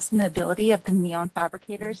cost and ability of the neon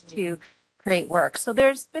fabricators to create work. So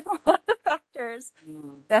there's been a lot of factors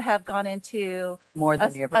that have gone into More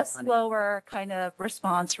than you ever a wanted. slower kind of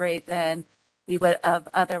response rate than we would have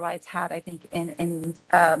otherwise had, I think, in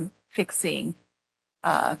fixing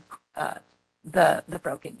the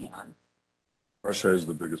broken neon. Russia is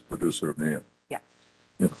the biggest producer of neon.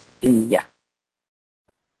 Yeah.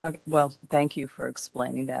 Okay, well, thank you for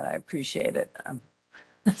explaining that. I appreciate it. I'm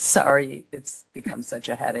sorry it's become such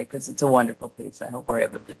a headache because it's a wonderful piece. I hope we're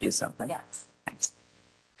able to do something. Yes. Thanks.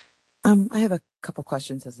 I have a couple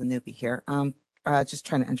questions as a newbie here. Just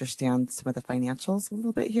trying to understand some of the financials a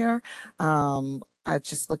little bit here.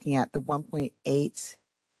 Just looking at the 1.8,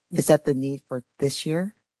 is that the need for this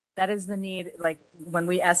year? That is the need, like when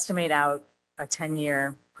we estimate out a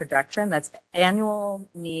 10-year production, that's annual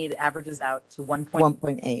need averages out to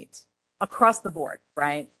 1.8. across the board,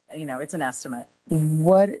 right? It's an estimate.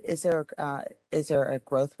 What is there a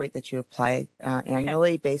growth rate that you apply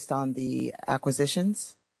annually based on the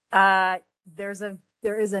acquisitions? There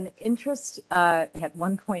is an interest at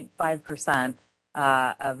 1.5%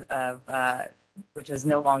 of which is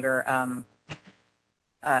no longer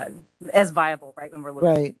as viable, right? When we're looking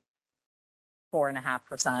Right.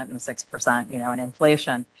 4.5% and 6%, in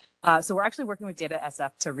inflation. So we're actually working with Data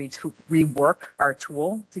SF to rework our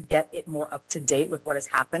tool to get it more up to date with what has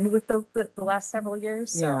happened with the last several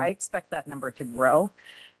years. So Yeah. I expect that number to grow.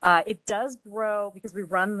 It does grow because we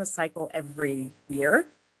run the cycle every year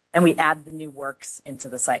and we add the new works into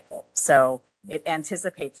the cycle. So it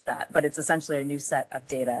anticipates that, but it's essentially a new set of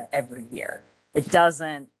data every year. It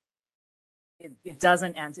doesn't, and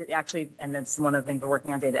it actually, and that's one of the things we're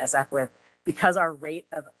working on Data SF with, because our rate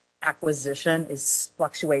of acquisition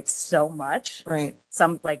fluctuates so much. Right.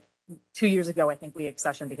 Some, like 2 years ago, I think we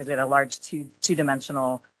accessioned because we had a large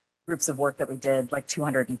two-dimensional groups of work that we did, like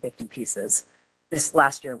 250 pieces. This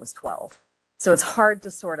last year was 12. So it's hard to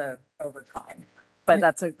sort of over time, but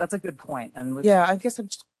that's a good point. And Yeah, I guess I'm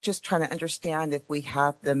just trying to understand if we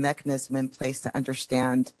have the mechanism in place to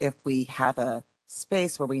understand if we have a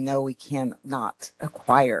space where we know we cannot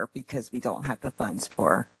acquire because we don't have the funds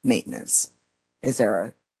for maintenance. Is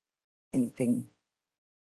there anything?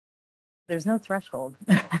 there's no threshold.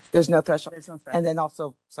 There's no threshold. There's no threshold. And then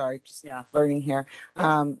also, sorry, just Yeah. learning here.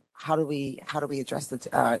 How do we address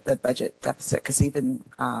the budget deficit? Because even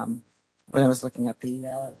when I was looking at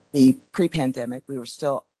the pre-pandemic, we were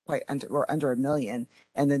still we're under $1 million,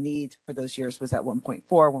 and the need for those years was at 1.4,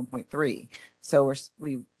 1.3. So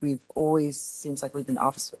we've always seems like we've been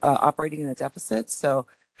operating in a deficit. So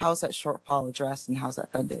how's that shortfall addressed, and how's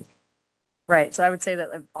that funded? Right. So I would say that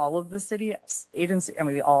all of the city agencies,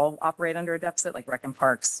 we all operate under a deficit, like Rec and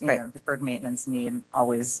Parks, deferred maintenance need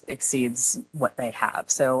always exceeds what they have.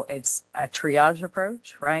 So it's a triage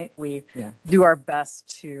approach, right? We do our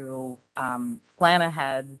best to plan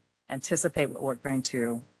ahead, anticipate what we're going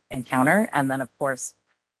to encounter. And then, of course,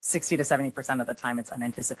 60 to 70% of the time, it's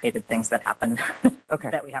unanticipated things that happen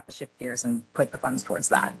that we have to shift gears and put the funds towards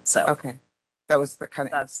that. So, okay. That was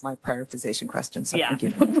that's my prioritization question. So thank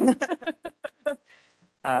you.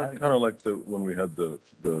 Kind of like when we had the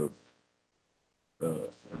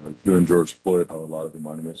doing George Floyd, how a lot of the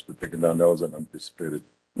monuments were taken down. That was an anticipated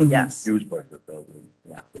yes, huge budget. That was,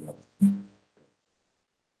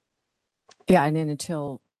 Yeah, and then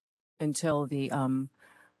until the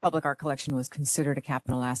public art collection was considered a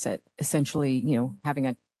capital asset, essentially, having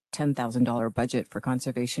a $10,000 budget for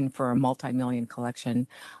conservation for a multi-million collection,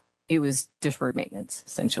 it was deferred maintenance,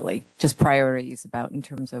 essentially, just priorities about in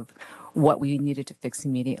terms of what we needed to fix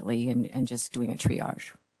immediately and just doing a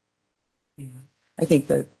triage. I think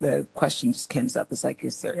the question just comes up is like,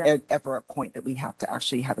 is there ever a point that we have to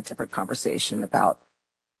actually have a different conversation about,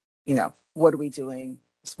 what are we doing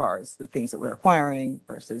as far as the things that we're acquiring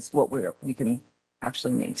versus what we can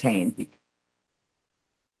actually maintain?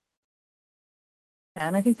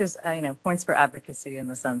 And I think there's, points for advocacy in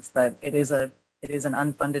the sense that it is an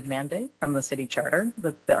unfunded mandate from the city charter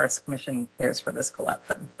that the Arts Commission cares for this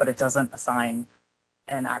collection, but it doesn't assign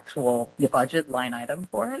an actual budget line item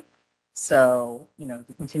for it. So, the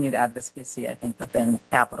continued advocacy, I think, within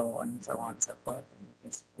capital and so on and so forth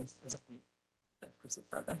is proceed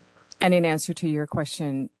further. And in answer to your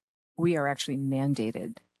question, we are actually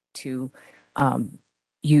mandated to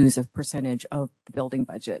use a percentage of the building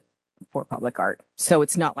budget for public art. So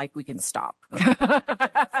it's not like we can stop. That's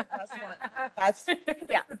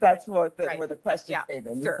what where the question came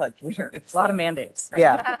in. Sure, Like, sure. It's a lot of mandates. Right?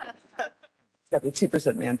 Yeah. Got the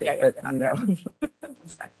 2% mandate,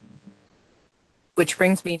 but Which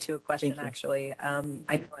brings me to a question, Thank you. actually. I know,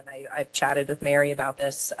 and I've chatted with Mary about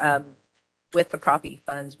this. With the property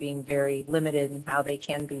funds being very limited in how they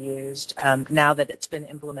can be used, now that it's been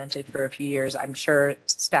implemented for a few years, I'm sure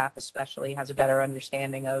staff especially has a better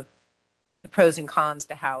understanding of the pros and cons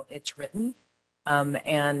to how it's written,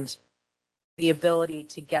 and the ability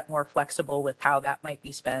to get more flexible with how that might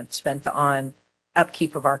be spent on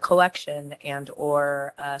upkeep of our collection and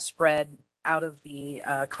or spread out of the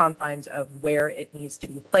confines of where it needs to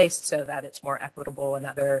be placed so that it's more equitable in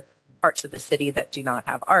other parts of the city that do not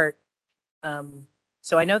have art.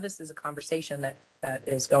 So I know this is a conversation that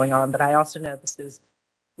is going on, but I also know this is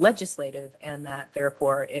legislative and that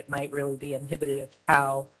therefore it might really be inhibitive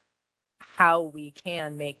how we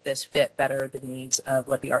can make this fit better the needs of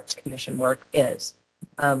what the Arts Commission work is.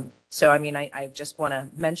 So, I mean, I just want to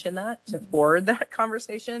mention that to forward that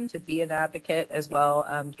conversation, to be an advocate as well,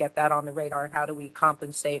 get that on the radar. How do we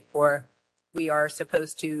compensate for, we are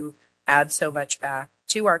supposed to add so much back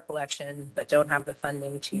to our collection, but don't have the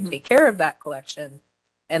funding to take care of that collection.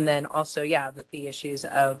 And then also, the issues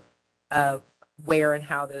of where and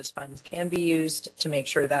how those funds can be used to make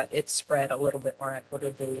sure that it's spread a little bit more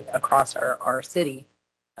equitably across our city.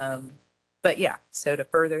 But so to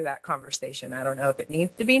further that conversation, I don't know if it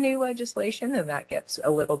needs to be new legislation, and that gets a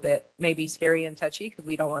little bit maybe scary and touchy because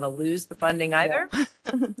we don't want to lose the funding either.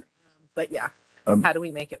 But how do we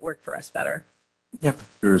make it work for us better?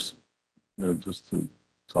 Curious, just to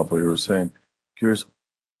top what you were saying, curious,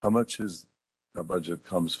 how much is the budget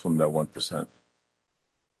comes from that 1%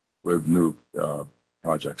 with new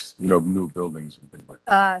projects, new buildings and things like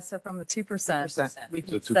that? So from the 2%, we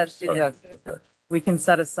The can 2%. we can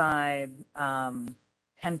set aside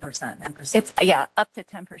 10%. It's, up to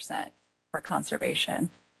 10% for conservation.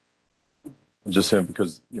 I'm just saying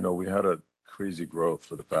because, we had a crazy growth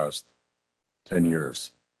for the past 10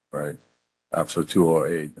 years, right? After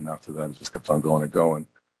 2008 and after that, it just kept on going and going.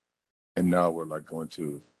 And now we're like going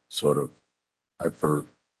to sort of hyper,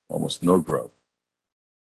 almost no growth.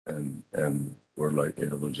 And we're like,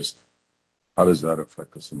 we're just, how does that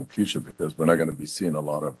affect us in the future? Because we're not going to be seeing a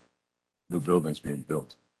lot of new buildings being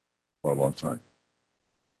built for a long time.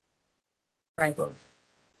 Right. So,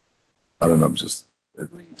 I don't know, it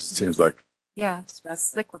seems like Yeah, that's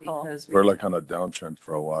cyclical. we're like on a downtrend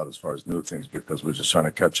for a while as far as new things because we're just trying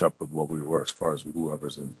to catch up with what we were as far as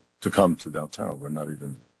whoever's in to come to downtown. We're not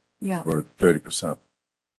even, we're 30%.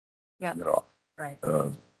 Yeah. Right.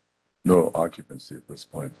 No occupancy at this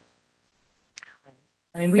point.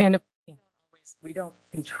 I mean, we don't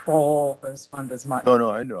control those funds as much. No,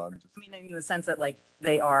 I know. I'm just, In the sense that like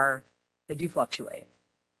they do fluctuate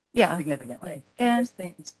Yeah. significantly. And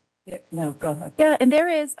No, go ahead. yeah, and there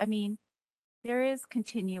is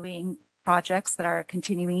continuing projects that are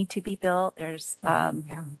continuing to be built. There's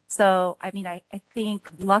so I mean I think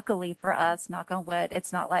luckily for us, knock on wood,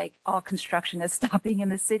 it's not like all construction is stopping in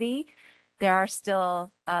the city. There are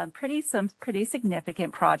still some pretty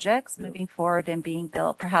significant projects moving forward and being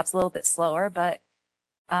built, perhaps a little bit slower, but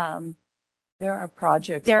There are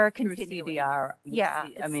projects. there are through continuing. CDR. Yeah,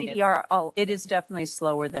 I mean, CDR. it is definitely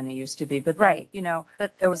slower than it used to be, but Right.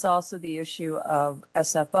 but there was also the issue of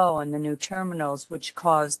SFO and the new terminals, which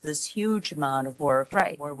caused this huge amount of work.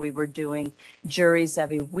 Right. Where we were doing juries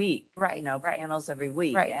every week. Right, right. Panels every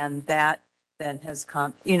week. Right. And that then has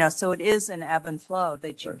come, so it is an ebb and flow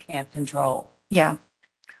that you can't control. Yeah.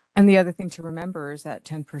 And the other thing to remember is that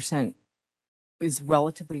 10% is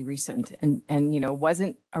relatively recent and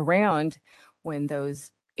wasn't around when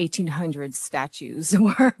those 1800 statues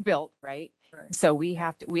were built, right? So we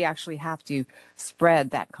actually have to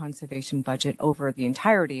spread that conservation budget over the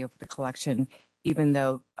entirety of the collection, even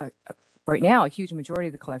though right now a huge majority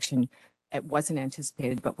of the collection, it wasn't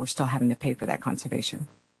anticipated, but we're still having to pay for that conservation.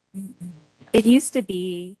 It used to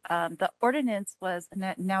be, the ordinance was,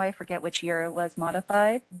 now I forget which year it was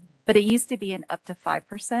modified, but it used to be an up to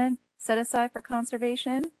 5% set aside for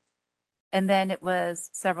conservation. And then it was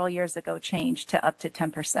several years ago changed to up to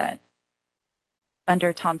 10%.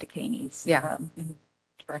 under Tom DeCaney's Yeah.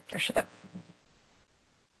 directorship.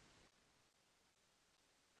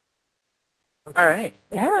 All right.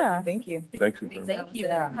 Yeah. Thank you. Thank you. Thank you.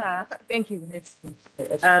 Thank you. It's Um,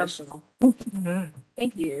 educational.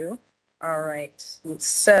 Thank you. All right.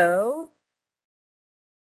 So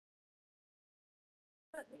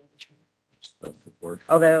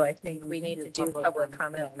although I think we need to do public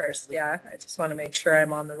comment first. Yeah, I just want to make sure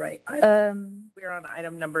I'm on the right. We're on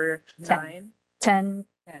item number 9. 10.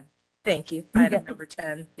 Thank you. Item number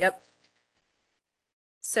 10. Yep.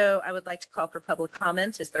 So I would like to call for public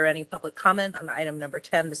comment. Is there any public comment on item number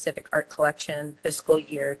 10, the Civic Art Collection fiscal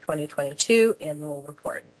year 2022 annual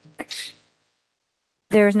report?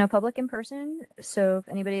 There is no public in person, so if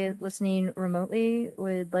anybody listening remotely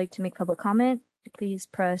would like to make public comment, please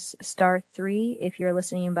press *3 if you're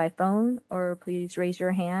listening by phone, or please raise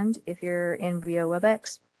your hand if you're in via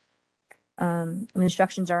WebEx. The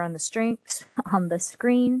instructions are on the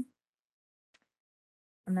screen.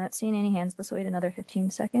 I'm not seeing any hands. Let's wait another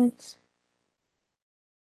 15 seconds.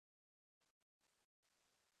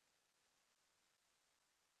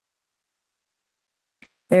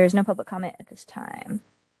 There is no public comment at this time.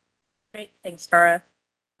 Great. Thanks, Tara.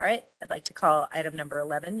 All right. I'd like to call item number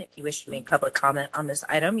 11. If you wish to make public comment on this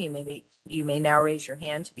item, you may now raise your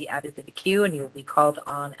hand to be added to the queue, and you will be called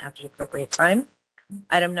on after the appropriate time.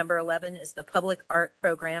 Item number 11 is the Public Art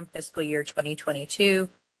Program fiscal year 2022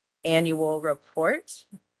 annual report.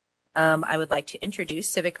 I would like to introduce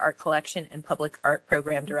Civic Art Collection and Public Art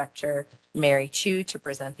Program Director Mary Chu to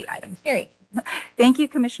present the item. Mary. Thank you,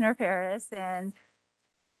 Commissioner Ferris, and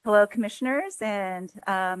hello, commissioners, and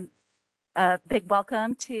a big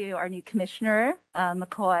welcome to our new commissioner,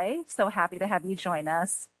 McCoy. So happy to have you join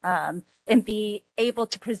us and be able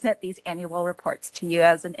to present these annual reports to you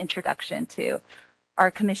as an introduction to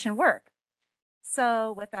our commission work.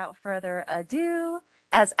 So without further ado,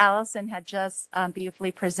 as Allison had just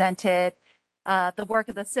beautifully presented the work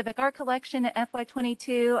of the Civic Art Collection at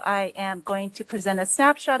FY22, I am going to present a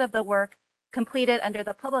snapshot of the work completed under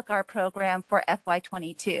the Public Art Program for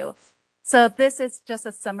FY22. So this is just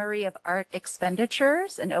a summary of art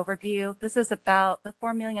expenditures, an overview. This is about the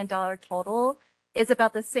 $4 million total is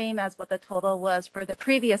about the same as what the total was for the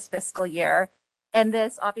previous fiscal year. And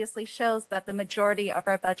this obviously shows that the majority of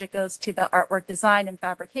our budget goes to the artwork design and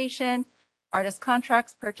fabrication, artist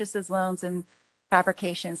contracts, purchases, loans, and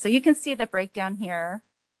fabrication. So you can see the breakdown here,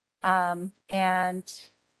 and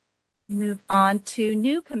move on to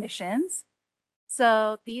new commissions.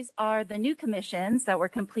 So these are the new commissions that were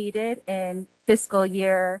completed in fiscal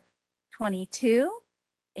year 22.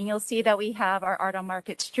 And you'll see that we have our Art on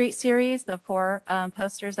Market Street series, the 4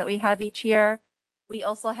 posters that we have each year. We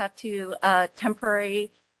also have 2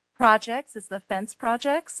 temporary projects. It's the fence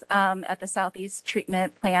projects at the Southeast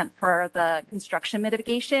Treatment Plant for the construction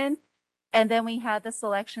mitigation. And then we had the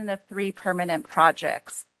selection of 3 permanent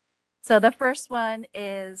projects. So the first one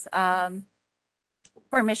is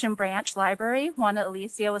for Mission Branch Library. Juana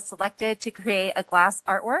Alicia was selected to create a glass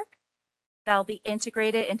artwork that will be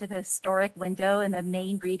integrated into the historic window in the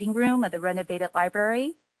main reading room of the renovated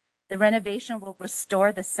library. The renovation will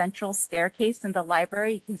restore the central staircase in the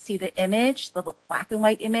library. You can see the image, the black and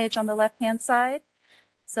white image on the left-hand side,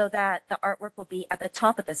 so that the artwork will be at the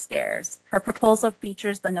top of the stairs. Her proposal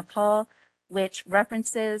features the Nepal, which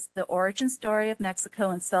references the origin story of Mexico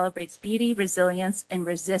and celebrates beauty, resilience, and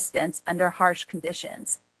resistance under harsh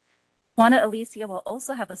conditions. Juana Alicia will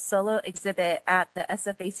also have a solo exhibit at the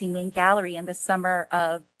SFAC main gallery in the summer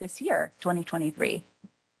of this year, 2023.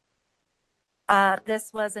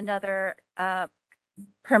 This was another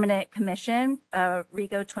permanent commission.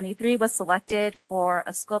 Rigo 23 was selected for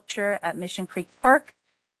a sculpture at Mission Creek Park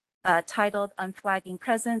titled Unflagging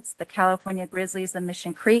Presence, the California Grizzlies of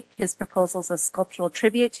Mission Creek. His proposal is a sculptural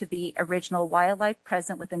tribute to the original wildlife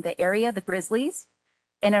present within the area, the grizzlies.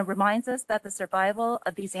 And it reminds us that the survival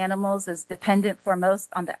of these animals is dependent foremost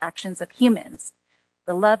on the actions of humans.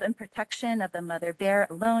 The love and protection of the mother bear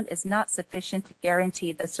alone is not sufficient to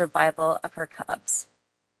guarantee the survival of her cubs.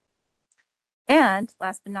 And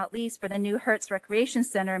last but not least, for the new Hertz Recreation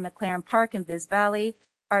Center in McLaren Park in Viz Valley,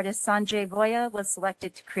 artist Sanjay Voya was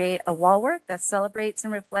selected to create a wall work that celebrates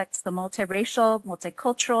and reflects the multiracial,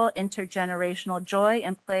 multicultural, intergenerational joy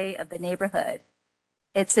and play of the neighborhood.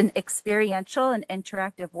 It's an experiential and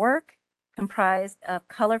interactive work comprised of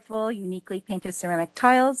colorful, uniquely painted ceramic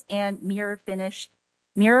tiles and mirror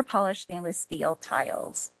polished stainless steel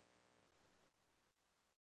tiles.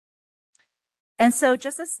 And so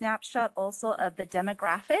just a snapshot also of the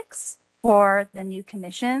demographics for the new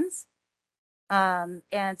commissions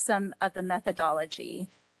and some of the methodology.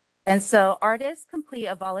 And so artists complete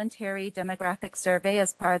a voluntary demographic survey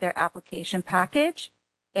as part of their application package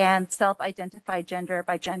and self-identify gender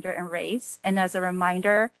by gender and race. And as a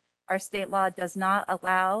reminder, our state law does not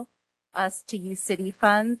allow us to use city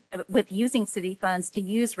funds, with using city funds, to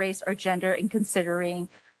use race or gender in considering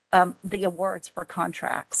the awards for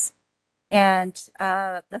contracts. And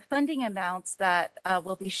the funding amounts that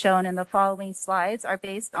will be shown in the following slides are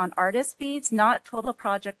based on artist fees, not total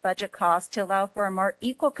project budget costs, to allow for a more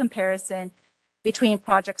equal comparison between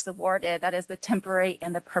projects awarded, that is the temporary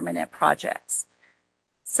and the permanent projects.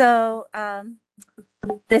 So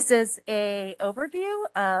this is a overview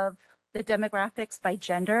of the demographics by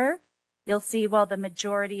gender. You'll see while the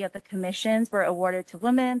majority of the commissions were awarded to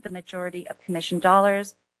women, the majority of commission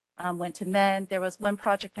dollars went to men. There was one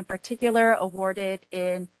project in particular awarded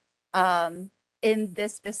in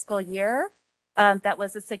this fiscal year that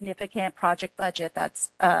was a significant project budget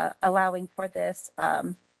that's allowing for this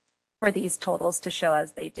for these totals to show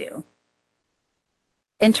as they do.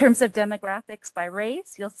 In terms of demographics by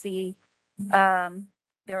race, you'll see there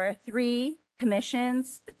are 3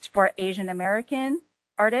 commissions for Asian American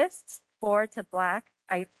artists, 4 to Black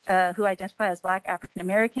who identify as Black, African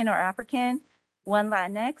American, or African, 1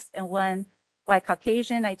 Latinx, and 1 White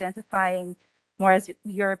Caucasian, identifying more as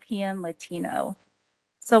European Latino.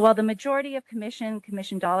 So while the majority of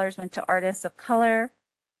commission dollars went to artists of color,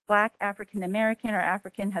 Black, African American, or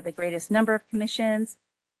African had the greatest number of commissions,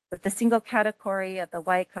 but the single category of the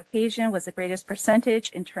White Caucasian was the greatest percentage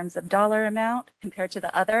in terms of dollar amount compared to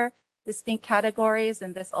the other distinct categories.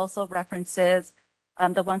 And this also references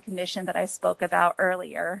the one commission that I spoke about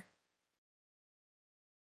earlier.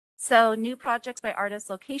 So new projects by artist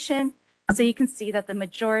location. So you can see that the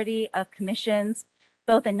majority of commissions,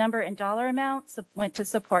 both in number and dollar amounts, went to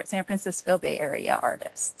support San Francisco Bay Area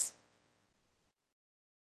artists.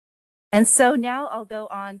 And so now I'll go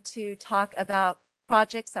on to talk about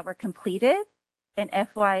projects that were completed in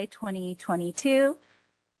FY 2022.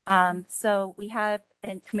 So we have,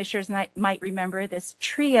 and commissioners might remember this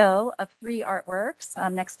trio of 3 artworks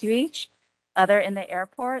next to each other in the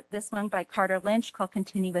airport. This one by Carter Lynch called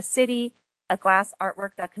Continuous City, a glass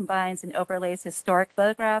artwork that combines and overlays historic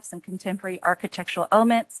photographs and contemporary architectural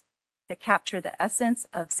elements to capture the essence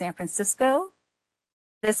of San Francisco.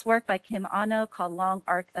 This work by Kim Ano called Long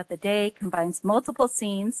Arc of the Day combines multiple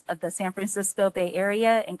scenes of the San Francisco Bay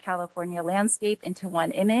Area and California landscape into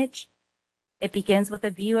one image. It begins with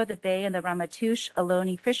a view of the bay and the Ramaytush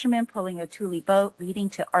Ohlone fishermen pulling a tule boat leading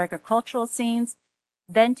to agricultural scenes,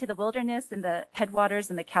 then to the wilderness and the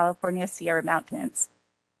headwaters in the California Sierra Mountains.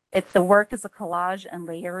 The work is a collage and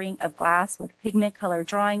layering of glass with pigment color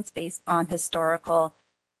drawings based on historical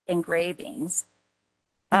engravings.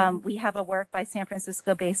 We have a work by San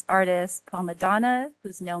Francisco-based artist Paul Madonna,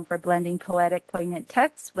 who's known for blending poetic, poignant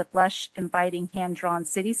texts with lush, inviting hand-drawn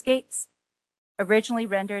cityscapes. Originally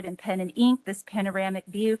rendered in pen and ink, this panoramic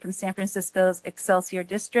view from San Francisco's Excelsior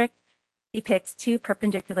District depicts 2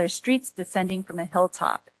 perpendicular streets descending from a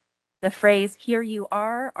hilltop. The phrase, "Here you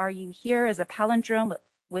are you here?" is a palindrome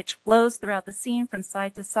which flows throughout the scene from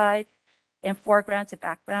side to side and foreground to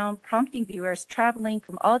background, prompting viewers traveling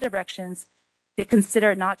from all directions to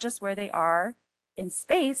consider not just where they are in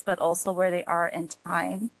space, but also where they are in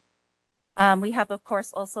time. We have, of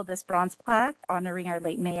course, also this bronze plaque honoring our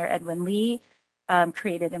late Mayor Edwin Lee,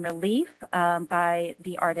 created in relief by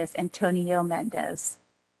the artist Antonio Mendez.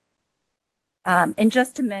 And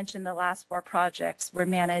just to mention, the last 4 projects were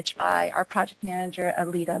managed by our project manager,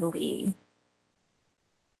 Alita Lee.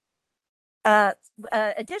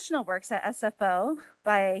 Additional works at SFO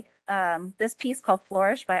by this piece called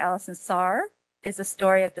Flourish by Allison Saar is a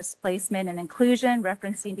story of displacement and inclusion,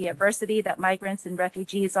 referencing the adversity that migrants and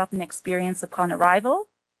refugees often experience upon arrival,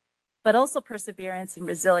 but also perseverance and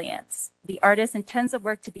resilience. The artist intends the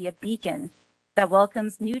work to be a beacon that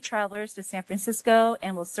welcomes new travelers to San Francisco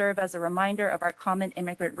and will serve as a reminder of our common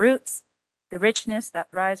immigrant roots, the richness that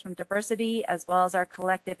thrives from diversity, as well as our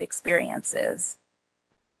collective experiences.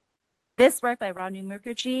 This work by Ranu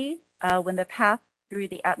Mukherjee, When the Path Through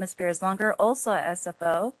the Atmosphere is Longer, also at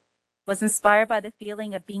SFO, was inspired by the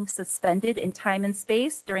feeling of being suspended in time and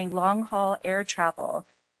space during long-haul air travel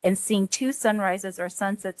and seeing 2 sunrises or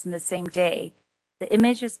sunsets in the same day. The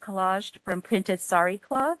image is collaged from printed sari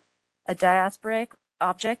cloth, a diasporic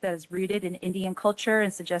object that is rooted in Indian culture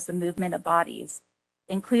and suggests the movement of bodies.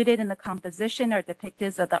 Included in the composition are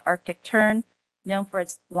depictions of the Arctic tern, known for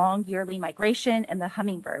its long yearly migration, and the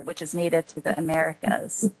hummingbird, which is native to the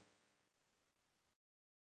Americas.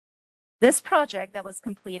 This project that was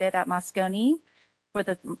completed at Moscone for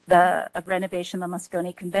the renovation of the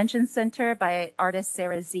Moscone Convention Center by artist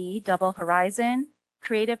Sarah Z, Double Horizon,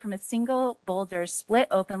 created from a single boulder split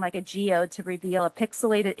open like a geode to reveal a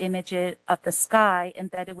pixelated image of the sky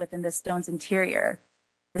embedded within the stone's interior.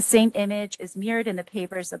 The same image is mirrored in the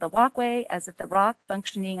pavers of the walkway, as if the rock,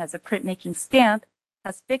 functioning as a printmaking stamp,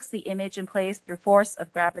 has fixed the image in place through force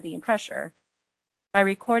of gravity and pressure. By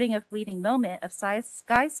recording a fleeting moment of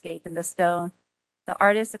skyscape in the stone, the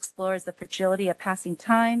artist explores the fragility of passing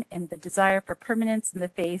time and the desire for permanence in the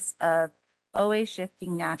face of always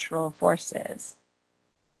shifting natural forces.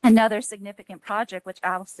 Another significant project, which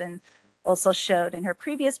Allison also showed in her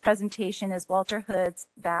previous presentation, is Walter Hood's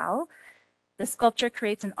Vow. The sculpture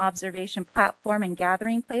creates an observation platform and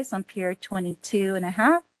gathering place on Pier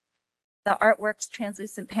 22.5. The artwork's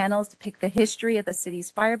translucent panels depict the history of the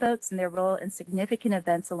city's fireboats and their role in significant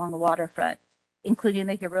events along the waterfront, including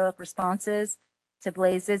the heroic responses to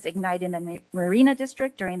blazes ignited in the Marina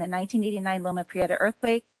District during the 1989 Loma Prieta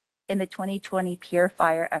earthquake and the 2020 pier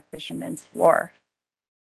fire at Fisherman's Wharf.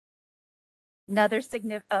 Another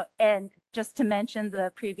significant, and just to mention,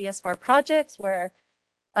 the previous 4 projects were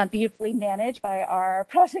beautifully managed by our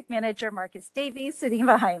project manager, Marcus Davies, sitting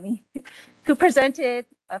behind me, who presented,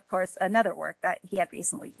 of course, another work that he had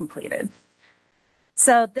recently completed.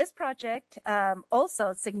 So this project,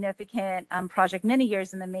 also significant project many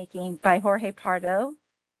years in the making by Jorge Pardo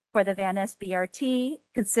for the Van Ness BRT,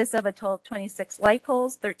 consists of a total of 26 light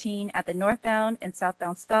poles, 13 at the northbound and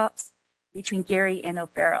southbound stops between Gary and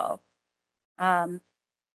O'Farrell. For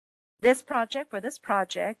this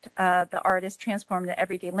project, the artist transformed an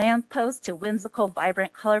everyday lamppost to whimsical,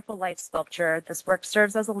 vibrant, colorful light sculpture. This work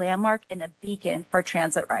serves as a landmark and a beacon for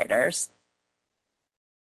transit riders.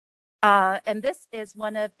 And this is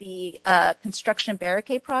one of the construction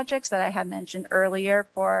barricade projects that I had mentioned earlier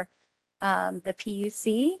for the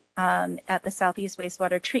PUC at the Southeast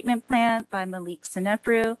Wastewater Treatment Plant by Malik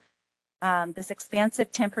Senefru. This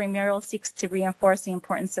expansive temporary mural seeks to reinforce the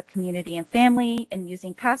importance of community and family and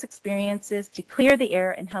using past experiences to clear the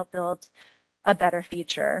air and help build a better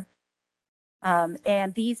future.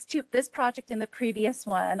 And this project and the previous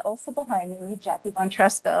one, also behind me, Jackie Von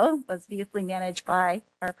Tresco, was beautifully managed by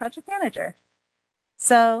our project manager.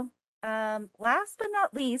 So last but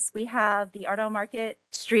not least, we have the Art on Market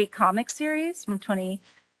Street comic series from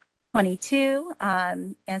 2022.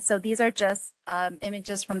 And so these are just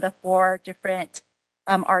images from the 4 different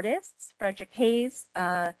artists. Frederick Hayes,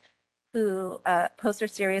 who poster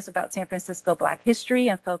series about San Francisco Black history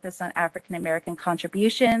and focus on African-American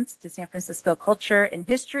contributions to San Francisco culture and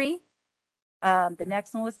history. The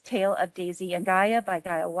next one was Tale of Daisy and Gaia by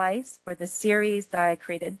Gaia Weiss. For the series, Gaia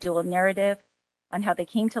created a dual narrative on how they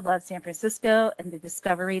came to love San Francisco and the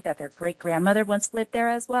discovery that their great-grandmother once lived there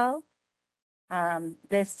as well.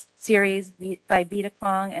 This series by Vita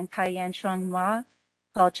Kwong and Kai-Yan Chuang-Hua,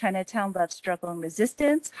 called Chinatown Love, Struggle, and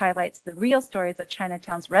Resistance, highlights the real stories of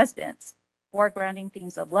Chinatown's residents, foregrounding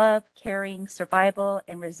themes of love, caring, survival,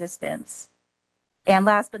 and resistance. And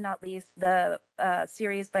last but not least, the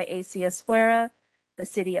series by A.C. Esfuera, The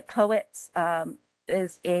City of Poets,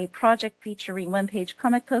 is a project featuring one-page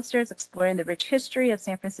comic posters exploring the rich history of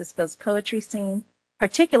San Francisco's poetry scene,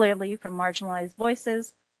 particularly from marginalized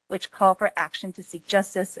voices, which call for action to seek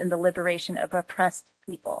justice and the liberation of oppressed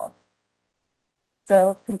people.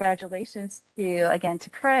 So congratulations to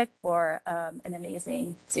Craig for an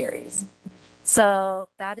amazing series. So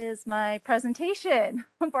that is my presentation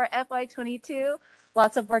for FY22.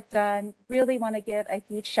 Lots of work done. Really want to give a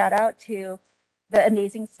huge shout out to the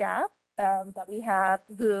amazing staff that we have,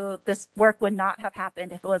 who this work would not have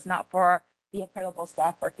happened if it was not for the incredible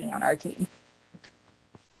staff working on our team.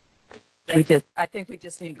 I think we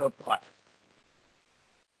just need to go plot.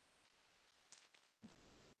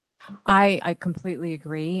 I completely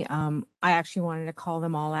agree. I actually wanted to call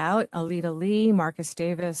them all out: Alita Lee, Marcus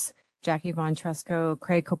Davis, Jackie Von Tresco,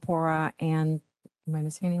 Craig Kapora, and am I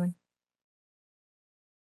missing anyone?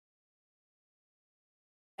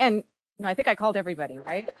 And no, I think I called everybody,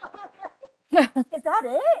 right? Is that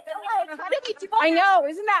it? Like, how did we do I know,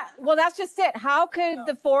 isn't that, well, that's just it. How could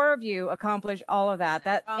the 4 of you accomplish all of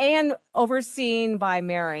that? And overseen by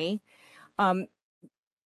Mary. Oh,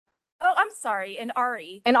 I'm sorry, and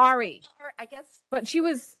Ari. I guess. But she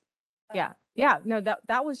was, yeah, no,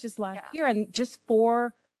 that was just last year, and just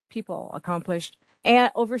 4 people accomplished,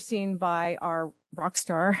 and overseen by our rock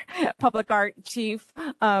star public art chief,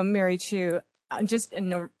 Mary Chu. Just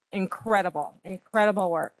an incredible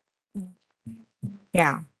work.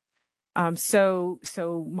 Yeah.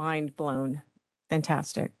 So mind blown.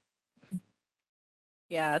 Fantastic.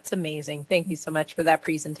 Yeah, it's amazing. Thank you so much for that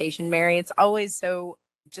presentation, Mary. It's always so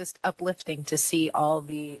just uplifting to see all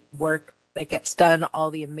the work that gets done, all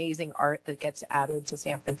the amazing art that gets added to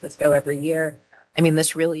San Francisco every year. I mean,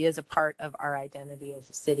 this really is a part of our identity as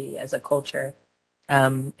a city, as a culture.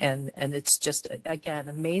 And it's just, again,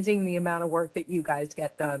 amazing the amount of work that you guys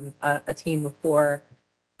get done, a team of four,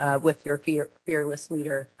 with your fearless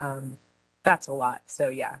leader. That's a lot. So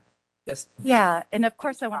yeah, just Yeah, and of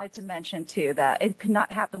course, I wanted to mention too that it could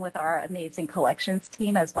not happen with our amazing collections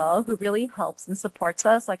team as well, who really helps and supports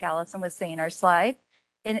us, like Allison was saying in our slide,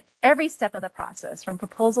 in every step of the process, from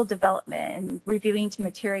proposal development and reviewing to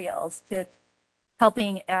materials to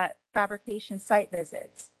helping at fabrication site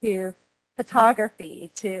visits to photography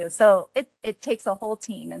to, so it takes a whole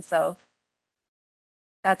team. And so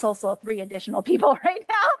that's also 3 additional people right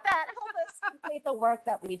now that help us complete the work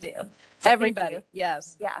that we do. So thank everybody. you.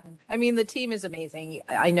 Yes. Yeah. I mean, the team is amazing.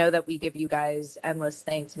 I know that we give you guys endless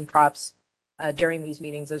thanks and props during these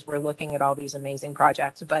meetings as we're looking at all these amazing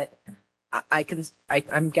projects, but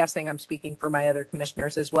I'm guessing I'm speaking for my other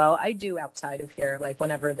commissioners as well. I do outside of here, like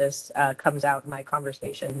whenever this comes out in my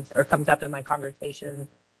conversations or comes up in my conversation,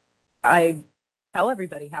 I tell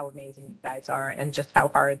everybody how amazing you guys are and just how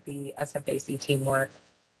hard the SFAC team works.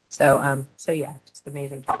 So, so yeah, just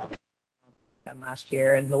amazing talk done last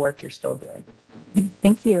year and the work you're still doing.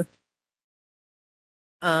 Thank you.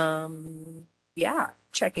 Yeah,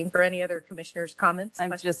 checking for any other commissioners' comments.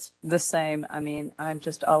 I'm just the same. I mean, I'm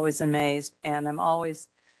just always amazed, and I'm always,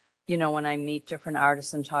 you know, when I meet different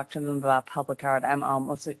artists and talk to them about public art, I'm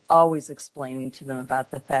almost always explaining to them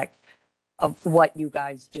about the fact of what you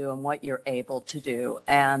guys do and what you're able to do,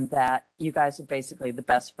 and that you guys are basically the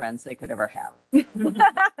best friends they could ever have.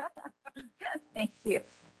 Thank you.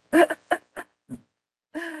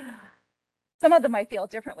 Some of them might feel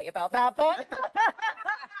differently about that, but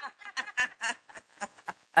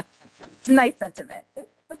it's a nice sentiment.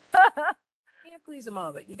 Can't please them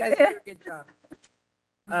all, but you guys do a good job.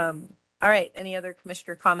 All right. Any other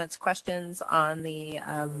commissioner comments, questions on the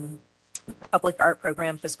Public Art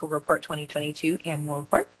Program Fiscal Report 2022 Annual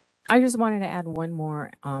Report? I just wanted to add one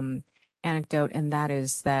more anecdote, and that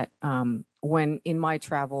is that when in my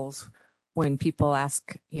travels, when people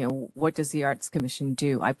ask, you know, what does the Arts Commission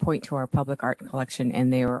do? I point to our public art collection,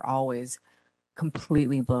 and they are always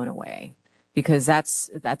completely blown away because it's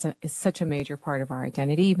such a major part of our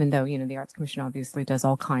identity, even though, you know, the Arts Commission obviously does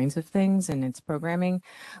all kinds of things in its programming,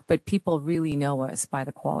 but people really know us by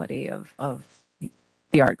the quality of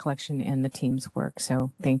the art collection and the team's work.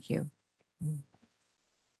 So thank you.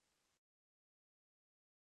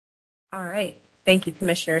 All right. Thank you,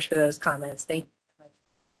 commissioners, for those comments. Thank you,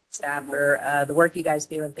 staff, for the work you guys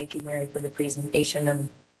do. And thank you, Mary, for the presentation and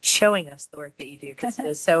showing us the work that you do, because it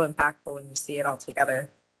is so impactful when you see it all together.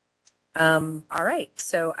 All right.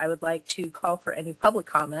 So I would like to call for any public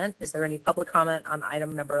comment. Is there any public comment on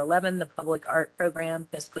item number 11, the Public Art Program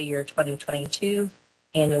Fiscal Year 2022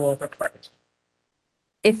 Annual Report?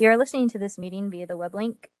 If you're listening to this meeting via the web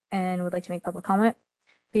link and would like to make public comment,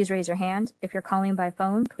 please raise your hand. If you're calling by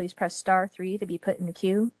phone, please press *3 to be put in the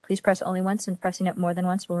queue. Please press only once, and pressing it more than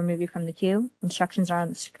once will remove you from the queue. Instructions are on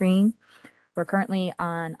the screen. We're currently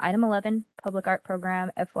on item 11, Public Art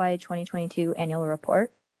Program FY 2022 Annual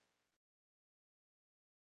Report.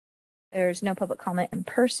 There's no public comment in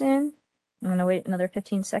person. I'm going to wait another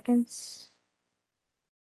 15 seconds.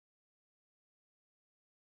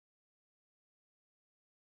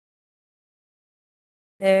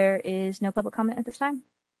 There is no public comment at this time.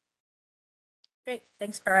 Great.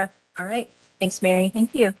 Thanks, Cara. All right. Thanks, Mary.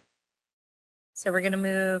 Thank you. So we're going to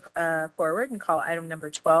move forward and call item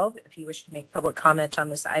number 12. If you wish to make public comment on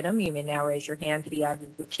this item, you may now raise your hand to be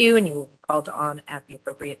added to the queue, and you will be called on at the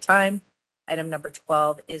appropriate time. Item number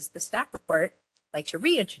 12 is the staff report. I'd like to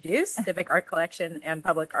reintroduce Civic Art Collection and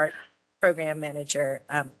Public Art Program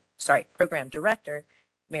Program Director,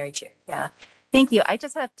 Mary Chu. Yeah. Thank you. I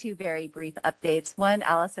just have 2 very brief updates. One,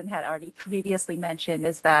 Allison had already previously mentioned,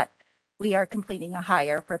 is that we are completing a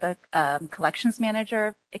hire for the collections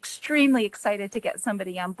manager. Extremely excited to get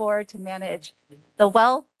somebody on board to manage the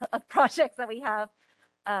wealth of projects that we have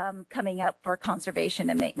coming up for conservation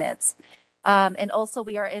and maintenance. And also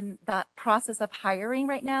we are in the process of hiring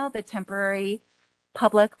right now the temporary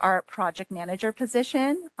public art project manager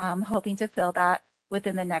position. I'm hoping to fill that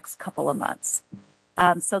within the next couple of months.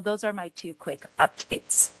 So those are my 2 quick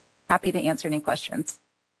updates. Happy to answer any questions.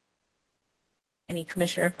 Any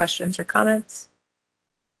commissioner questions or comments?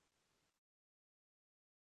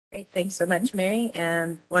 Great. Thanks so much, Mary.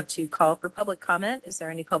 And want to call for public comment. Is there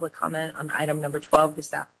any public comment on item number 12, the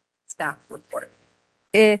staff report?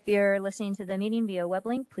 If you're listening to the meeting via web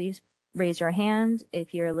link, please raise your hand.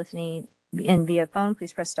 If you're listening in via phone,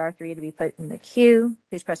 please press *3 to be put in the queue.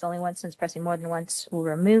 Please press only once, since pressing more than once will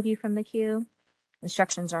remove you from the queue.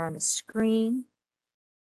 Instructions are on the screen.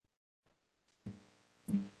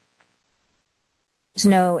 There's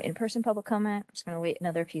no in-person public comment. I'm just going to wait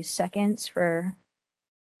another few seconds for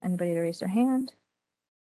anybody to raise their hand.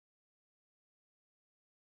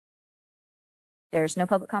 There's no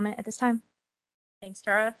public comment at this time. Thanks,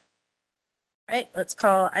 Tara. All right, let's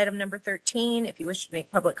call item number 13. If you wish to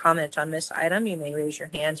make public comment on this item, you may raise your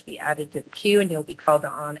hand to be added to the queue and you'll be called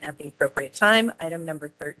on at the appropriate time. Item number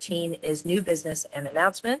 13 is new business and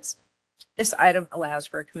announcements. This item allows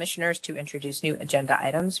for commissioners to introduce new agenda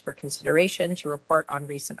items for consideration, to report on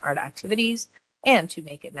recent art activities, and to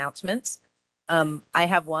make announcements. I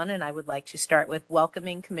have one, and I would like to start with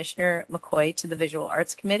welcoming Commissioner McCoy to the Visual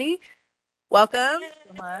Arts Committee. Welcome.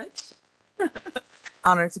 So much.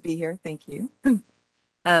 Honored to be here. Thank you.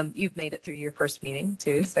 You've made it through your first meeting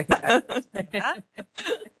too. So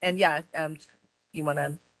and yeah, you want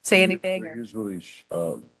to say anything? They're usually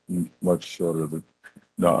much shorter than,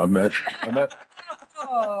 no, I meant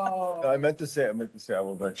Oh. I meant to say I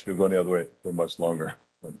will actually go the other way for much longer.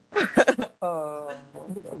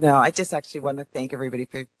 No, I just actually want to thank everybody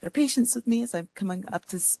for their patience with me as I'm coming up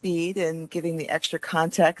to speed and giving the extra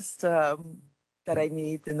context that I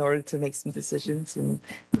need in order to make some decisions and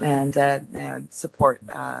support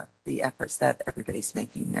the efforts that everybody's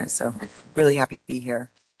making there. So really happy to be here.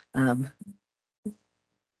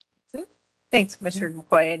 Thanks, Commissioner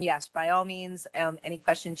McCoy. And yes, by all means, any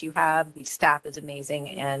questions you have, the staff is amazing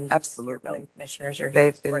and Absolutely. commissioners are They've here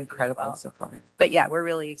been to support you as incredible well. so far. But yeah, we're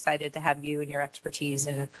really excited to have you and your expertise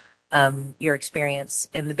and your experience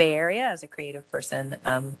in the Bay Area as a creative person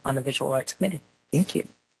on the Visual Arts Committee. Thank you.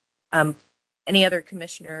 Any other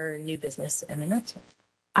commissioner new business and announcement?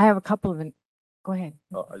 I have a couple of, go ahead.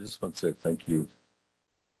 I just want to say thank you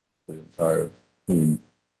to the entire team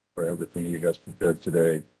for everything you guys prepared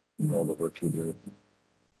today and all the work you do.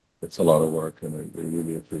 It's a lot of work and I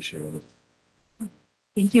really appreciate it.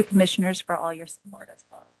 Thank you, commissioners, for all your support as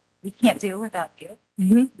well. We can't do it without you.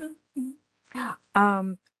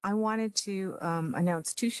 I wanted to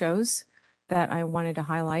announce two shows that I wanted to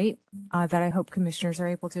highlight that I hope commissioners are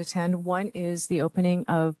able to attend. One is the opening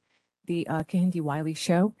of the Kehinde Wiley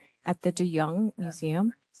show at the DeYoung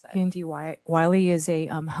Museum. Kehinde Wiley is a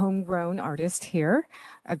homegrown artist here,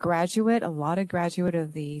 a lot of graduate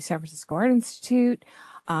of the San Francisco Art Institute,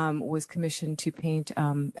 was commissioned to paint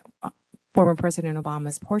former President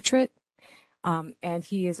Obama's portrait. And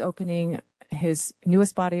he is opening his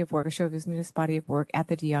newest body of work, a show of his newest body of work at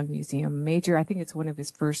the DeYoung Museum. I think it's one of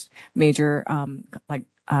his first major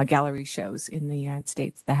gallery shows in the United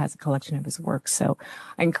States that has a collection of his work. So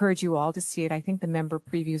I encourage you all to see it. I think the member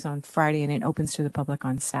previews on Friday and it opens to the public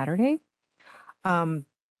on Saturday. And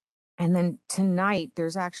then tonight,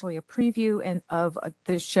 there's actually a preview of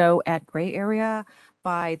the show at Gray Area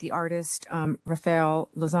by the artist Rafael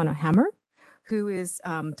Lozano Hammer, who is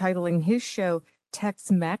titling his show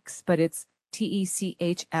Tex-Mex, but it's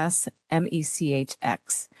TECHSMECHX,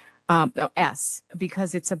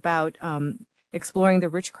 because it's about exploring the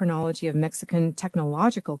rich chronology of Mexican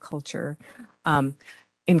technological culture,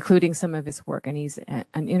 including some of his work. And he's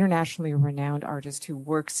an internationally renowned artist who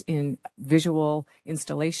works in visual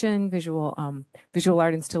installation, visual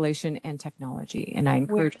art installation, and technology. And I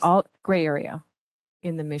encourage all Gray Area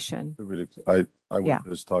in the Mission. I went to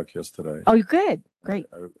his talk yesterday. Oh, good. Great.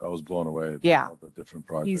 I was blown away. Yeah. All the different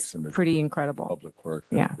projects He's and the pretty incredible. public work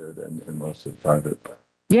Yeah. that he did and most of private.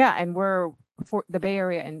 Yeah. And the Bay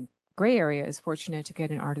Area and Gray Area is fortunate to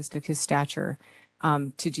get an artist of his stature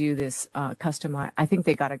to do this customized. I think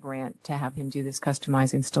they got a grant to have him do this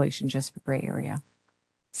customized installation just for Gray Area.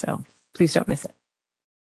 So please don't miss it.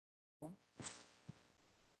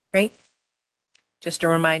 Great. Just a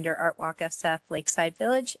reminder, Art Walk SF Lakeside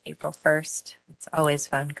Village, April 1st. It's always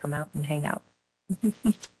fun. Come out and hang out.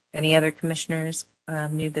 Any other commissioners,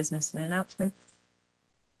 new business and announcements?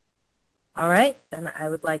 All right, then I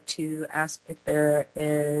would like to ask if there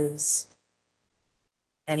is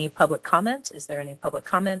any public comment. Is there any public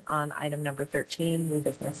comment on item number 13, new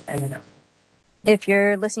business and announcements? If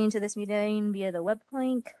you're listening to this meeting via the web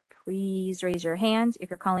link, please raise your hand.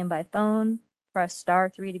 If you're calling by phone, press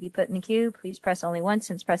 *3 to be put in the queue. Please press only once,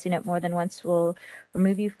 since pressing it more than once will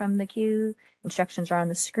remove you from the queue. Instructions are on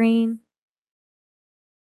the screen.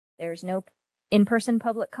 There's no in-person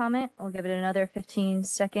public comment. We'll give it another 15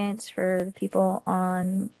 seconds for the people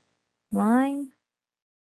online.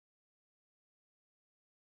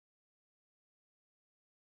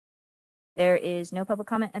 There is no public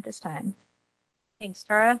comment at this time. Thanks,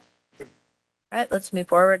 Tara. All right, let's move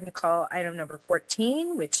forward and call item number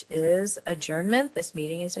 14, which is adjournment. This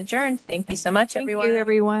meeting is adjourned. Thank you so much, everyone. Thank you,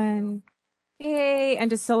 everyone. Yay. And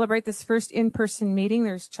to celebrate this first in-person meeting,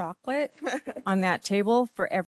 there's chocolate on that table for everyone.